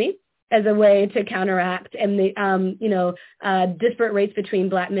polygamy as a way to counteract and the, disparate rates between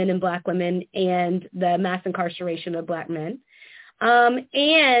Black men and Black women and the mass incarceration of Black men.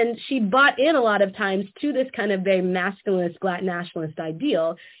 And she bought in a lot of times to this kind of very masculinist Black nationalist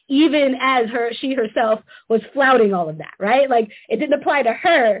ideal, even as she herself was flouting all of that, right? Like it didn't apply to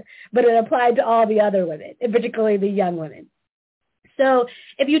her, but it applied to all the other women, and particularly the young women. So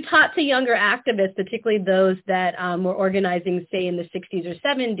if you talk to younger activists, particularly those that were organizing, say, in the 60s or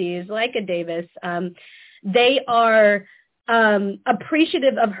 70s, like a Davis, they are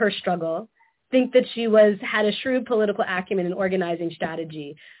appreciative of her struggle, think that she had a shrewd political acumen and organizing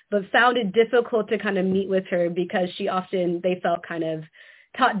strategy, but found it difficult to kind of meet with her because they felt kind of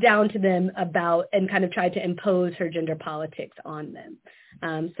taught down to them about and kind of tried to impose her gender politics on them.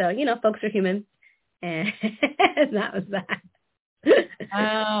 So, folks are human, and that was that.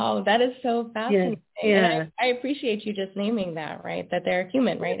 Wow, that is so fascinating. Yeah. I appreciate you just naming that, right? That they're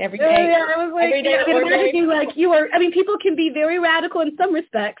human, right? Every day. I was like, people can be very radical in some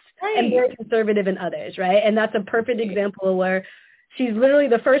respects and very conservative in others, right? And that's a perfect example where she's literally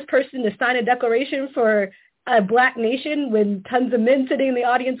the first person to sign a declaration for a Black nation when tons of men sitting in the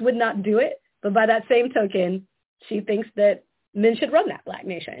audience would not do it. But by that same token, she thinks that men should run that Black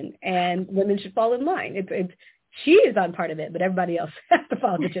nation and women should fall in line. She is on part of it, but everybody else has to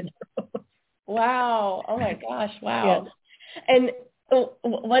follow the gender rules. Wow. Oh, my gosh. Wow. Yeah. And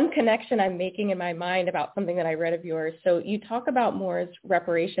one connection I'm making in my mind about something that I read of yours. So you talk about Moore's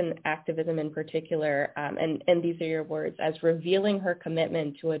reparation activism in particular, and these are your words, as revealing her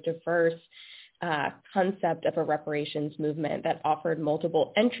commitment to a diverse concept of a reparations movement that offered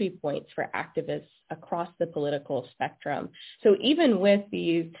multiple entry points for activists across the political spectrum. So even with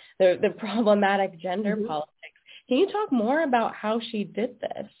the problematic gender politics, can you talk more about how she did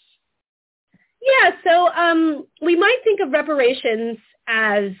this? Yeah, so we might think of reparations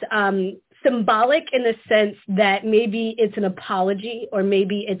as symbolic in the sense that maybe it's an apology or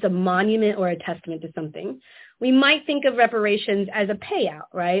maybe it's a monument or a testament to something. We might think of reparations as a payout,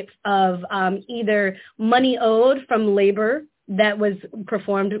 right, of either money owed from labor that was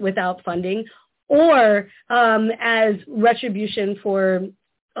performed without funding, or as retribution for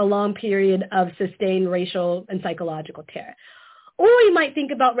a long period of sustained racial and psychological terror. Or we might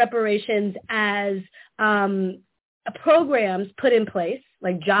think about reparations as programs put in place,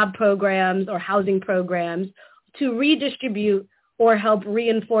 like job programs or housing programs, to redistribute or help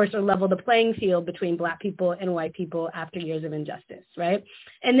reinforce or level the playing field between Black people and white people after years of injustice, right?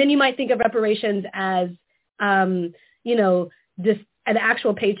 And then you might think of reparations as, just an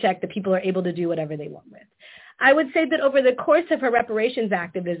actual paycheck that people are able to do whatever they want with. I would say that over the course of her reparations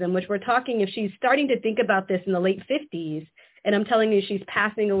activism, which we're talking, if she's starting to think about this in the late 50s, and I'm telling you she's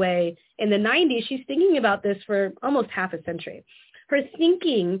passing away in the 90s, she's thinking about this for almost half a century. Her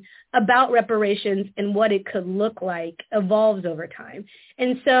thinking about reparations and what it could look like evolves over time.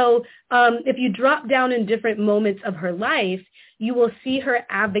 And so if you drop down in different moments of her life, you will see her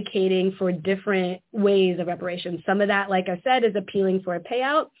advocating for different ways of reparations. Some of that, like I said, is appealing for a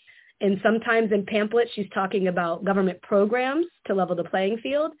payout. And sometimes in pamphlets, she's talking about government programs to level the playing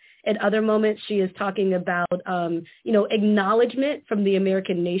field. At other moments, she is talking about, acknowledgement from the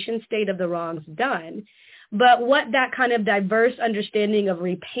American nation state of the wrongs done. But what that kind of diverse understanding of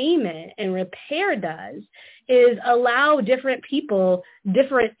repayment and repair does is allow different people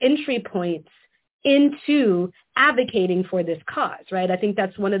different entry points into advocating for this cause, right? I think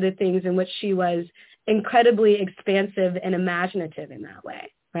that's one of the things in which she was incredibly expansive and imaginative in that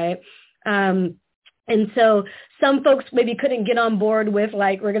way, right? And so some folks maybe couldn't get on board with,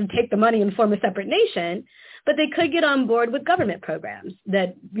 like, we're going to take the money and form a separate nation, but they could get on board with government programs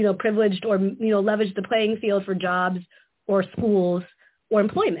that, privileged or, leveraged the playing field for jobs or schools or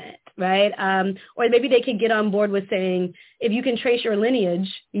employment, right? Or maybe they could get on board with saying, if you can trace your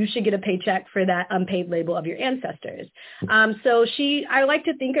lineage, you should get a paycheck for that unpaid labor of your ancestors. So I like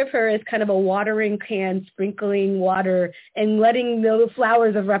to think of her as kind of a watering can, sprinkling water and letting the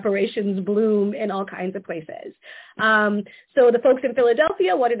flowers of reparations bloom in all kinds of places. So the folks in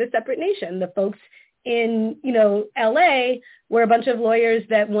Philadelphia wanted a separate nation. The folks in, LA were a bunch of lawyers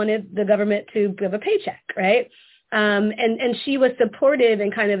that wanted the government to give a paycheck, right? And she was supportive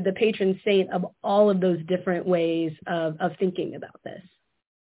and kind of the patron saint of all of those different ways of thinking about this.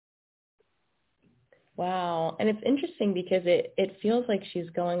 Wow. And it's interesting because it feels like she's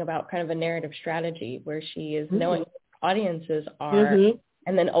going about kind of a narrative strategy where she is knowing what audiences are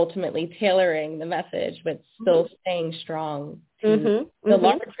and then ultimately tailoring the message, but still staying strong to the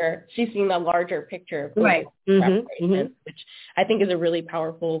larger, she's seeing the larger picture of reparations, which I think is a really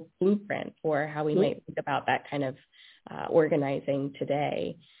powerful blueprint for how we might think about that kind of organizing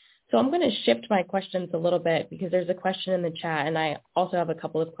today. So I'm going to shift my questions a little bit because there's a question in the chat, and I also have a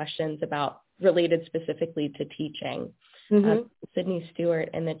couple of questions about related specifically to teaching. Sydney Stewart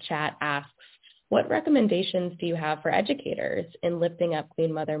in the chat asks, what recommendations do you have for educators in lifting up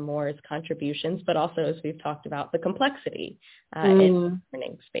Queen Mother Moore's contributions, but also, as we've talked about, the complexity in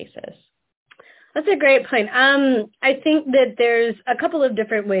learning spaces? That's a great point. I think that there's a couple of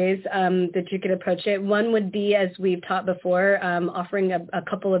different ways that you could approach it. One would be, as we've taught before, offering a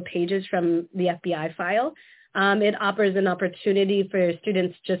couple of pages from the FBI file. It offers an opportunity for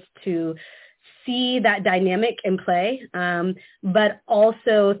students just to see that dynamic in play, but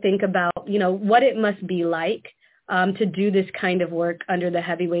also think about, what it must be like to do this kind of work under the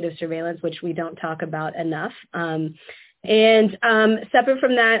heavy weight of surveillance, which we don't talk about enough. And separate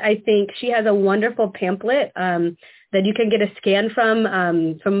from that, I think she has a wonderful pamphlet that you can get a scan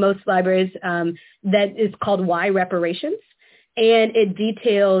from most libraries that is called Why Reparations. And it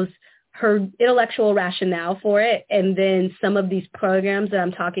details her intellectual rationale for it, and then some of these programs that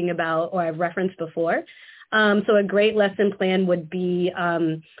I'm talking about or I've referenced before. So a great lesson plan would be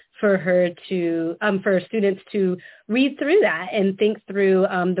for students to read through that and think through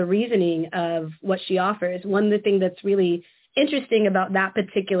the reasoning of what she offers. One of the things that's really interesting about that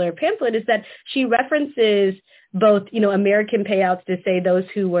particular pamphlet is that she references both, American payouts to, say, those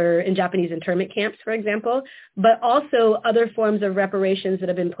who were in Japanese internment camps, for example, but also other forms of reparations that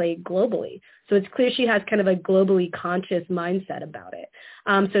have been played globally. So it's clear she has kind of a globally conscious mindset about it.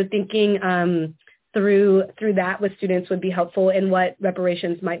 So thinking through that with students would be helpful in what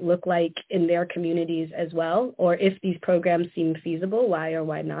reparations might look like in their communities as well, or if these programs seem feasible, why or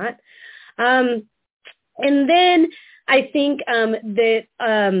why not. And then I think that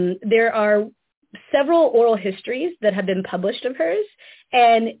there are several oral histories that have been published of hers,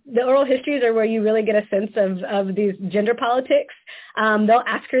 And the oral histories are where you really get a sense of these gender politics. They'll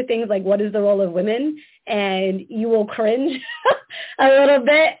ask her things like, what is the role of women? And you will cringe a little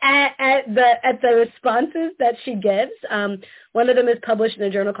bit at the responses that she gives. One of them is published in a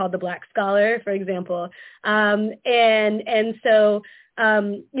journal called The Black Scholar, for example. And so,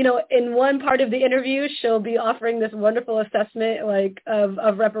 in one part of the interview, she'll be offering this wonderful assessment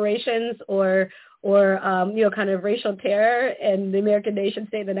of reparations or kind of racial terror and the American nation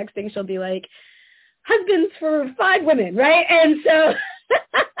state. The next thing she'll be like, husbands for 5 women, right? And so,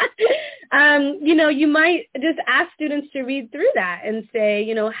 you might just ask students to read through that and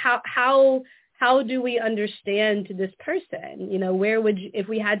say, how do we understand this person? Where would you, if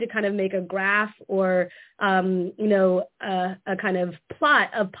we had to kind of make a graph or, a kind of plot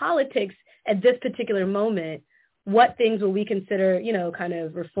of politics at this particular moment, what things will we consider, kind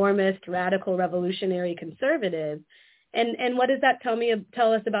of reformist, radical, revolutionary, conservative? And what does that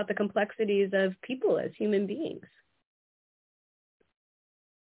tell us about the complexities of people as human beings?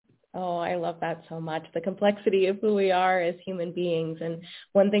 Oh, I love that so much. The complexity of who we are as human beings. And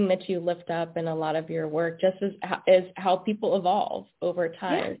one thing that you lift up in a lot of your work just is how people evolve over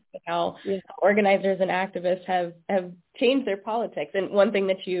time, how organizers and activists have changed their politics. And one thing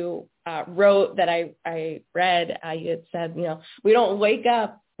that you wrote that I read, you had said, we don't wake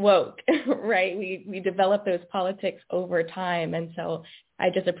up woke, right? We develop those politics over time. And so I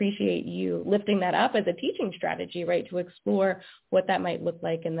just appreciate you lifting that up as a teaching strategy, right, to explore what that might look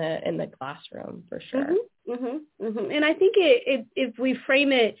like in the classroom, for sure. Mm-hmm, mm-hmm. And I think if we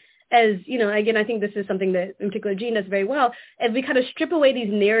frame it as, again, I think this is something that in particular Jean does very well, as we kind of strip away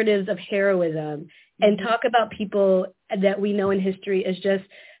these narratives of heroism and talk about people that we know in history as just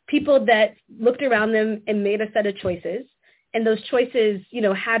people that looked around them and made a set of choices. And those choices,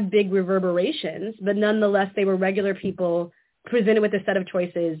 had big reverberations, but nonetheless, they were regular people presented with a set of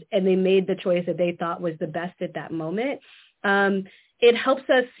choices, and they made the choice that they thought was the best at that moment. It helps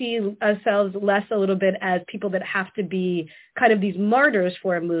us see ourselves less a little bit as people that have to be kind of these martyrs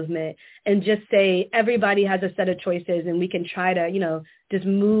for a movement and just say everybody has a set of choices and we can try to, just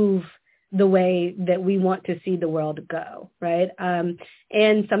move the way that we want to see the world go, right?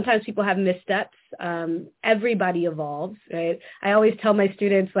 And sometimes people have missteps. Everybody evolves, right? I always tell my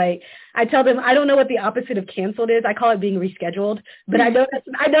students, I tell them, I don't know what the opposite of canceled is. I call it being rescheduled, but I know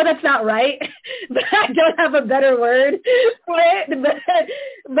that's not right, but I don't have a better word for it. But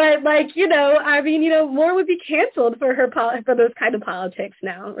Moore would be canceled for those kind of politics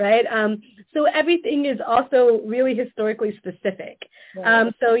now, right? So everything is also really historically specific.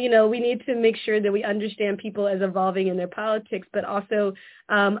 Right. So we need to make sure that we understand people as evolving in their politics, but also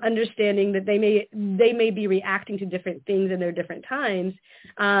understanding that they may be reacting to different things in their different times.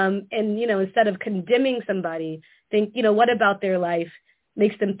 And instead of condemning somebody, think, what about their life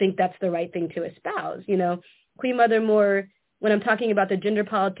makes them think that's the right thing to espouse? Queen Mother Moore, when I'm talking about the gender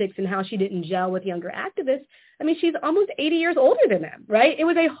politics and how she didn't gel with younger activists, she's almost 80 years older than them, right? It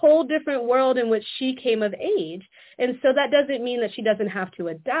was a whole different world in which she came of age. And so that doesn't mean that she doesn't have to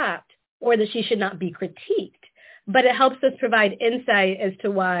adapt or that she should not be critiqued. But it helps us provide insight as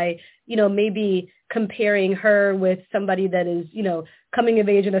to why, maybe comparing her with somebody that is, coming of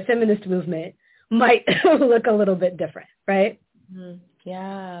age in a feminist movement might look a little bit different, right? Mm-hmm.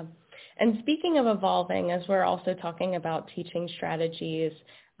 Yeah. And speaking of evolving, as we're also talking about teaching strategies,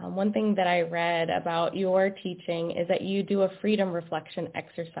 one thing that I read about your teaching is that you do a freedom reflection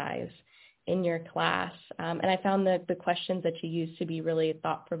exercise in your class. And I found that the questions that you use to be really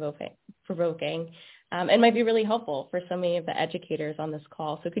thought-provoking and might be really helpful for so many of the educators on this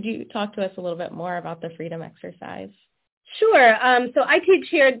call. So could you talk to us a little bit more about the freedom exercise? Sure. So I teach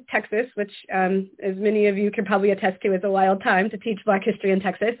here in Texas, which, as many of you can probably attest to, is a wild time to teach Black history in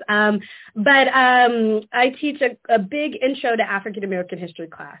Texas. But I teach a big intro to African American history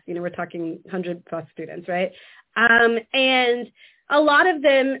class. We're talking 100+ students, right? And a lot of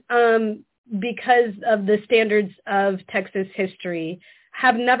them, because of the standards of Texas history,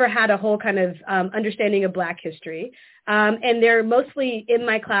 have never had a whole kind of understanding of Black history. And they're mostly in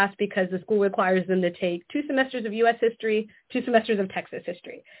my class because the school requires them to take 2 semesters of U.S. history, 2 semesters of Texas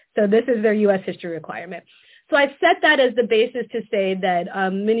history. So this is their U.S. history requirement. So I set that as the basis to say that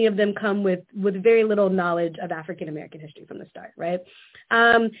many of them come with very little knowledge of African American history from the start, right?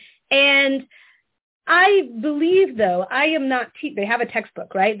 And I believe, though, I am not they have a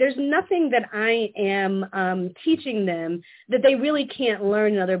textbook, right? There's nothing that I am teaching them that they really can't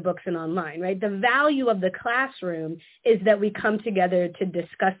learn in other books and online, right? The value of the classroom is that we come together to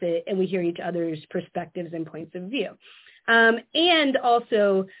discuss it and we hear each other's perspectives and points of view. And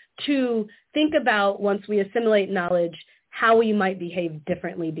also to think about, once we assimilate knowledge, how we might behave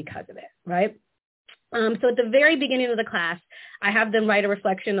differently because of it, right? So at the very beginning of the class, I have them write a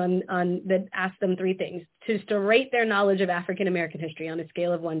reflection on that, ask them three things: to rate their knowledge of African American history on a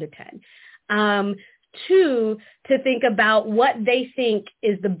scale of 1 to 10. 2, to think about what they think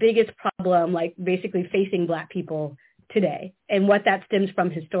is the biggest problem, like basically facing Black people today, and what that stems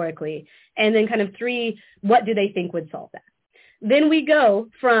from historically. And then kind of 3, what do they think would solve that? Then we go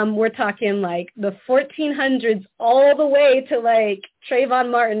from, we're talking like the 1400s all the way to like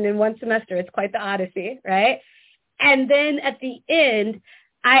Trayvon Martin in one semester. It's quite the odyssey, right? And then at the end,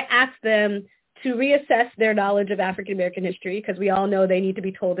 I ask them to reassess their knowledge of African American history, because we all know they need to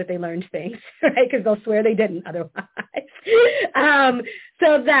be told that they learned things, right? Because they'll swear they didn't otherwise.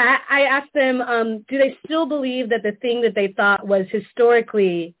 So that I ask them, do they still believe that the thing that they thought was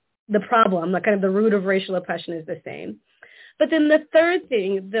historically the problem, like kind of the root of racial oppression, is the same? But then the third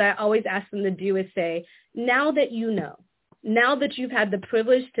thing that I always ask them to do is say, now that you know, now that you've had the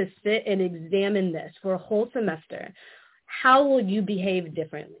privilege to sit and examine this for a whole semester, how will you behave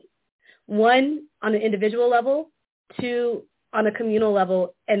differently? 1, on an individual level, 2, on a communal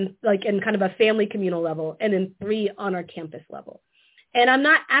level, and like in kind of a family communal level, and then 3, on our campus level. And I'm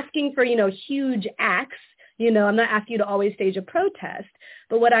not asking for, huge acts. I'm not asking you to always stage a protest.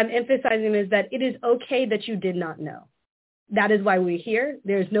 But what I'm emphasizing is that it is okay that you did not know. That is why we're here.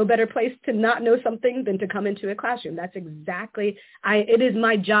 There's no better place to not know something than to come into a classroom. That's exactly, it is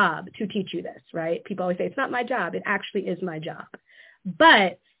my job to teach you this, right? People always say, it's not my job. It actually is my job.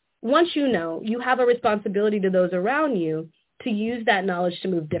 But once you know, you have a responsibility to those around you to use that knowledge to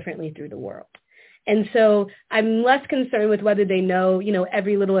move differently through the world. And so I'm less concerned with whether they know,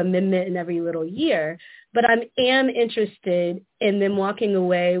 every little amendment in every little year, but I am interested in them walking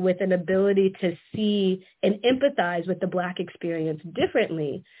away with an ability to see and empathize with the Black experience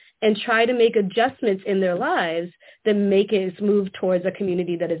differently and try to make adjustments in their lives that make it move towards a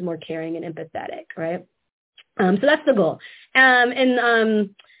community that is more caring and empathetic, right? So that's the goal.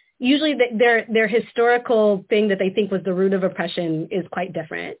 Usually their historical thing that they think was the root of oppression is quite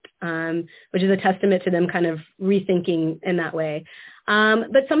different, which is a testament to them kind of rethinking in that way.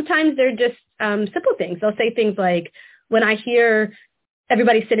 But sometimes they're just simple things. They'll say things like, when I hear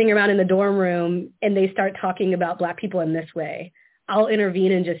everybody sitting around in the dorm room and they start talking about Black people in this way, I'll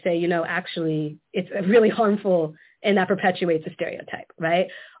intervene and just say, actually, it's really harmful and that perpetuates a stereotype, right?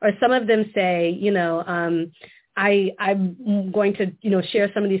 Or some of them say, I'm going to,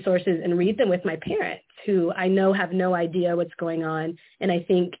 share some of these sources and read them with my parents, who I know have no idea what's going on. And I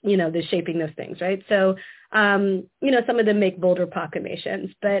think, they're shaping those things, right? So, some of them make bolder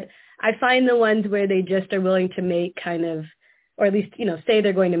proclamations, but I find the ones where they just are willing to make kind of, or at least, say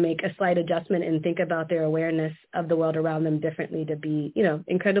they're going to make a slight adjustment and think about their awareness of the world around them differently to be,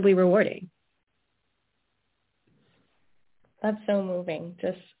 incredibly rewarding. That's so moving.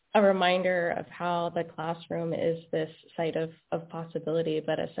 Just a reminder of how the classroom is this site of possibility,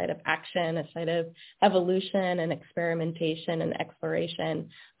 but a site of action, a site of evolution and experimentation and exploration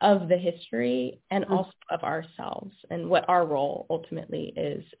of the history and also of ourselves and what our role ultimately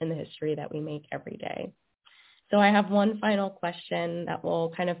is in the history that we make every day. So I have one final question that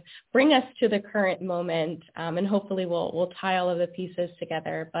will kind of bring us to the current moment, and hopefully we'll tie all of the pieces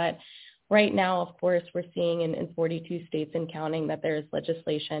together. But right now, of course, we're seeing in 42 states and counting that there's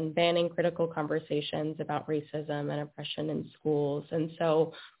legislation banning critical conversations about racism and oppression in schools. And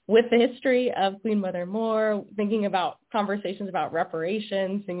so with the history of Queen Mother Moore, thinking about conversations about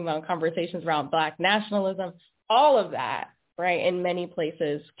reparations, thinking about conversations around Black nationalism, all of that, right, in many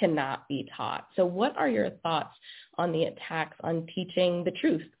places cannot be taught. So what are your thoughts on the attacks on teaching the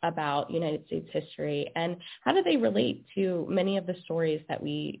truth about United States history, and how do they relate to many of the stories that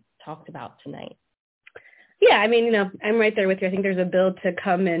we talked about tonight? Yeah, I mean, I'm right there with you. I think there's a bill to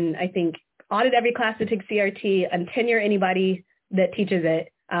come and I think audit every class that takes CRT and tenure anybody that teaches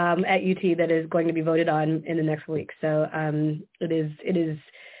it at UT that is going to be voted on in the next week. So it is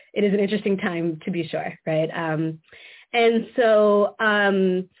an interesting time to be sure, right? And so,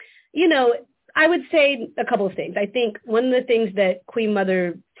 I would say a couple of things. I think one of the things that Queen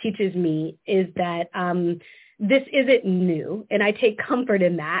Mother teaches me is that this isn't new, and I take comfort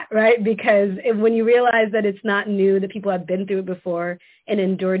in that, right? Because when you realize that it's not new, that people have been through it before and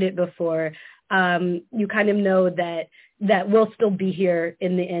endured it before, you kind of know that we'll still be here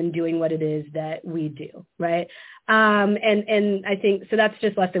in the end doing what it is that we do, right? And I think, so that's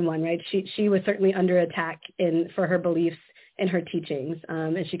just lesson one, right? She was certainly under attack for her beliefs and her teachings,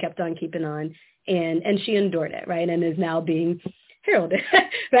 and she kept on keeping on, and she endured it, right? And is now being heralded,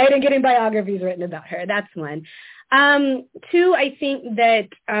 right? And getting biographies written about her. That's one. Two, I think that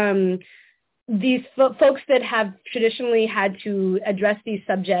these folks that have traditionally had to address these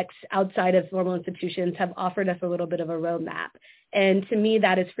subjects outside of formal institutions have offered us a little bit of a roadmap. And to me,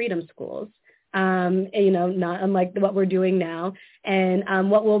 that is freedom schools, not unlike what we're doing now.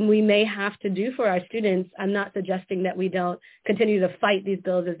 And what we may have to do for our students, I'm not suggesting that we don't continue to fight these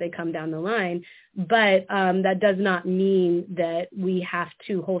bills as they come down the line, but that does not mean that we have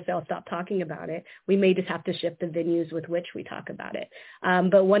to wholesale stop talking about it. We may just have to shift the venues with which we talk about it.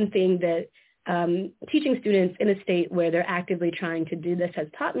 But one thing that teaching students in a state where they're actively trying to do this has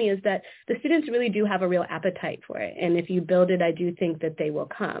taught me is that the students really do have a real appetite for it. And if you build it, I do think that they will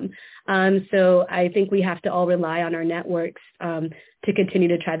come. So I think we have to all rely on our networks to continue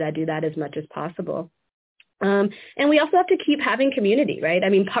to try to do that as much as possible. And we also have to keep having community, right? I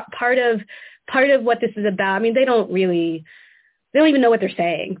mean, part of what this is about, I mean, they don't even know what they're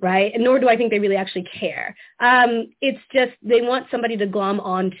saying, right? And nor do I think they really actually care. It's just they want somebody to glom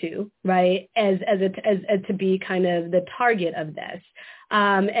onto, right, as to be kind of the target of this.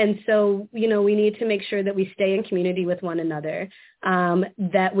 And so, we need to make sure that we stay in community with one another,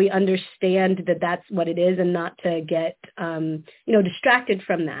 that we understand that that's what it is and not to get, distracted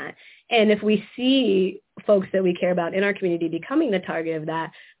from that. And if we see folks that we care about in our community becoming the target of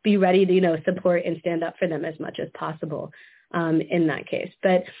that, be ready to, support and stand up for them as much as possible. In that case.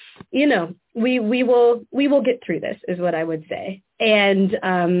 But, we will get through this is what I would say. And,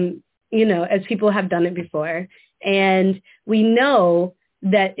 as people have done it before. And we know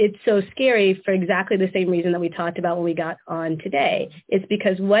that it's so scary for exactly the same reason that we talked about when we got on today. It's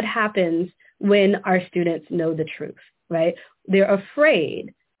because what happens when our students know the truth, right? They're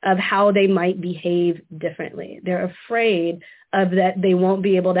afraid of how they might behave differently. They're afraid of that they won't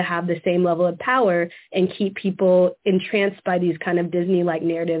be able to have the same level of power and keep people entranced by these kind of Disney-like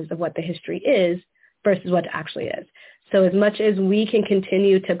narratives of what the history is versus what it actually is. So as much as we can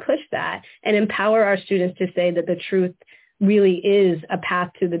continue to push that and empower our students to say that the truth really is a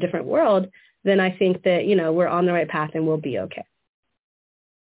path to the different world, then I think that, we're on the right path and we'll be okay.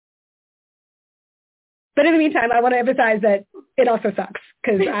 But in the meantime, I want to emphasize that it also sucks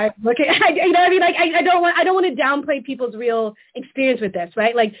because I don't want to downplay people's real experience with this,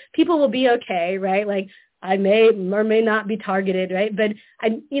 right? Like people will be okay, right? Like I may or may not be targeted, right? But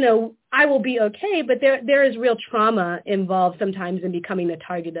I will be okay. But there is real trauma involved sometimes in becoming the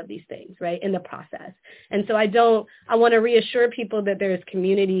target of these things, right? In the process. And so I want to reassure people that there is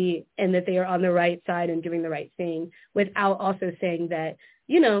community and that they are on the right side and doing the right thing without also saying that,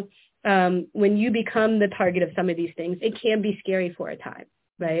 when you become the target of some of these things, it can be scary for a time,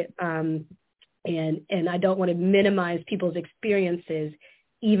 right? And I don't want to minimize people's experiences,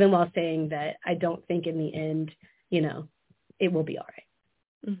 even while saying that I don't think in the end, it will be all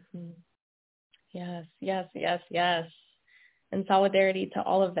right. Mm-hmm. Yes. And solidarity to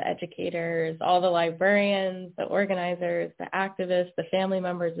all of the educators, all the librarians, the organizers, the activists, the family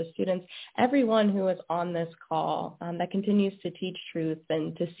members, the students, everyone who is on this call that continues to teach truth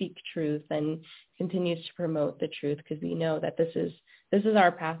and to seek truth and continues to promote the truth, because we know that this is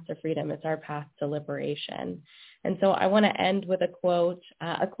our path to freedom. It's our path to liberation. And so I want to end with a quote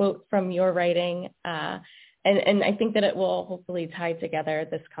from your writing. And I think that it will hopefully tie together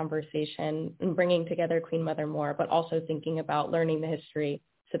this conversation and bringing together Queen Mother Moore, but also thinking about learning the history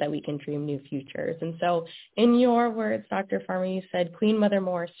so that we can dream new futures. And so in your words, Dr. Farmer, you said Queen Mother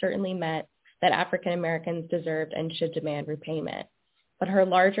Moore certainly meant that African Americans deserved and should demand repayment. But her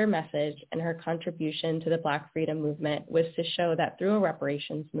larger message and her contribution to the Black freedom movement was to show that through a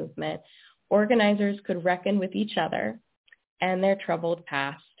reparations movement, organizers could reckon with each other and their troubled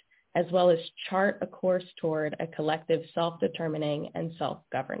past, as well as chart a course toward a collective self-determining and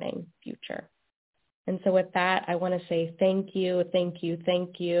self-governing future. And so with that, I want to say thank you.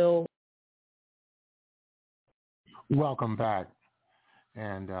 Welcome back.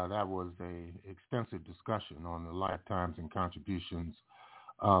 And that was an extensive discussion on the lifetimes and contributions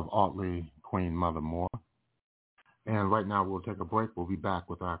of Audley Queen Mother Moore. And right now we'll take a break. We'll be back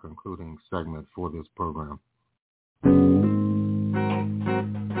with our concluding segment for this program.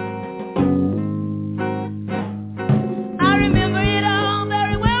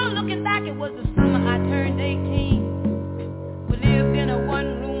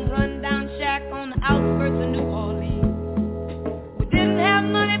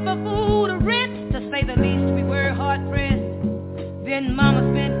 Mama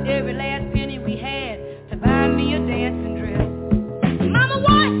spent every last penny we had to buy me a dancing dress. Mama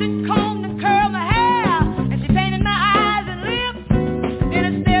washed and combed and curled my hair, and she painted my eyes and lips. Then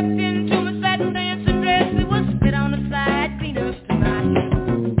I stepped into my satin dancing dress. It was spit on the side, clean up to my hips.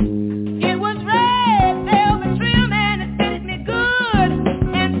 It was red velvet trim and it fitted me good.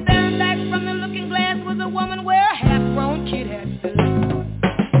 And standing back from the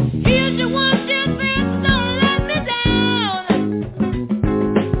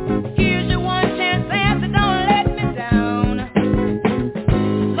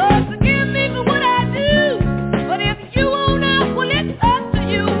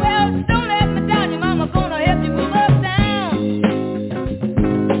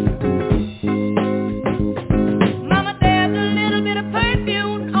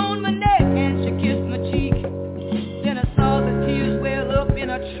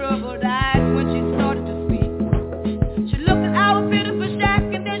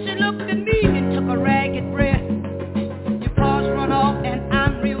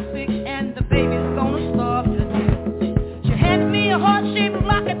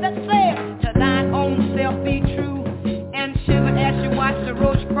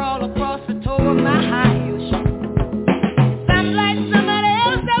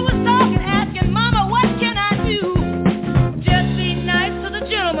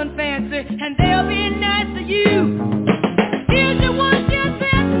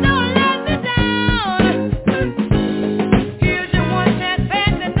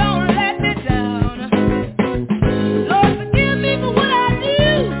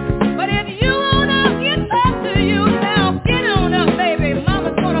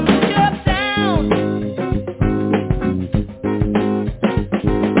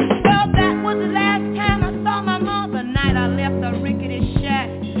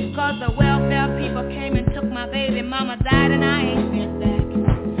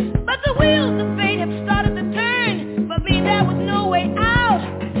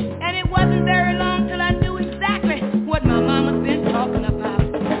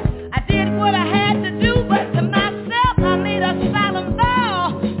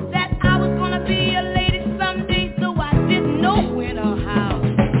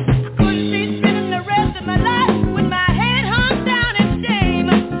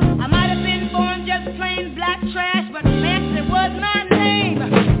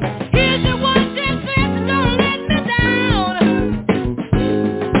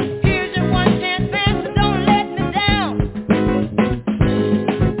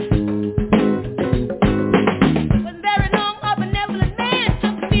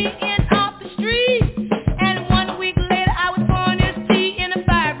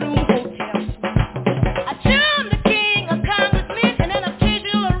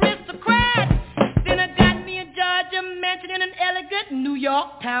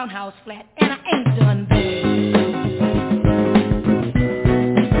York townhouse flat, and I ain't done bad.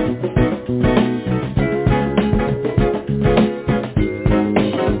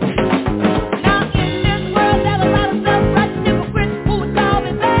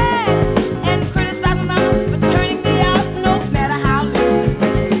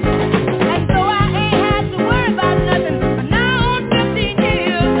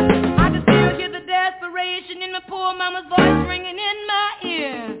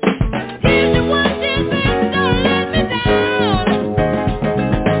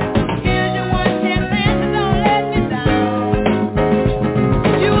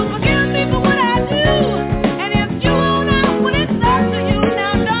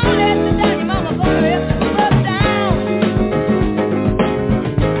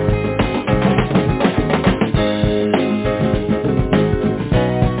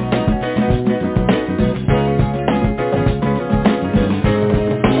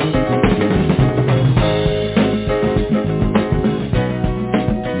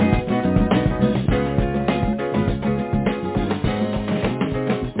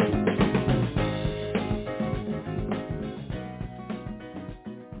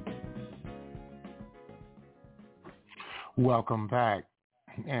 Welcome back,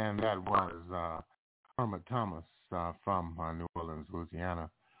 and that was Herman Thomas from New Orleans, Louisiana,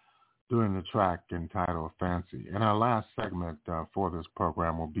 doing the track entitled Fancy. And our last segment for this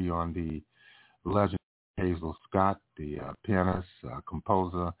program will be on the legend Hazel Scott, the pianist,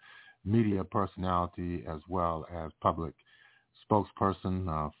 composer, media personality, as well as public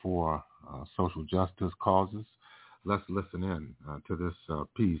spokesperson for social justice causes. Let's listen in to this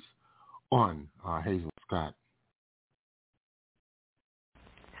piece on Hazel Scott.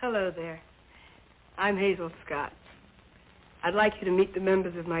 Hello there. I'm Hazel Scott. I'd like you to meet the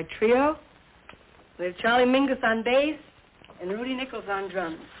members of my trio. We have Charlie Mingus on bass and Rudy Nichols on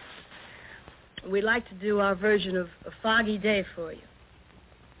drums. We'd like to do our version of A Foggy Day for you.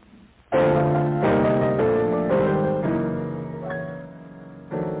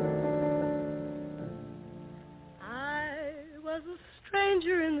 I was a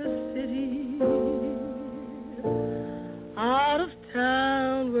stranger in the city, out of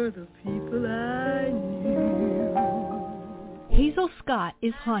town were the people I knew. Hazel Scott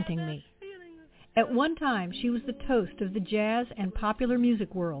is haunting me. At one time, she was the toast of the jazz and popular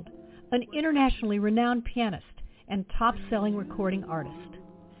music world, an internationally renowned pianist and top-selling recording artist.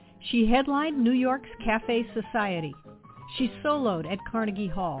 She headlined New York's Cafe Society. She soloed at Carnegie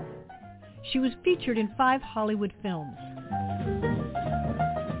Hall. She was featured in 5 Hollywood films.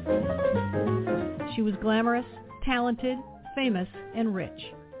 She was glamorous, talented, famous, and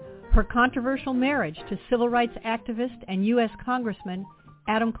rich. Her controversial marriage to civil rights activist and U.S. Congressman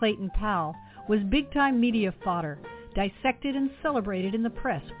Adam Clayton Powell was big-time media fodder, dissected and celebrated in the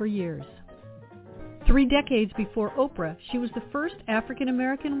press for years. 3 decades before Oprah, she was the first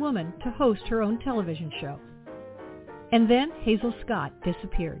African-American woman to host her own television show. And then Hazel Scott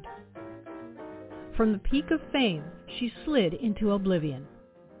disappeared. From the peak of fame, she slid into oblivion.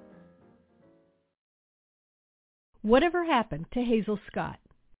 Whatever happened to Hazel Scott?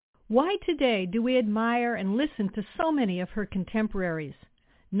 Why today do we admire and listen to so many of her contemporaries,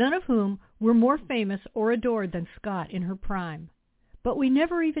 none of whom were more famous or adored than Scott in her prime? But we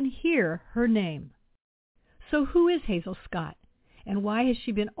never even hear her name. So who is Hazel Scott, and why has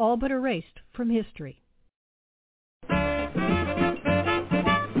she been all but erased from history?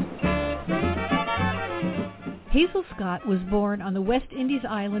 Hazel Scott was born on the West Indies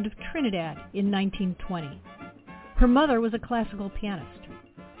island of Trinidad in 1920. Her mother was a classical pianist.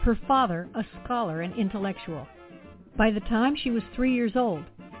 Her father, a scholar and intellectual. By the time she was 3 years old,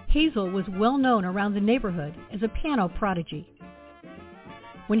 Hazel was well known around the neighborhood as a piano prodigy.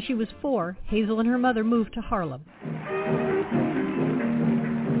 When she was 4, Hazel and her mother moved to Harlem.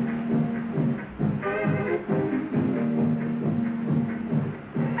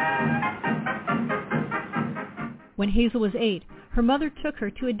 When Hazel was 8, her mother took her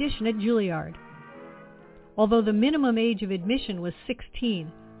to audition at Juilliard. Although the minimum age of admission was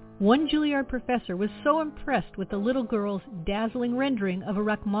 16, one Juilliard professor was so impressed with the little girl's dazzling rendering of a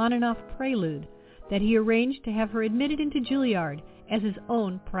Rachmaninoff prelude that he arranged to have her admitted into Juilliard as his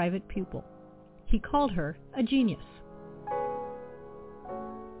own private pupil. He called her a genius.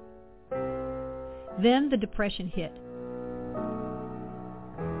 Then the Depression hit.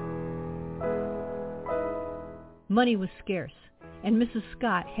 Money was scarce, and Mrs.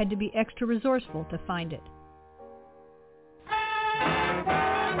 Scott had to be extra resourceful to find it.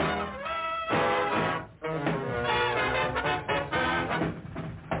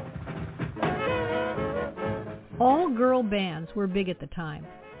 All-girl bands were big at the time,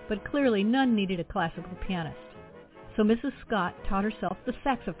 but clearly none needed a classical pianist. So Mrs. Scott taught herself the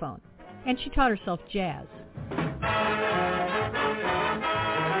saxophone, and she taught herself jazz.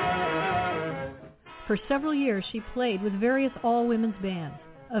 For several years, she played with various all-women's bands,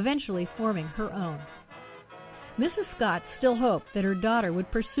 eventually forming her own. Mrs. Scott still hoped that her daughter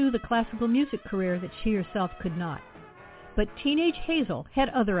would pursue the classical music career that she herself could not. But teenage Hazel had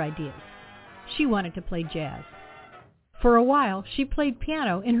other ideas. She wanted to play jazz. For a while, she played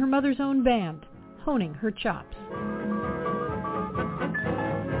piano in her mother's own band, honing her chops.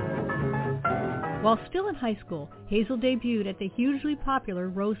 While still in high school, Hazel debuted at the hugely popular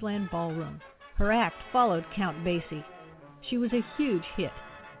Roseland Ballroom. Her act followed Count Basie. She was a huge hit.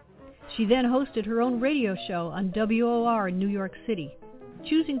 She then hosted her own radio show on WOR in New York City,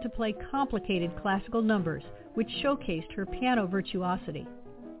 choosing to play complicated classical numbers, which showcased her piano virtuosity.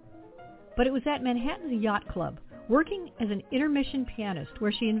 But it was at Manhattan's Yacht Club, working as an intermission pianist,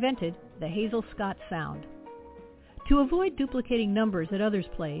 where she invented the Hazel Scott sound. To avoid duplicating numbers that others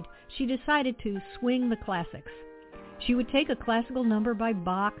played, she decided to swing the classics. She would take a classical number by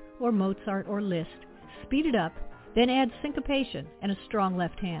Bach or Mozart or Liszt, speed it up, then add syncopation and a strong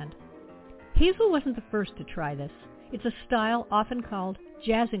left hand. Hazel wasn't the first to try this. It's a style often called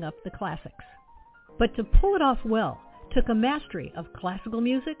jazzing up the classics. But to pull it off well took a mastery of classical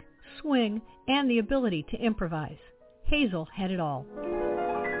music, swing, and the ability to improvise. Hazel had it all.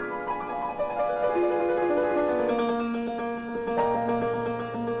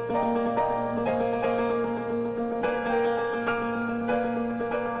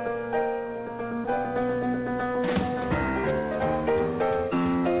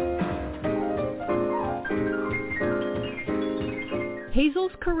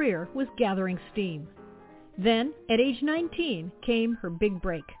 Hazel's career was gathering steam. Then, at age 19, came her big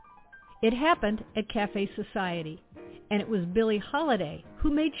break. It happened at Cafe Society, and it was Billie Holiday who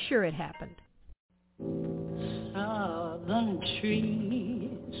made sure it happened. Southern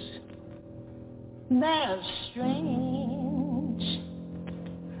trees bear strange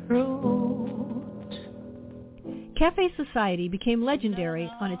fruit. Cafe Society became legendary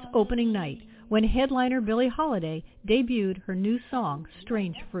on its opening night when headliner Billie Holiday debuted her new song,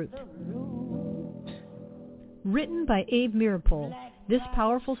 Strange Fruit. Written by Abe Mirapol, this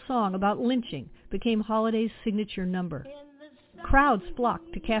powerful song about lynching became Holiday's signature number. Crowds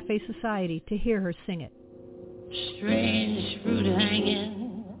flocked to Cafe Society to hear her sing it. Strange fruit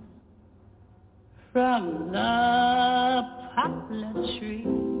hanging from the poplar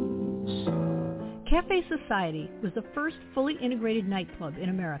trees. Cafe Society was the first fully integrated nightclub in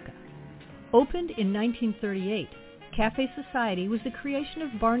America. Opened in 1938, Cafe Society was the creation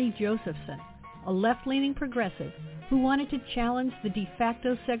of Barney Josephson, a left-leaning progressive who wanted to challenge the de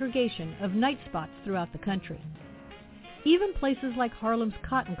facto segregation of night spots throughout the country. Even places like Harlem's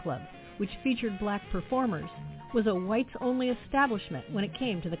Cotton Club, which featured black performers, was a whites-only establishment when it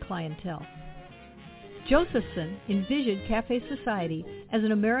came to the clientele. Josephson envisioned Cafe Society as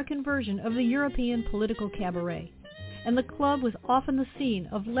an American version of the European political cabaret, and the club was often the scene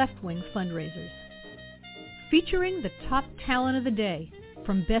of left-wing fundraisers. Featuring the top talent of the day,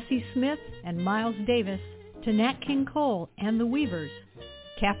 from Bessie Smith and Miles Davis to Nat King Cole and the Weavers,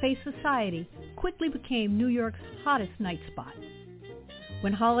 Cafe Society quickly became New York's hottest night spot.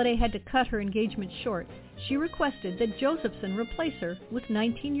 When Holiday had to cut her engagement short, she requested that Josephson replace her with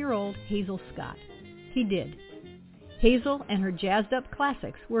 19-year-old Hazel Scott. He did. Hazel and her jazzed-up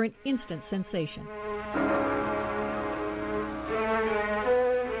classics were an instant sensation.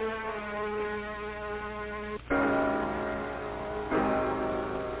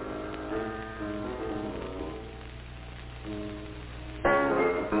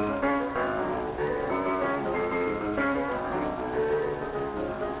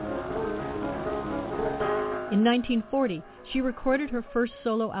 In 1940, she recorded her first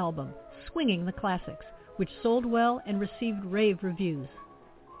solo album, Swinging the Classics, which sold well and received rave reviews.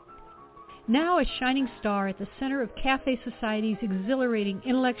 Now a shining star at the center of Cafe Society's exhilarating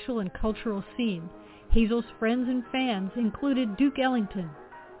intellectual and cultural scene, Hazel's friends and fans included Duke Ellington,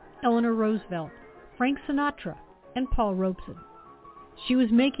 Eleanor Roosevelt, Frank Sinatra, and Paul Robeson. She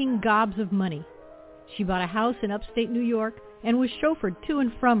was making gobs of money. She bought a house in upstate New York and was chauffeured to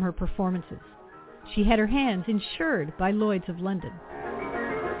and from her performances. She had her hands insured by Lloyd's of London.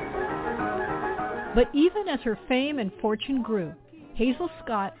 But even as her fame and fortune grew, Hazel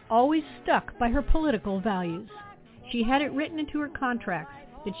Scott always stuck by her political values. She had it written into her contracts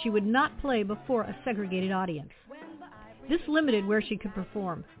that she would not play before a segregated audience. This limited where she could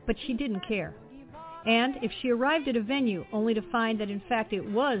perform, but she didn't care. And if she arrived at a venue only to find that in fact it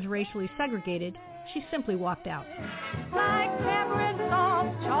was racially segregated, she simply walked out. Like pepper and salt,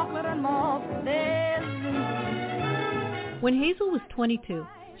 chocolate and malt, When Hazel was 22,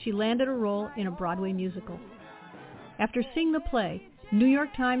 she landed a role in a Broadway musical. After seeing the play, New York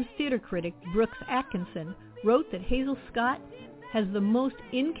Times theater critic Brooks Atkinson wrote that Hazel Scott has the most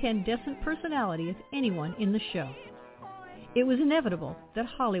incandescent personality of anyone in the show. It was inevitable that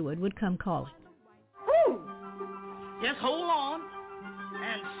Hollywood would come calling. Whew. Just hold on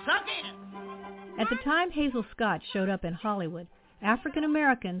and suck in. At the time Hazel Scott showed up in Hollywood, African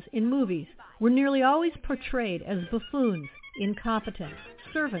Americans in movies were nearly always portrayed as buffoons, incompetent,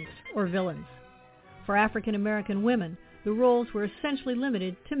 servants, or villains. For African American women, the roles were essentially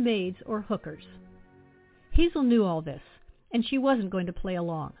limited to maids or hookers. Hazel knew all this, and she wasn't going to play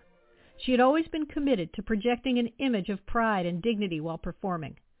along. She had always been committed to projecting an image of pride and dignity while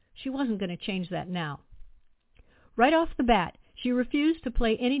performing. She wasn't going to change that now. Right off the bat, she refused to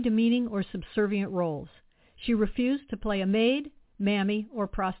play any demeaning or subservient roles. She refused to play a maid, mammy, or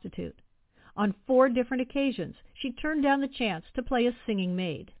prostitute. On 4 different occasions, she turned down the chance to play a singing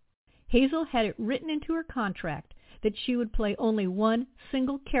maid. Hazel had it written into her contract that she would play only one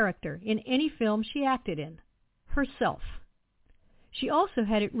single character in any film she acted in, herself. She also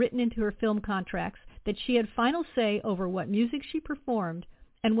had it written into her film contracts that she had final say over what music she performed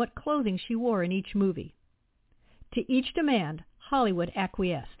and what clothing she wore in each movie. To each demand, Hollywood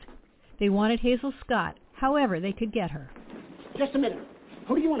acquiesced. They wanted Hazel Scott however they could get her. Just a minute.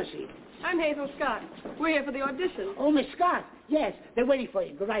 Who do you want to see? I'm Hazel Scott. We're here for the audition. Oh, Miss Scott. Yes, they're waiting for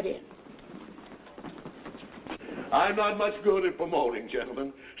you. Go right in. I'm not much good at promoting,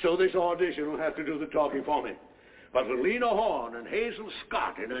 gentlemen, so this audition will have to do the talking for me. But with Lena Horne and Hazel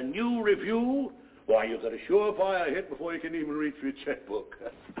Scott in a new review, why, you've got a surefire hit before you can even reach for your checkbook.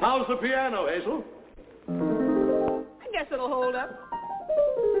 How's the piano, Hazel? I guess it'll hold up.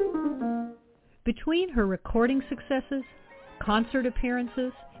 Between her recording successes, concert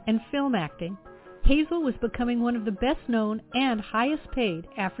appearances, and film acting, Hazel was becoming one of the best-known and highest-paid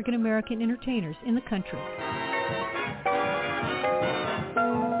African-American entertainers in the country.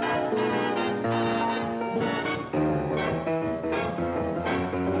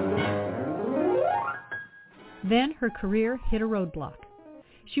 Then her career hit a roadblock.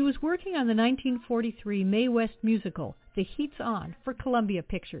 She was working on the 1943 Mae West musical, The Heat's On, for Columbia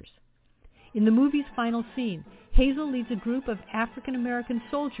Pictures. In the movie's final scene, Hazel leads a group of African-American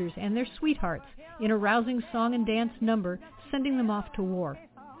soldiers and their sweethearts in a rousing song and dance number, sending them off to war.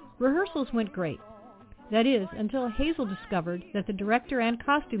 Rehearsals went great. That is, until Hazel discovered that the director and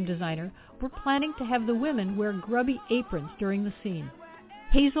costume designer were planning to have the women wear grubby aprons during the scene.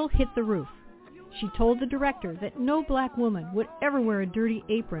 Hazel hit the roof. She told the director that no black woman would ever wear a dirty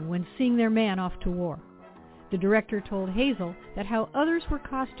apron when seeing their man off to war. The director told Hazel that how others were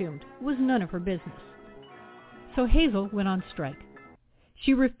costumed was none of her business. So Hazel went on strike.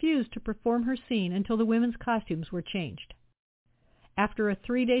 She refused to perform her scene until the women's costumes were changed. After a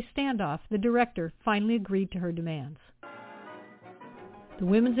 3-day standoff, the director finally agreed to her demands. The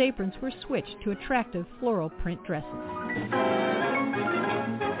women's aprons were switched to attractive floral print dresses.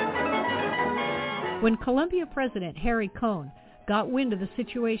 When Columbia President Harry Cohn got wind of the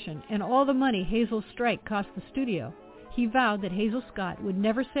situation and all the money Hazel's strike cost the studio, he vowed that Hazel Scott would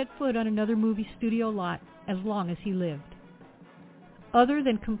never set foot on another movie studio lot as long as he lived. Other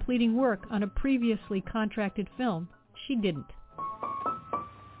than completing work on a previously contracted film, she didn't.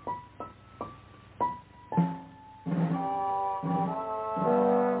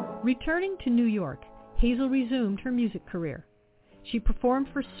 Returning to New York, Hazel resumed her music career. She performed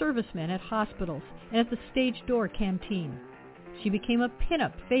for servicemen at hospitals and at the Stage Door Canteen. She became a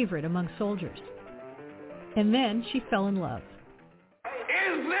pin-up favorite among soldiers. And then she fell in love.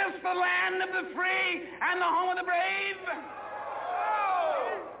 Is this the land of the free and the home of the brave?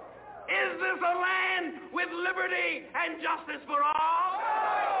 Oh! Is this a land with liberty and justice for all?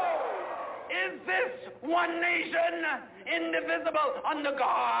 Oh! Is this one nation, indivisible, under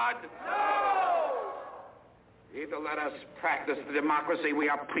God? No! Either let us practice the democracy we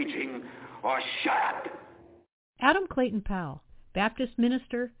are preaching, or shut up. Adam Clayton Powell, Baptist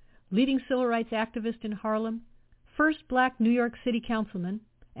minister, leading civil rights activist in Harlem, first black New York City councilman,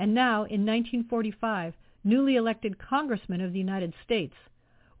 and now, in 1945, newly elected Congressman of the United States,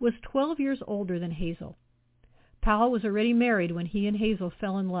 was 12 years older than Hazel. Powell was already married when he and Hazel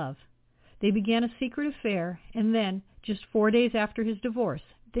fell in love. They began a secret affair, and then, just 4 days after his divorce,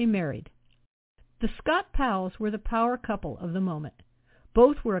 they married. The Scott Powells were the power couple of the moment.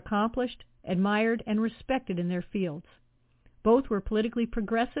 Both were accomplished, admired, and respected in their fields. Both were politically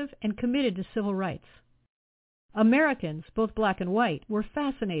progressive and committed to civil rights. Americans, both black and white, were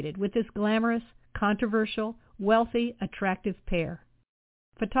fascinated with this glamorous, controversial, wealthy, attractive pair.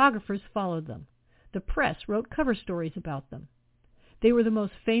 Photographers followed them. The press wrote cover stories about them. They were the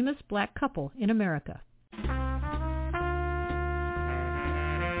most famous black couple in America.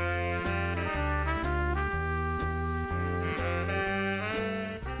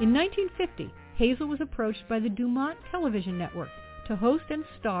 In 1950, Hazel was approached by the Dumont Television Network to host and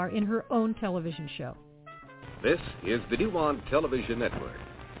star in her own television show. This is the Dumont Television Network.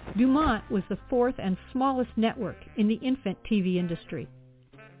 Dumont was the fourth and smallest network in the infant TV industry.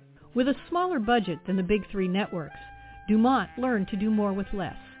 With a smaller budget than the big three networks, Dumont learned to do more with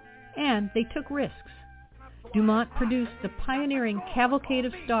less, and they took risks. Dumont produced the pioneering Cavalcade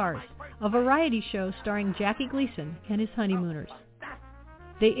of Stars, a variety show starring Jackie Gleason and his honeymooners.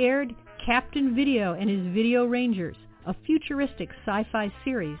 They aired Captain Video and his Video Rangers, a futuristic sci-fi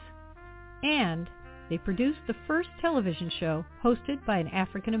series, and they produced the first television show hosted by an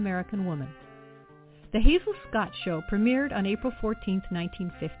African-American woman. The Hazel Scott Show premiered on April 14,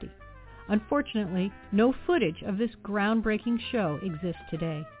 1950. Unfortunately, no footage of this groundbreaking show exists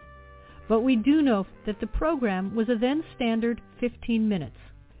today. But we do know that the program was a then standard 15 minutes,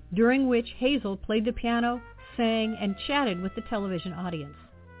 during which Hazel played the piano, sang, and chatted with the television audience.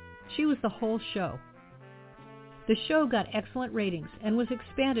 She was the whole show. The show got excellent ratings and was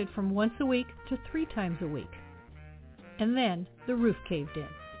expanded from once a week to 3 times a week. And then the roof caved in.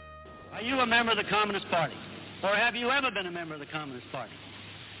 Are you a member of the Communist Party? Or have you ever been a member of the Communist Party?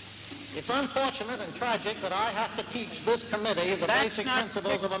 It's unfortunate and tragic that I have to teach this committee the basic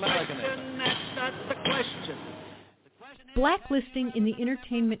principles of Americanism. That's not the question. Blacklisting in the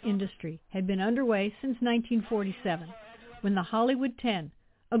entertainment industry had been underway since 1947, when the Hollywood 10,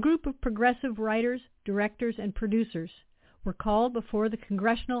 a group of progressive writers, directors, and producers, were called before the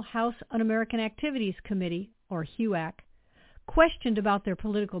Congressional House Un-American Activities Committee, or HUAC, questioned about their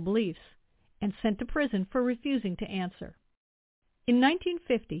political beliefs, and sent to prison for refusing to answer. In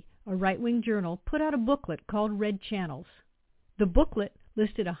 1950, a right-wing journal put out a booklet called Red Channels. The booklet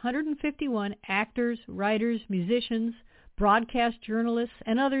listed 151 actors, writers, musicians, broadcast journalists,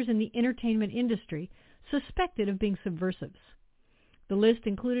 and others in the entertainment industry suspected of being subversives. The list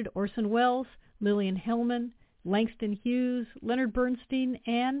included Orson Welles, Lillian Hellman, Langston Hughes, Leonard Bernstein,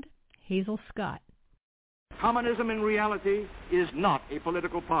 and Hazel Scott. Communism in reality is not a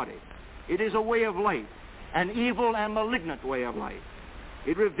political party. It is a way of life, an evil and malignant way of life.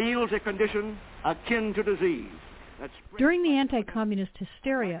 It reveals a condition akin to disease. During the anti-communist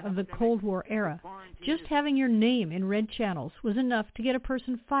hysteria of the Cold War era, just having your name in red channels was enough to get a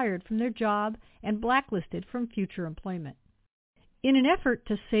person fired from their job and blacklisted from future employment. In an effort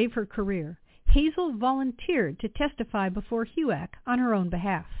to save her career, Hazel volunteered to testify before HUAC on her own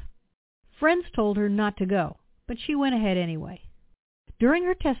behalf. Friends told her not to go, but she went ahead anyway. During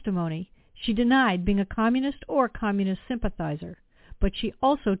her testimony, she denied being a communist or communist sympathizer, but she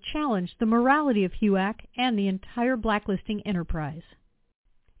also challenged the morality of HUAC and the entire blacklisting enterprise.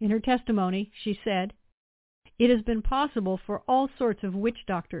 In her testimony, she said, "It has been possible for all sorts of witch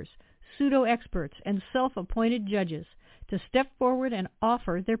doctors, pseudo-experts, and self-appointed judges to step forward and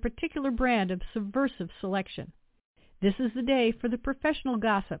offer their particular brand of subversive selection. This is the day for the professional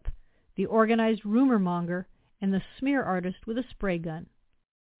gossip, the organized rumor monger, and the smear artist with a spray gun."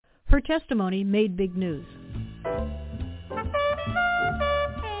 Her testimony made big news.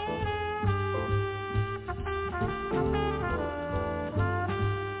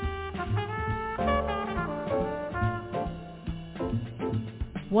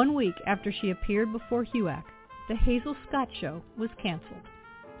 One week after she appeared before HUAC, the Hazel Scott Show was canceled.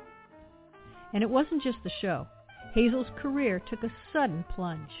 And it wasn't just the show. Hazel's career took a sudden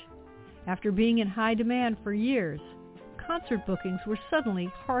plunge. After being in high demand for years, concert bookings were suddenly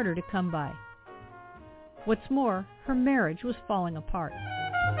harder to come by. What's more, her marriage was falling apart.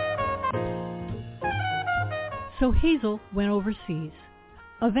 So Hazel went overseas,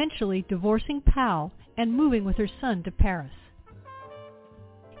 eventually divorcing Powell and moving with her son to Paris.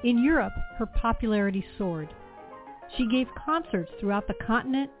 In Europe, her popularity soared. She gave concerts throughout the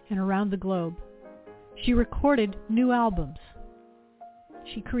continent and around the globe. She recorded new albums.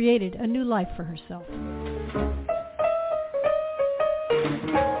 She created a new life for herself.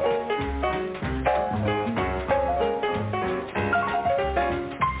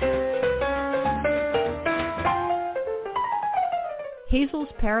 Hazel's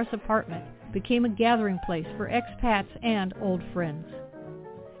Paris apartment became a gathering place for expats and old friends.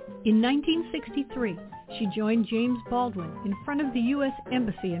 In 1963, she joined James Baldwin in front of the U.S.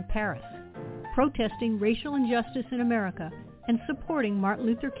 Embassy in Paris, protesting racial injustice in America and supporting Martin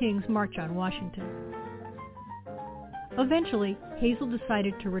Luther King's March on Washington. Eventually, Hazel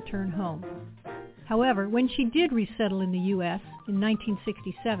decided to return home. However, when she did resettle in the U.S. in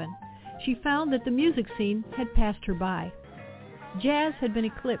 1967, she found that the music scene had passed her by. Jazz had been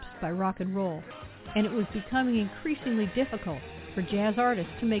eclipsed by rock and roll, and it was becoming increasingly difficult for jazz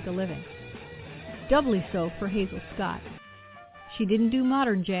artists to make a living. Doubly so for Hazel Scott. She didn't do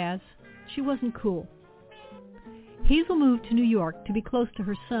modern jazz. She wasn't cool. Hazel moved to New York to be close to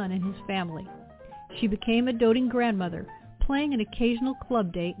her son and his family. She became a doting grandmother, playing an occasional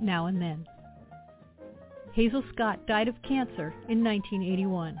club date now and then. Hazel Scott died of cancer in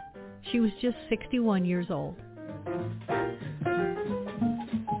 1981. She was just 61 years old.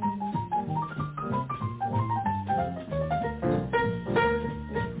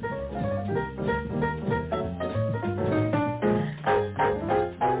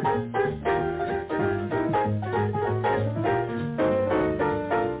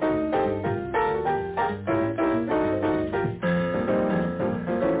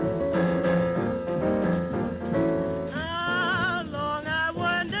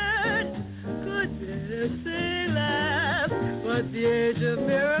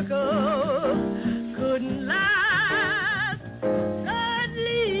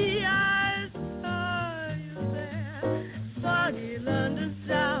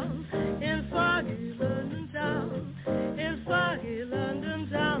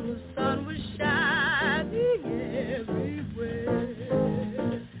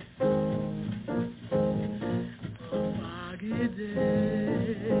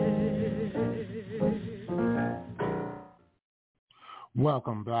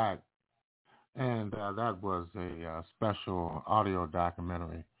 Welcome back. And that was a special audio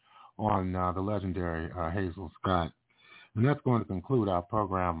documentary on the legendary Hazel Scott. And that's going to conclude our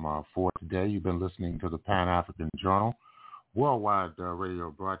program for today. You've been listening to the Pan-African Journal worldwide radio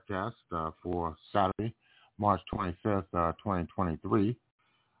broadcast for Saturday, March 25th, 2023.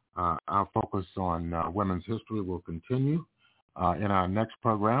 Our focus on women's history will continue in our next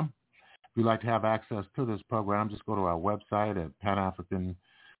program. If you'd like to have access to this program, just go to our website at Pan-African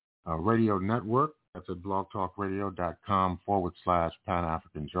Radio Network. That's at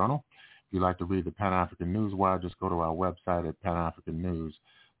blogtalkradio.com/Pan-African Journal. If you'd like to read the Pan-African Newswire, just go to our website at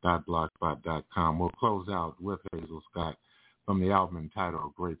panafricannews.blogspot.com. We'll close out with Hazel Scott from the album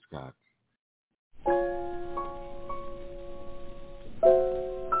entitled Great Scott.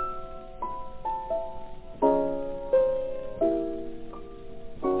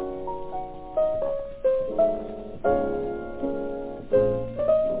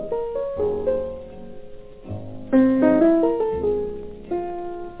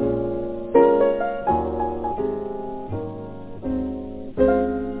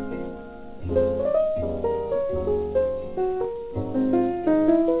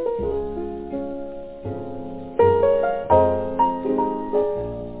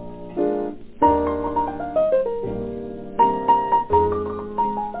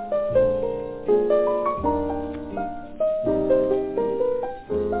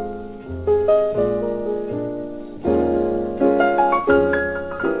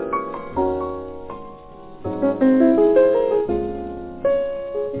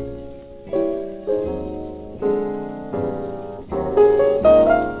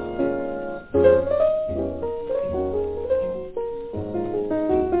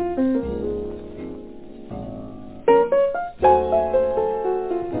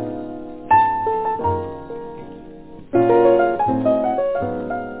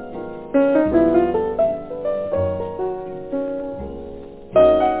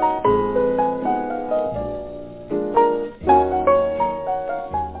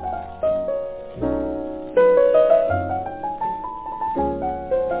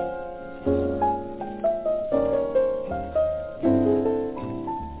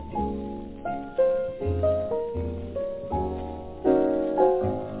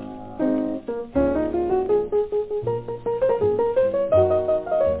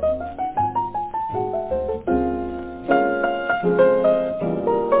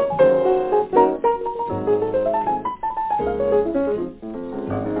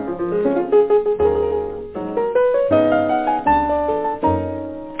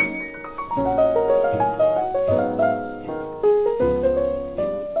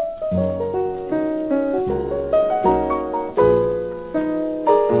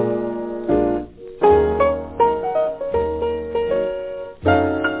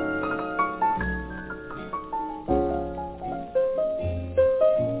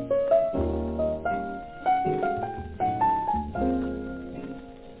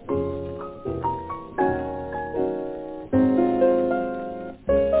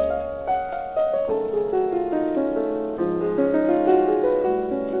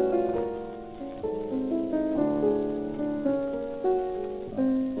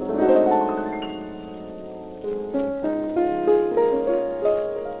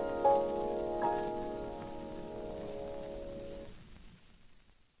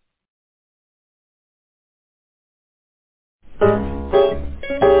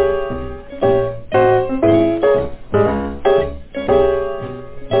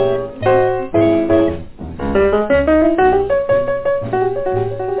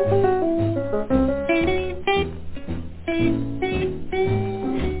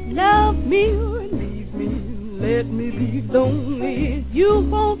 me or leave me. Let me be lonely. You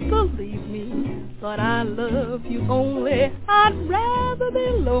won't believe me, but I love you only. I'd rather be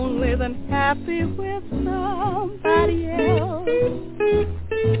lonely than happy with somebody else.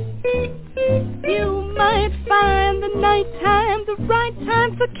 You might find the nighttime the right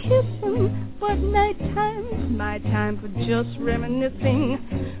time for kissing, but nighttime's my time for just reminiscing,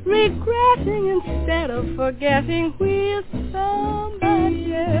 regretting instead of forgetting with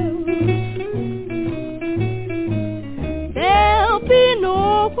somebody else. There'll be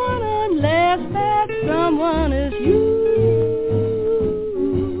no one unless that someone is you.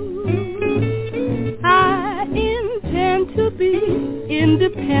 I intend to be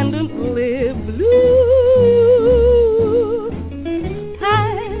independently blue. I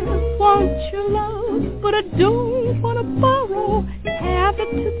want your love, but I don't want to borrow. Have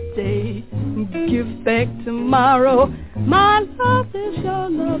it today, give back tomorrow. My love is your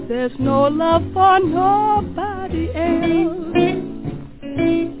love, there's no love for nobody else.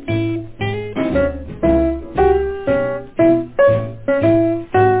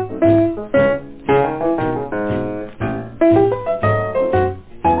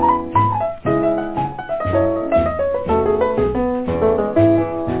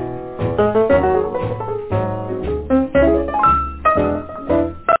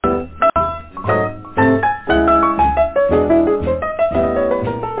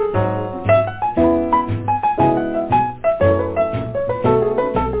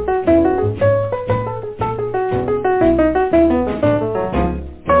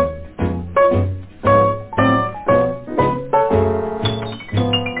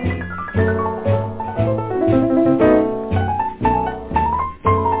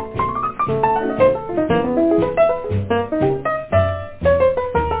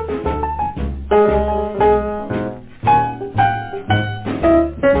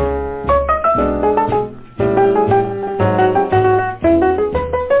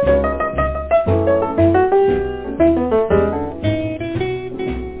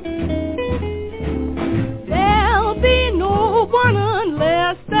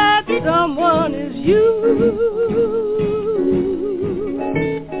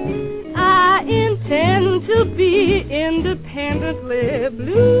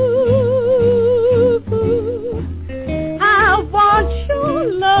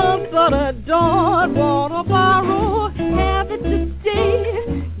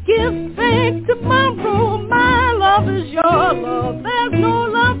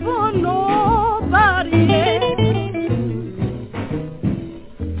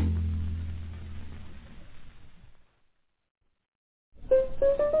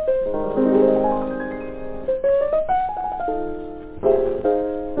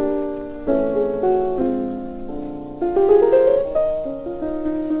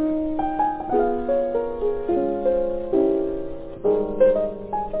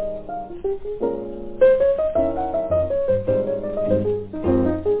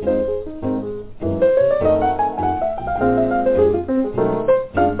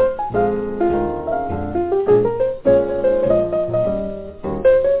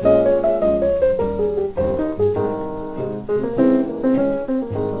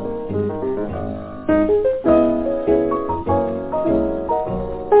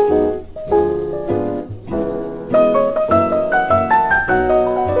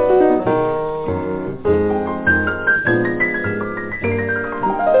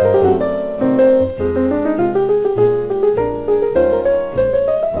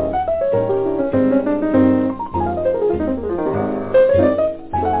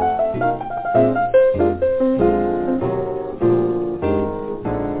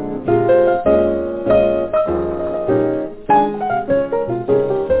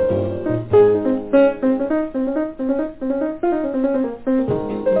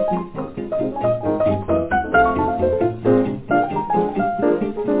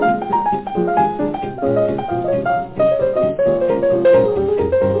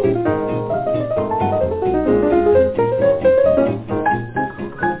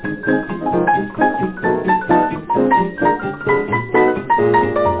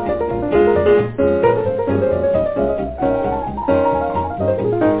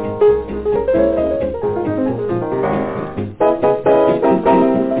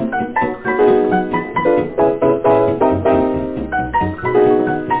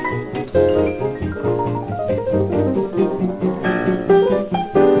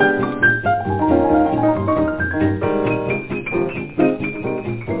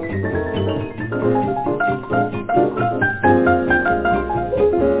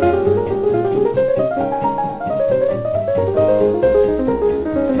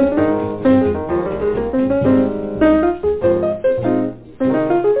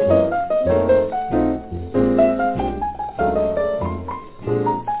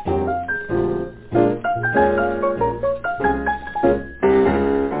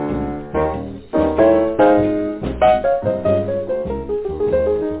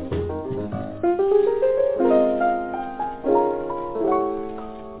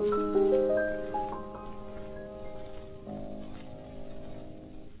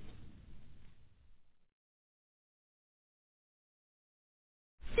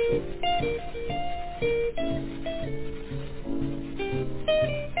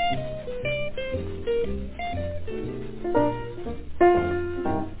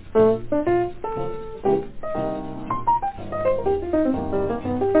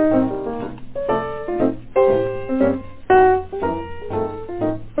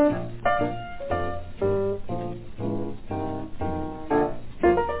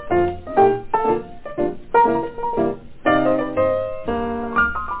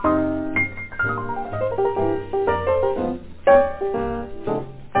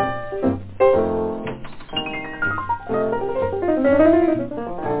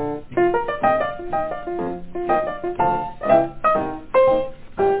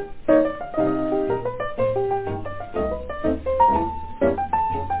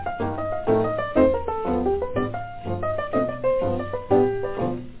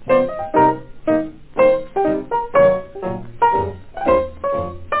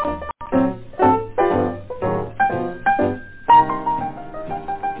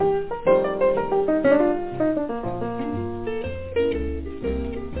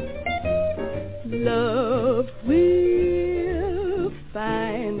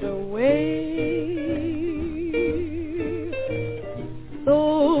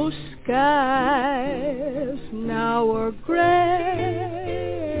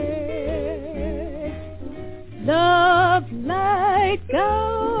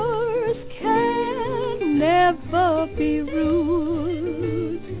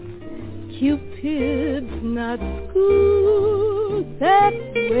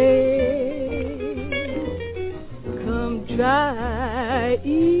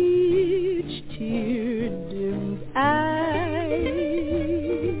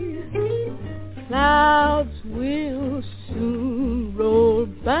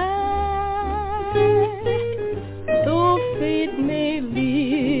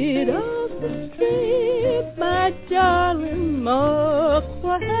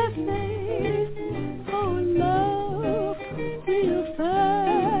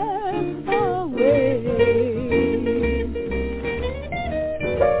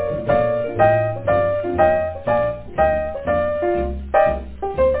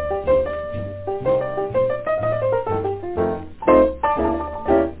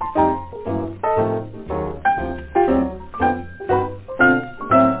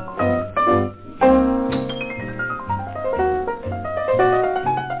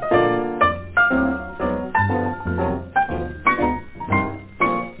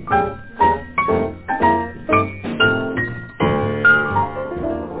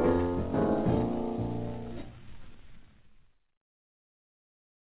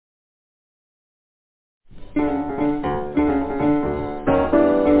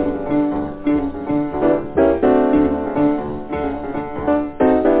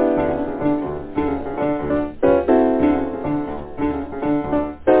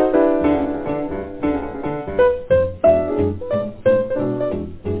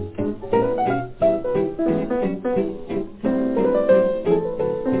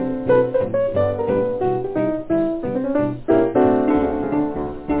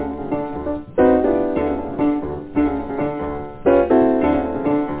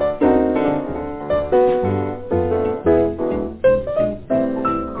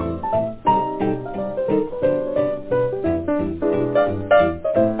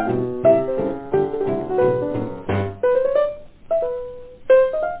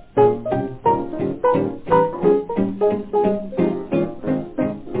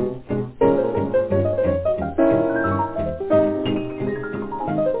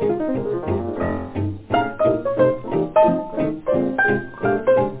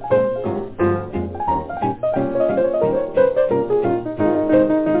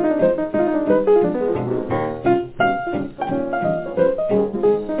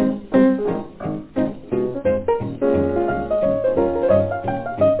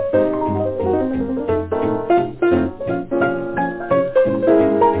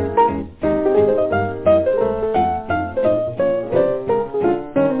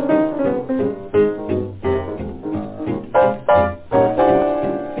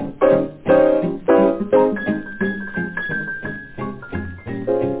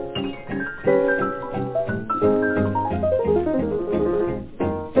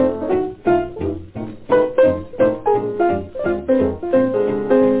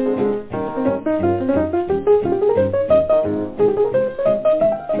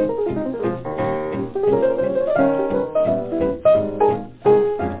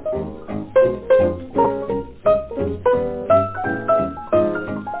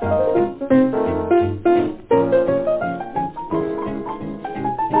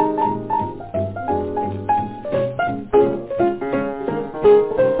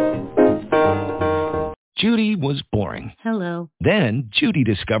 Then Judy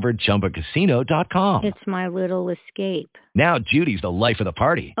discovered ChumbaCasino.com. It's my little escape. Now Judy's the life of the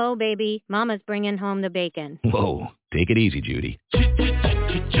party. Oh, baby, mama's bringing home the bacon. Whoa, take it easy, Judy.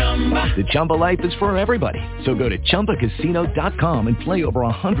 The Chumba life is for everybody. So go to ChumbaCasino.com and play over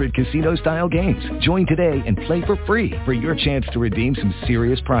 100 casino-style games. Join today and play for free for your chance to redeem some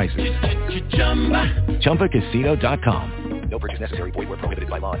serious prizes. ChumbaCasino.com. No purchase necessary. Void where prohibited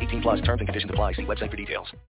by law. 18 plus terms and conditions apply. See website for details.